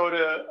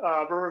Minnesota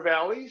River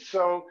Valley.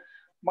 So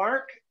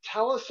Mark,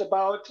 tell us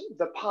about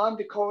the Pond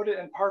Dakota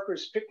and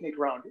Parker's Picnic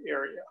Ground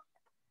area.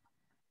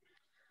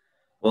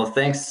 Well,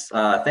 thanks,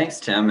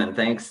 Tim, and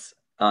thanks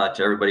to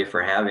everybody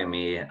for having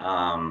me.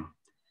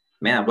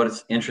 Man,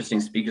 what interesting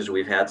speakers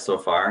we've had so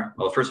far.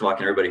 Well, first of all,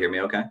 can everybody hear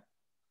me okay?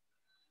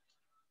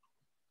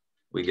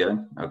 We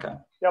good? Okay.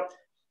 Yep.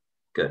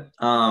 Good.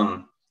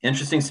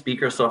 Interesting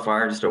speaker so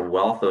far, just a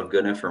wealth of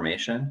good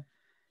information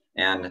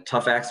and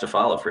tough acts to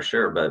follow for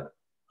sure. But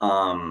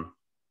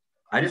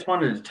I just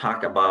wanted to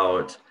talk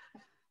about,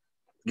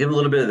 give a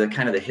little bit of the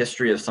kind of the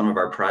history of some of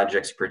our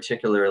projects,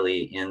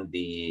 particularly in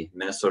the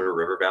Minnesota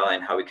River Valley,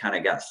 and how we kind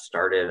of got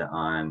started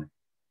on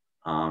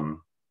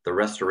the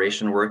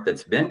restoration work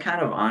that's been kind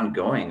of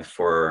ongoing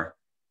for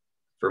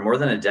more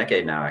than a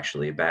decade now,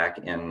 actually, back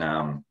in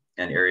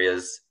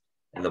areas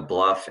in the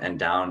Bluff and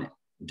down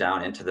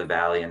into the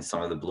valley and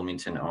some of the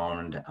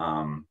Bloomington-owned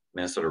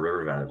Minnesota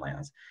River Valley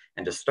lands.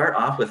 And to start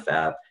off with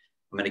that,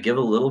 I'm going to give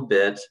a little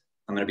bit.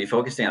 I'm going to be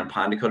focusing on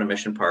Pond Dakota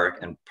Mission Park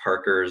and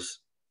Parker's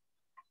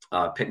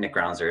Picnic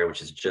Grounds area,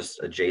 which is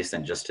just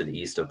adjacent, just to the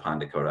east of Pond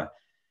Dakota.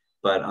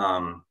 But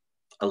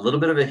a little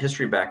bit of a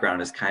history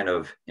background is kind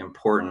of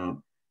important.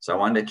 So I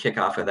wanted to kick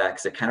off with that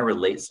because it kind of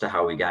relates to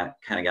how we got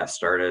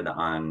started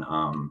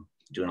on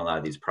doing a lot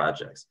of these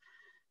projects.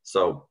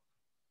 So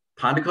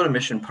Pond Dakota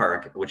Mission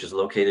Park, which is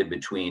located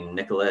between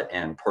Nicollet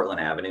and Portland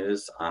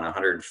Avenues on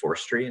 104th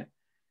Street,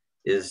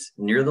 is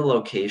near the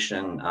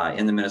location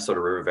in the Minnesota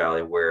River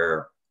Valley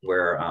where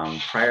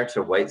prior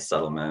to white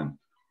settlement,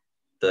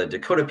 the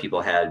Dakota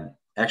people had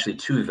actually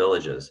two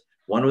villages.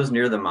 One was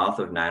near the mouth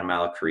of 9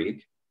 Mile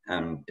Creek,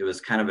 and it was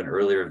kind of an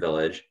earlier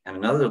village. And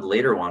another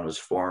later one was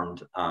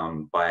formed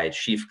by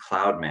Chief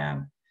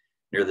Cloudman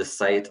near the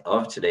site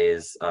of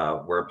today's,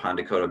 where Pond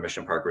Dakota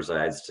Mission Park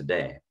resides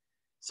today.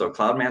 So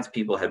Cloudman's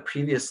people had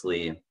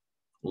previously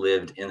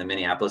lived in the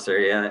Minneapolis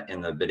area,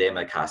 in the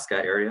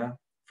Bede-Makaska area,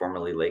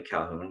 formerly Lake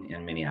Calhoun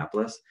in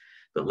Minneapolis,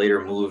 but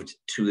later moved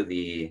to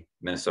the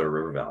Minnesota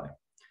River Valley.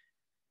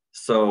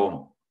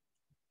 So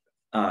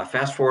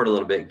fast forward a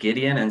little bit,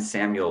 Gideon and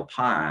Samuel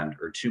Pond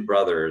are two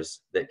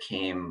brothers that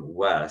came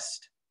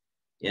west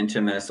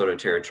into Minnesota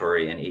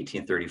territory in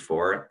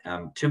 1834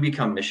 to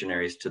become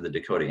missionaries to the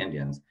Dakota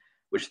Indians,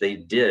 which they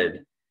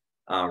did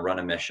run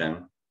a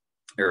mission,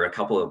 or a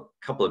couple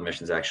of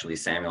missions actually.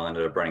 Samuel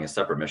ended up running a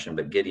separate mission,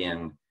 but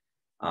Gideon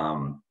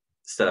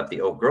set up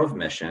the Oak Grove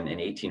mission in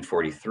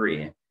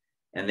 1843.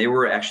 And they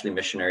were actually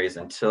missionaries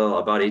until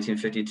about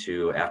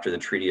 1852, after the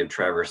Treaty of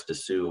Traverse des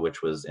Sioux,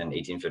 which was in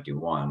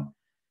 1851,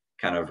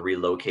 kind of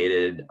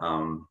relocated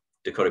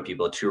Dakota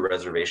people to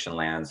reservation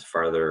lands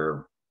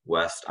farther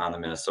west on the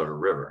Minnesota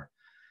River.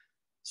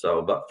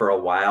 So, but for a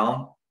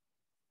while,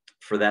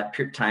 for that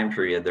time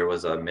period, there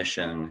was a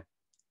mission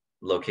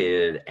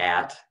located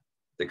at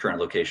the current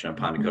location of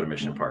Pond Dakota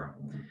Mission Park.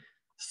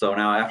 So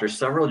now, after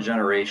several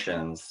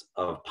generations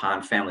of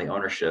Pond family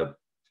ownership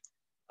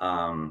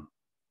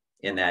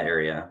in that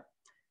area,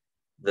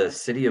 the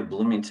city of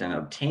Bloomington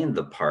obtained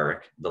the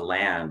park, the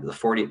land,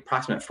 the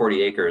approximate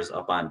 40 acres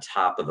up on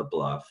top of the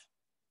bluff,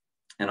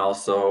 and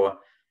also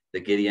the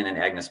Gideon and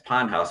Agnes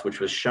Pond House, which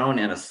was shown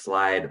in a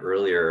slide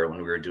earlier when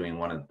we were doing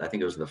one of, I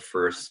think it was the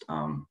first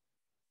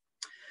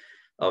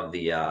of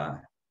the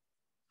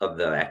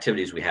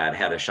activities we had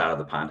a shot of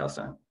the pond house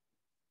in it.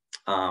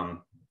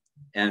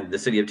 And the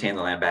city obtained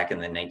the land back in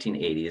the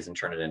 1980s and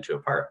turned it into a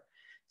park.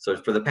 So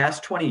for the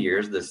past 20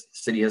 years, this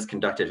city has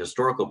conducted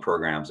historical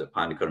programs at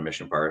Pond Dakota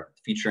Mission Park,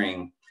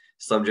 featuring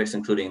subjects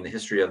including the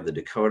history of the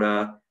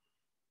Dakota,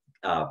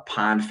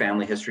 Pond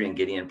family history, and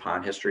Gideon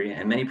Pond history,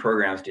 and many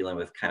programs dealing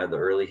with kind of the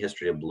early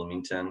history of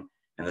Bloomington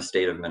and the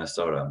state of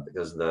Minnesota,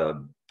 because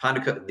the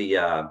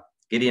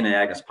Gideon and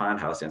Agnes Pond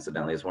House,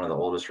 incidentally, is one of the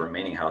oldest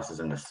remaining houses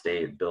in the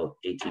state, built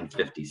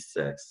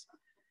 1856.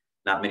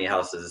 Not many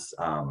houses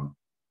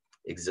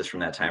exist from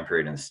that time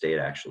period in the state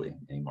actually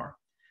anymore.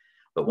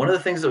 But one of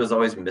the things that was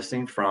always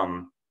missing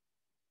from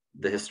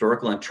the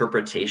historical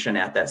interpretation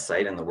at that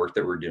site and the work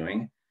that we're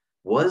doing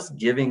was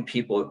giving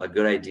people a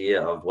good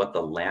idea of what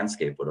the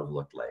landscape would have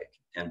looked like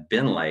and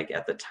been like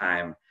at the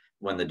time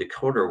when the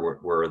Dakota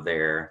were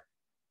there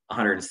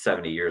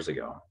 170 years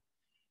ago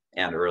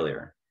and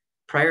earlier,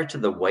 prior to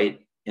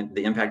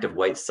the impact of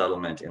white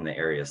settlement in the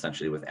area,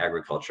 essentially with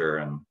agriculture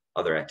and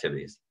other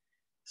activities.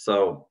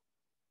 So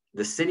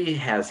the city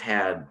has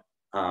had,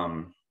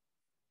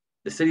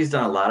 the city's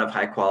done a lot of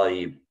high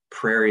quality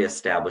prairie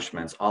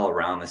establishments all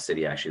around the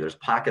city. Actually, there's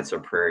pockets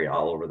of prairie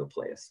all over the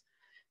place.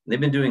 And they've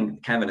been doing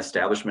kind of an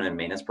establishment and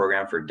maintenance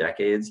program for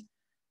decades.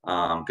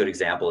 Good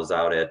example is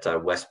out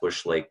at West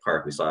Bush Lake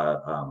Park. We saw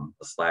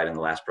a slide in the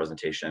last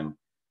presentation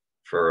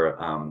for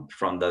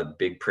from the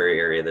big prairie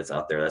area that's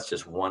out there. That's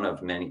just one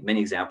of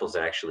many examples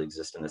that actually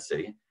exist in the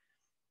city.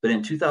 But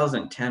in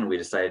 2010, we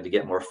decided to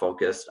get more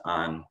focused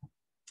on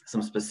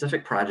some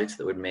specific projects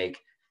that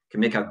can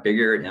make a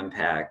bigger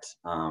impact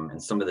in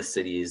some of the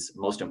city's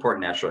most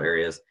important natural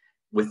areas,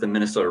 with the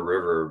Minnesota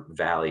River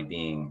Valley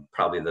being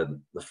probably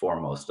the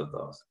foremost of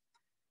those.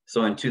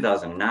 So in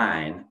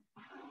 2009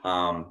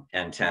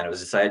 and 10, it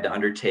was decided to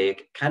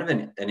undertake kind of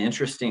an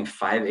interesting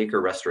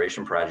 5-acre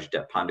restoration project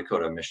at Pond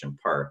Dakota Mission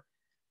Park.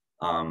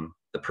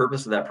 The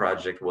purpose of that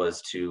project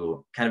was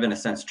to kind of, in a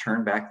sense,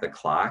 turn back the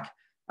clock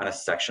on a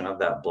section of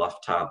that bluff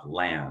top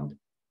land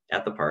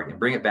at the park and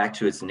bring it back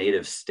to its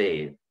native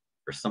state,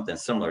 or something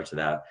similar to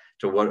that,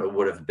 to what it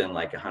would have been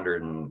like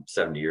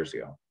 170 years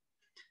ago.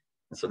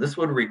 And so this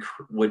would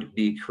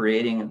be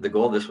creating, the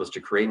goal of this was to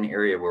create an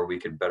area where we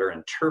could better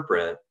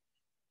interpret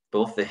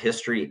both the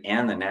history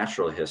and the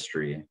natural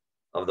history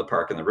of the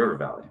park and the river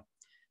valley,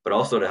 but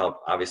also to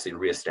help obviously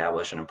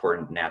reestablish an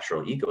important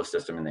natural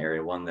ecosystem in the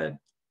area, one that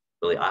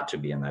really ought to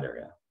be in that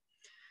area.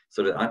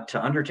 So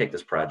to undertake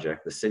this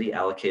project, the city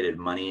allocated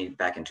money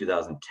back in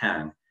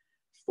 2010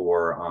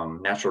 for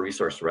natural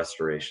resource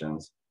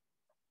restorations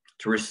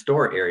to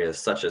restore areas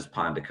such as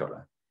Pond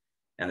Dakota.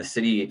 And the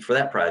city, for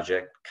that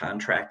project,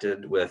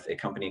 contracted with a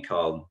company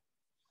called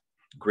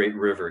Great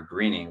River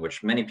Greening,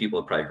 which many people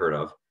have probably heard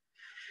of.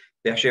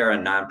 They actually are a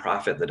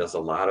nonprofit that does a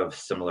lot of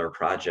similar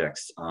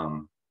projects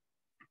all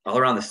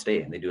around the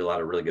state, and they do a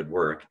lot of really good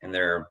work. And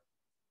they're,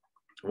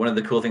 one of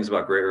the cool things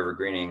about Great River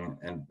Greening,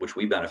 and which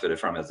we benefited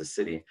from as a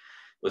city,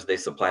 was they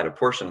supplied a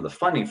portion of the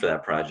funding for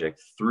that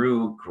project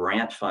through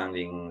grant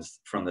fundings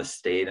from the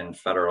state and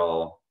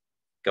federal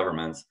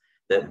governments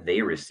that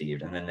they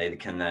received. And then they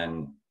can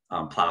then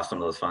plow some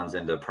of those funds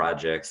into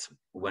projects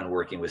when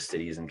working with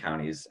cities and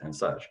counties and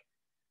such.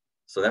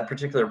 So that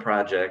particular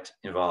project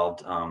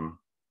involved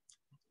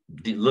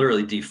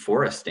literally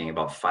deforesting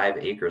about 5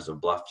 acres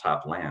of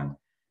bluff-top land.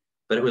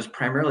 But it was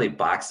primarily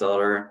box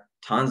elder,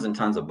 tons and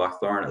tons of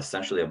buckthorn,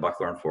 essentially a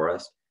buckthorn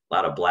forest, a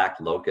lot of black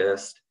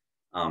locust,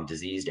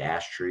 diseased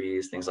ash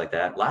trees, things like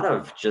that. A lot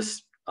of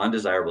just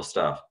undesirable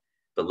stuff,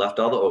 but left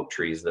all the oak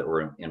trees that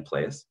were in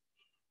place.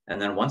 And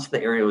then once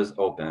the area was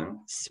open,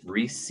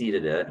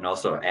 reseeded it and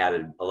also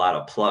added a lot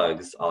of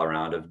plugs all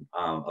around of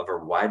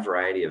a wide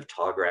variety of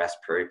tall grass,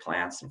 prairie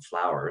plants, and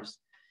flowers.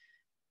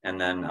 And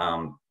then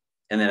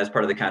as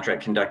part of the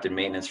contract, conducted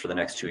maintenance for the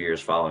next 2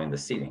 years following the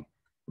seeding.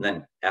 And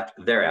then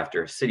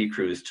thereafter, city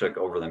crews took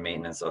over the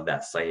maintenance of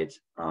that site,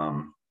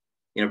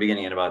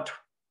 beginning in about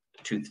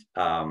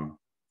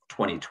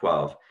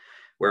 2012,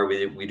 where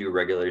we do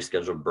regularly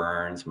scheduled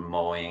burns,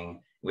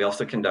 mowing. We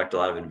also conduct a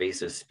lot of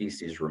invasive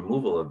species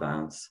removal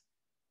events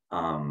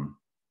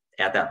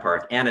at that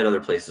park and at other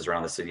places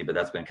around the city, but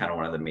that's been kind of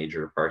one of the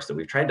major parks that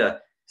we've tried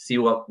to see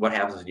what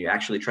happens when you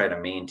actually try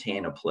to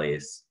maintain a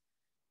place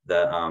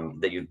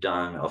that you've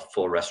done a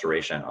full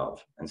restoration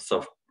of. And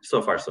so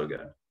far, so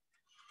good.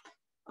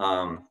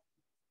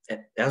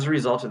 As a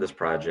result of this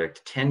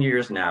project, 10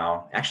 years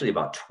now, actually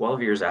about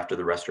 12 years after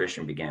the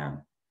restoration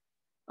began,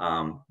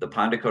 the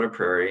Pond Dakota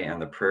Prairie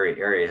and the prairie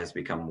area has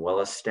become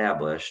well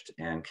established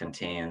and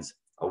contains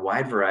a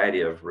wide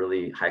variety of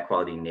really high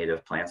quality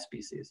native plant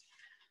species.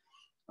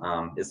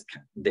 The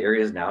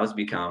area now has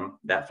become,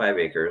 that 5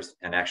 acres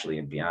and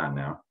actually beyond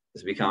now,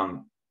 has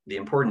become the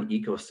important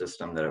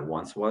ecosystem that it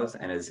once was,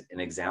 and is an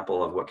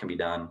example of what can be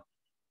done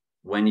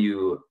when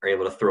you are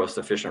able to throw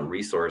sufficient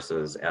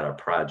resources at a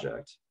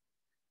project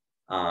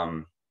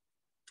and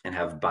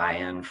have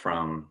buy-in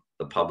from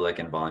the public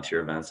and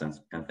volunteer events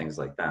and things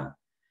like that.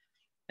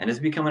 And it's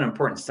become an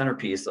important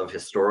centerpiece of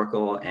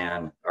historical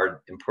and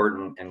our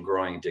important and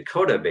growing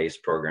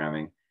Dakota-based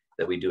programming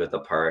that we do at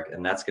the park.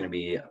 And that's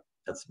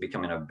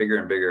becoming a bigger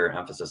and bigger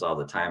emphasis all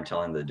the time,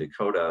 telling the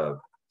Dakota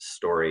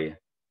story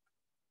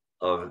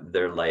of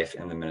their life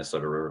in the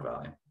Minnesota River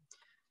Valley.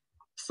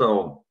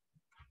 So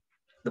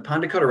the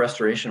Pond Dakota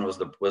Restoration was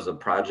a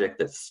project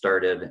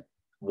that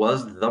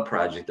was the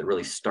project that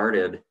really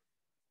started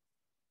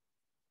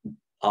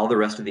all the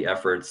rest of the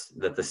efforts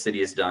that the city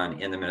has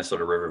done in the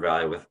Minnesota River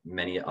Valley with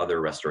many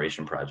other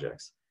restoration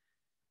projects,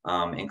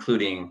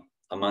 including,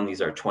 among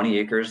these are 20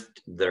 acres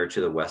that are to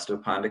the west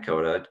of Pond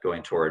Dakota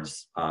going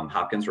towards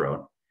Hopkins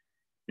Road,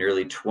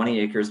 nearly 20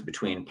 acres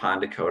between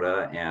Pond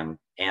Dakota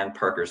and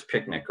Parker's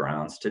Picnic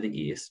Grounds to the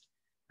east,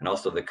 and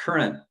also the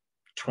current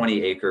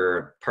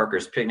 20-acre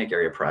Parker's Picnic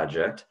Area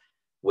project,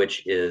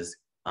 which is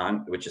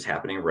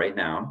happening right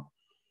now.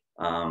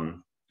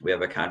 We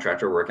have a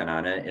contractor working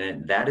on it,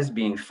 and that is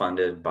being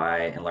funded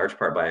in large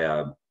part by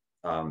a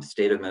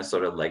state of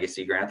Minnesota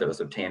legacy grant that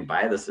was obtained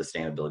by the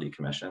Sustainability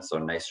Commission. So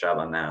nice job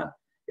on that.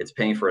 It's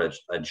paying for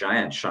a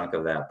giant chunk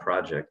of that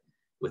project,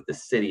 with the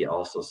city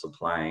also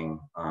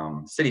supplying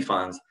city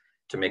funds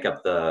to make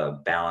up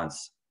the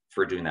balance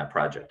for doing that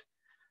project.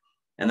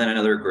 And then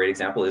another great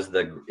example is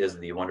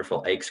the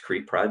wonderful Ikes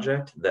Creek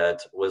project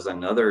that was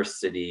another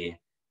city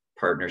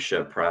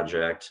partnership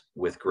project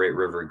with Great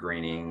River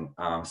Greening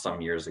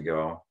some years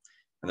ago,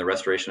 and the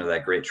restoration of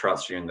that great trout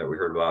stream that we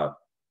heard about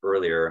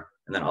earlier.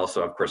 And then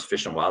also, of course,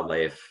 Fish and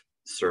Wildlife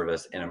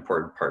Service, an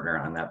important partner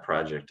on that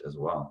project as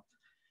well.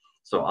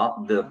 So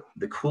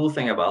the cool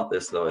thing about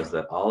this, though, is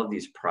that all of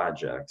these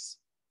projects,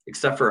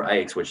 except for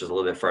Ikes, which is a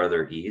little bit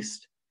farther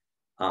east,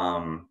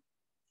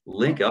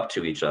 link up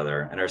to each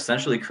other and are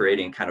essentially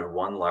creating kind of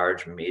one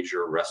large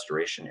major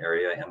restoration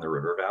area in the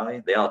river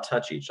valley. They all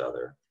touch each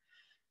other.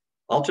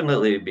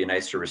 Ultimately, it'd be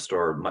nice to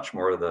restore much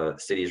more of the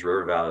city's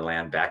river valley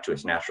land back to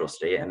its natural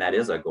state. And that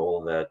is a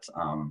goal that,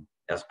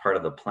 as part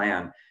of the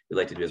plan, we'd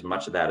like to do as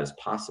much of that as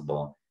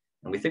possible.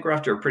 And we think we're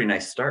off to a pretty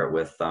nice start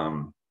with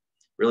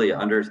really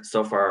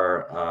so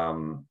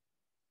far,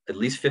 at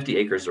least 50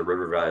 acres of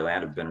river valley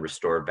land have been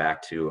restored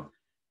back to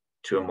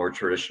a more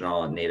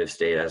traditional native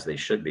state as they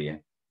should be.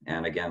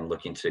 And again,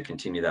 looking to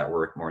continue that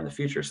work more in the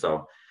future.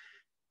 So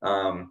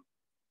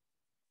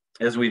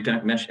as we've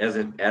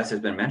mentioned, as has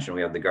been mentioned,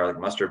 we have the garlic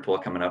mustard pull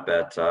coming up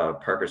at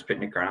Parker's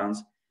Picnic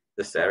Grounds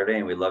this Saturday,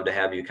 and we'd love to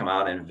have you come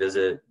out and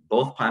visit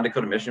both Pond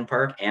Dakota Mission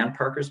Park and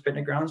Parker's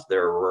Picnic Grounds.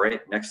 They're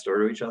right next door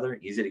to each other,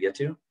 easy to get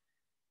to.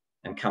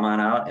 And come on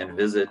out and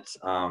visit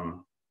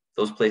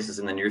those places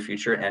in the near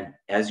future. And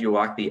as you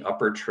walk the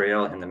upper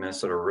trail in the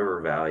Minnesota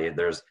River Valley,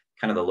 there's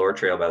kind of the lower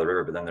trail by the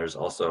river, but then there's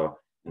also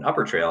an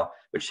upper trail,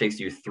 which takes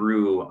you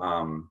through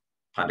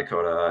Pond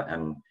Dakota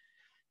and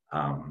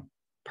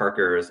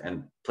Parker's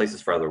and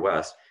places farther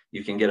west.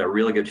 You can get a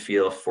really good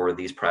feel for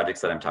these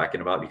projects that I'm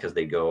talking about because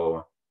they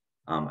go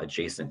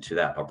adjacent to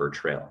that upper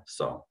trail.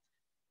 So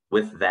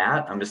with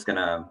that, I'm just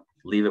gonna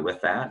leave it with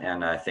that.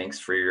 And thanks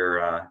for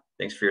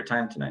your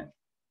time tonight.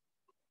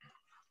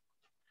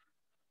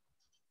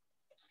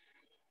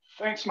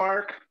 Thanks,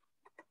 Mark.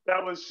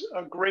 That was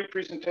a great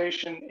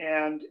presentation,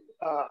 and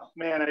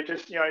man, I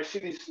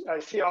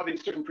see all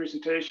these different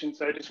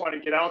presentations. I just want to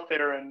get out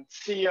there and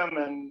see them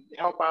and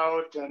help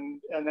out and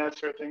that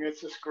sort of thing.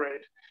 It's just great,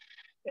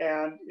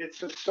 and it's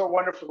just so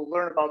wonderful to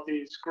learn about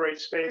these great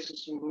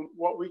spaces and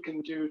what we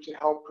can do to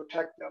help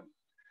protect them.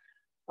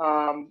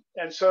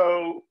 And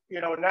so,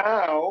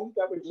 now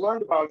that we've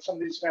learned about some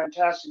of these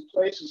fantastic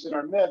places in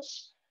our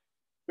midst,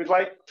 we'd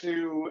like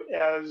to,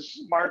 as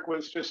Mark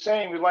was just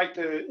saying, we'd like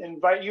to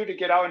invite you to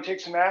get out and take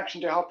some action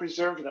to help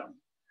preserve them.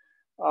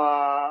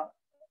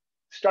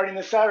 Starting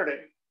this Saturday,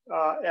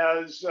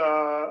 as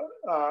a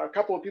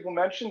couple of people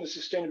mentioned, the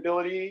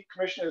Sustainability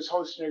Commission is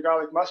hosting a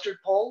garlic mustard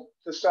poll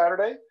this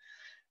Saturday.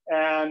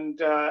 And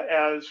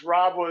as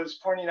Rob was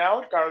pointing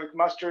out, garlic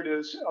mustard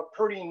is a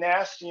pretty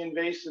nasty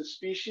invasive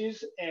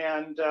species,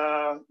 and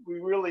we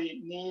really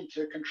need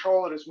to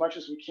control it as much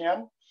as we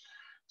can.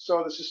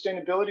 So the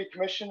Sustainability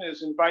Commission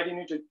is inviting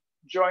you to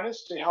join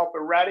us to help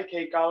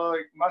eradicate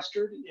garlic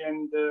mustard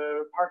in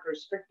the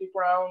Parker's Picnic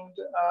Ground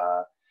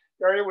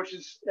area, which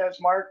is, as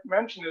Mark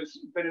mentioned, has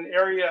been an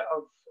area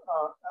of,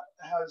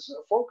 has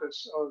a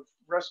focus of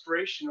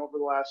restoration over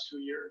the last 2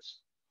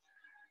 years.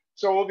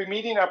 So we'll be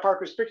meeting at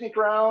Parker's Picnic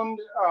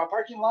Ground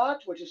parking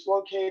lot, which is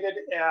located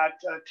at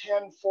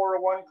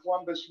 10401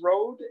 Columbus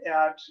Road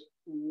at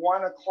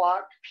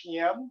 1:00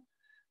 p.m.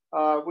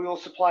 We will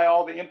supply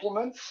all the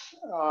implements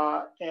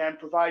and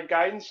provide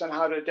guidance on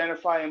how to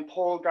identify and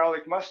pull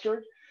garlic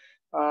mustard.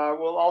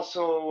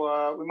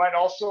 We might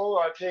also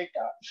take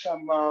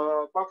some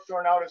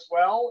buckthorn out as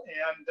well,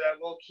 and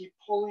we'll keep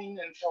pulling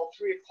until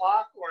 3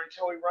 o'clock or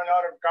until we run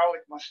out of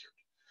garlic mustard.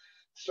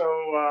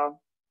 So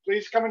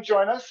please come and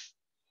join us.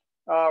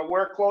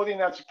 Wear clothing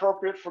that's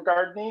appropriate for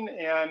gardening,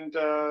 and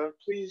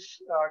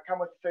please come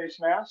with a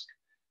face mask.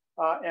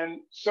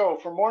 And so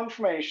for more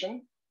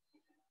information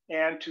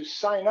and to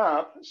sign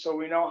up so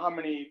we know how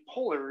many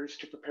pullers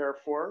to prepare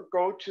for,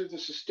 go to the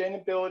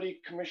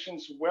Sustainability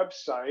Commission's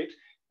website,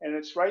 and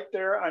it's right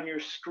there on your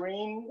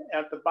screen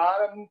at the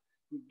bottom,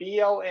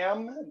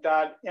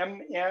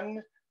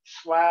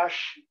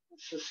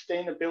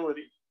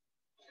 blm.mn/sustainability.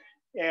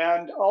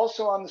 And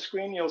also on the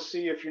screen, you'll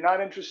see, if you're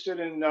not interested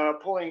in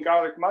pulling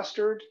garlic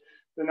mustard,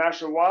 the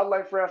National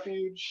Wildlife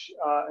Refuge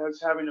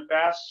is having a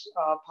bass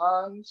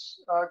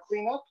ponds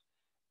cleanup.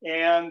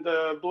 And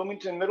the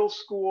Bloomington Middle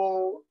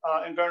School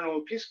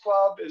Environmental Peace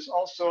Club is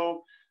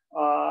also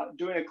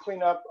doing a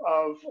cleanup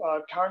of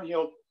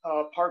Tarnhill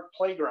Park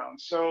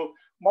Playground. So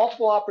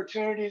multiple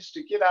opportunities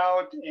to get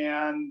out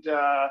and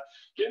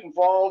get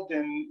involved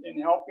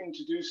in helping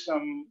to do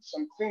some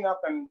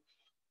cleanup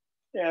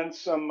and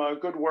some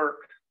good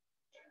work.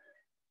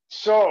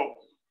 So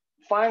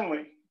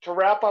finally, to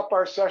wrap up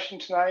our session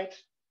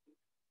tonight,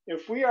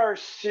 if we are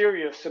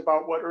serious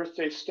about what Earth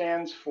Day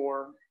stands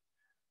for,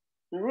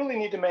 we really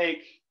need to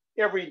make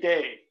every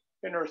day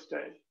an Earth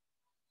Day.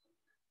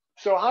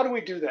 So how do we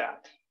do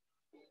that?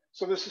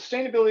 So the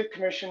Sustainability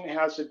Commission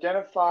has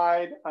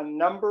identified a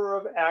number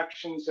of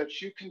actions that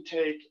you can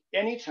take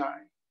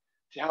anytime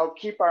to help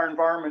keep our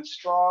environment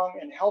strong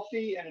and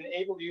healthy and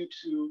enable you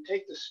to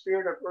take the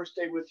spirit of Earth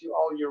Day with you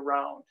all year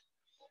round.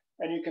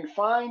 And you can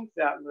find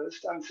that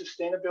list on the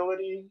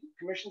Sustainability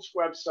Commission's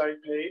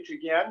website page,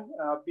 again,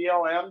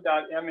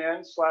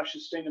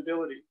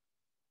 blm.mn/sustainability.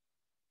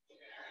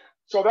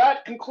 So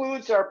that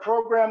concludes our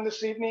program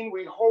this evening.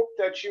 We hope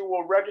that you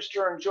will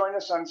register and join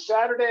us on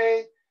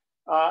Saturday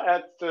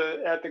at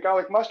the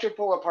garlic mustard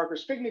pool at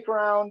Parker's Picnic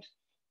Ground.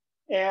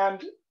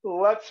 And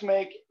let's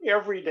make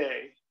every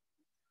day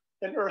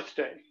an Earth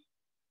Day.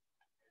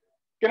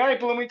 Good night,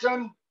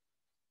 Bloomington.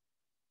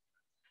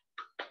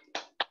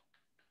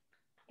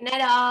 Good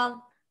night,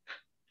 all.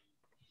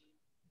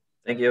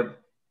 Thank you.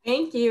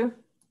 Thank you.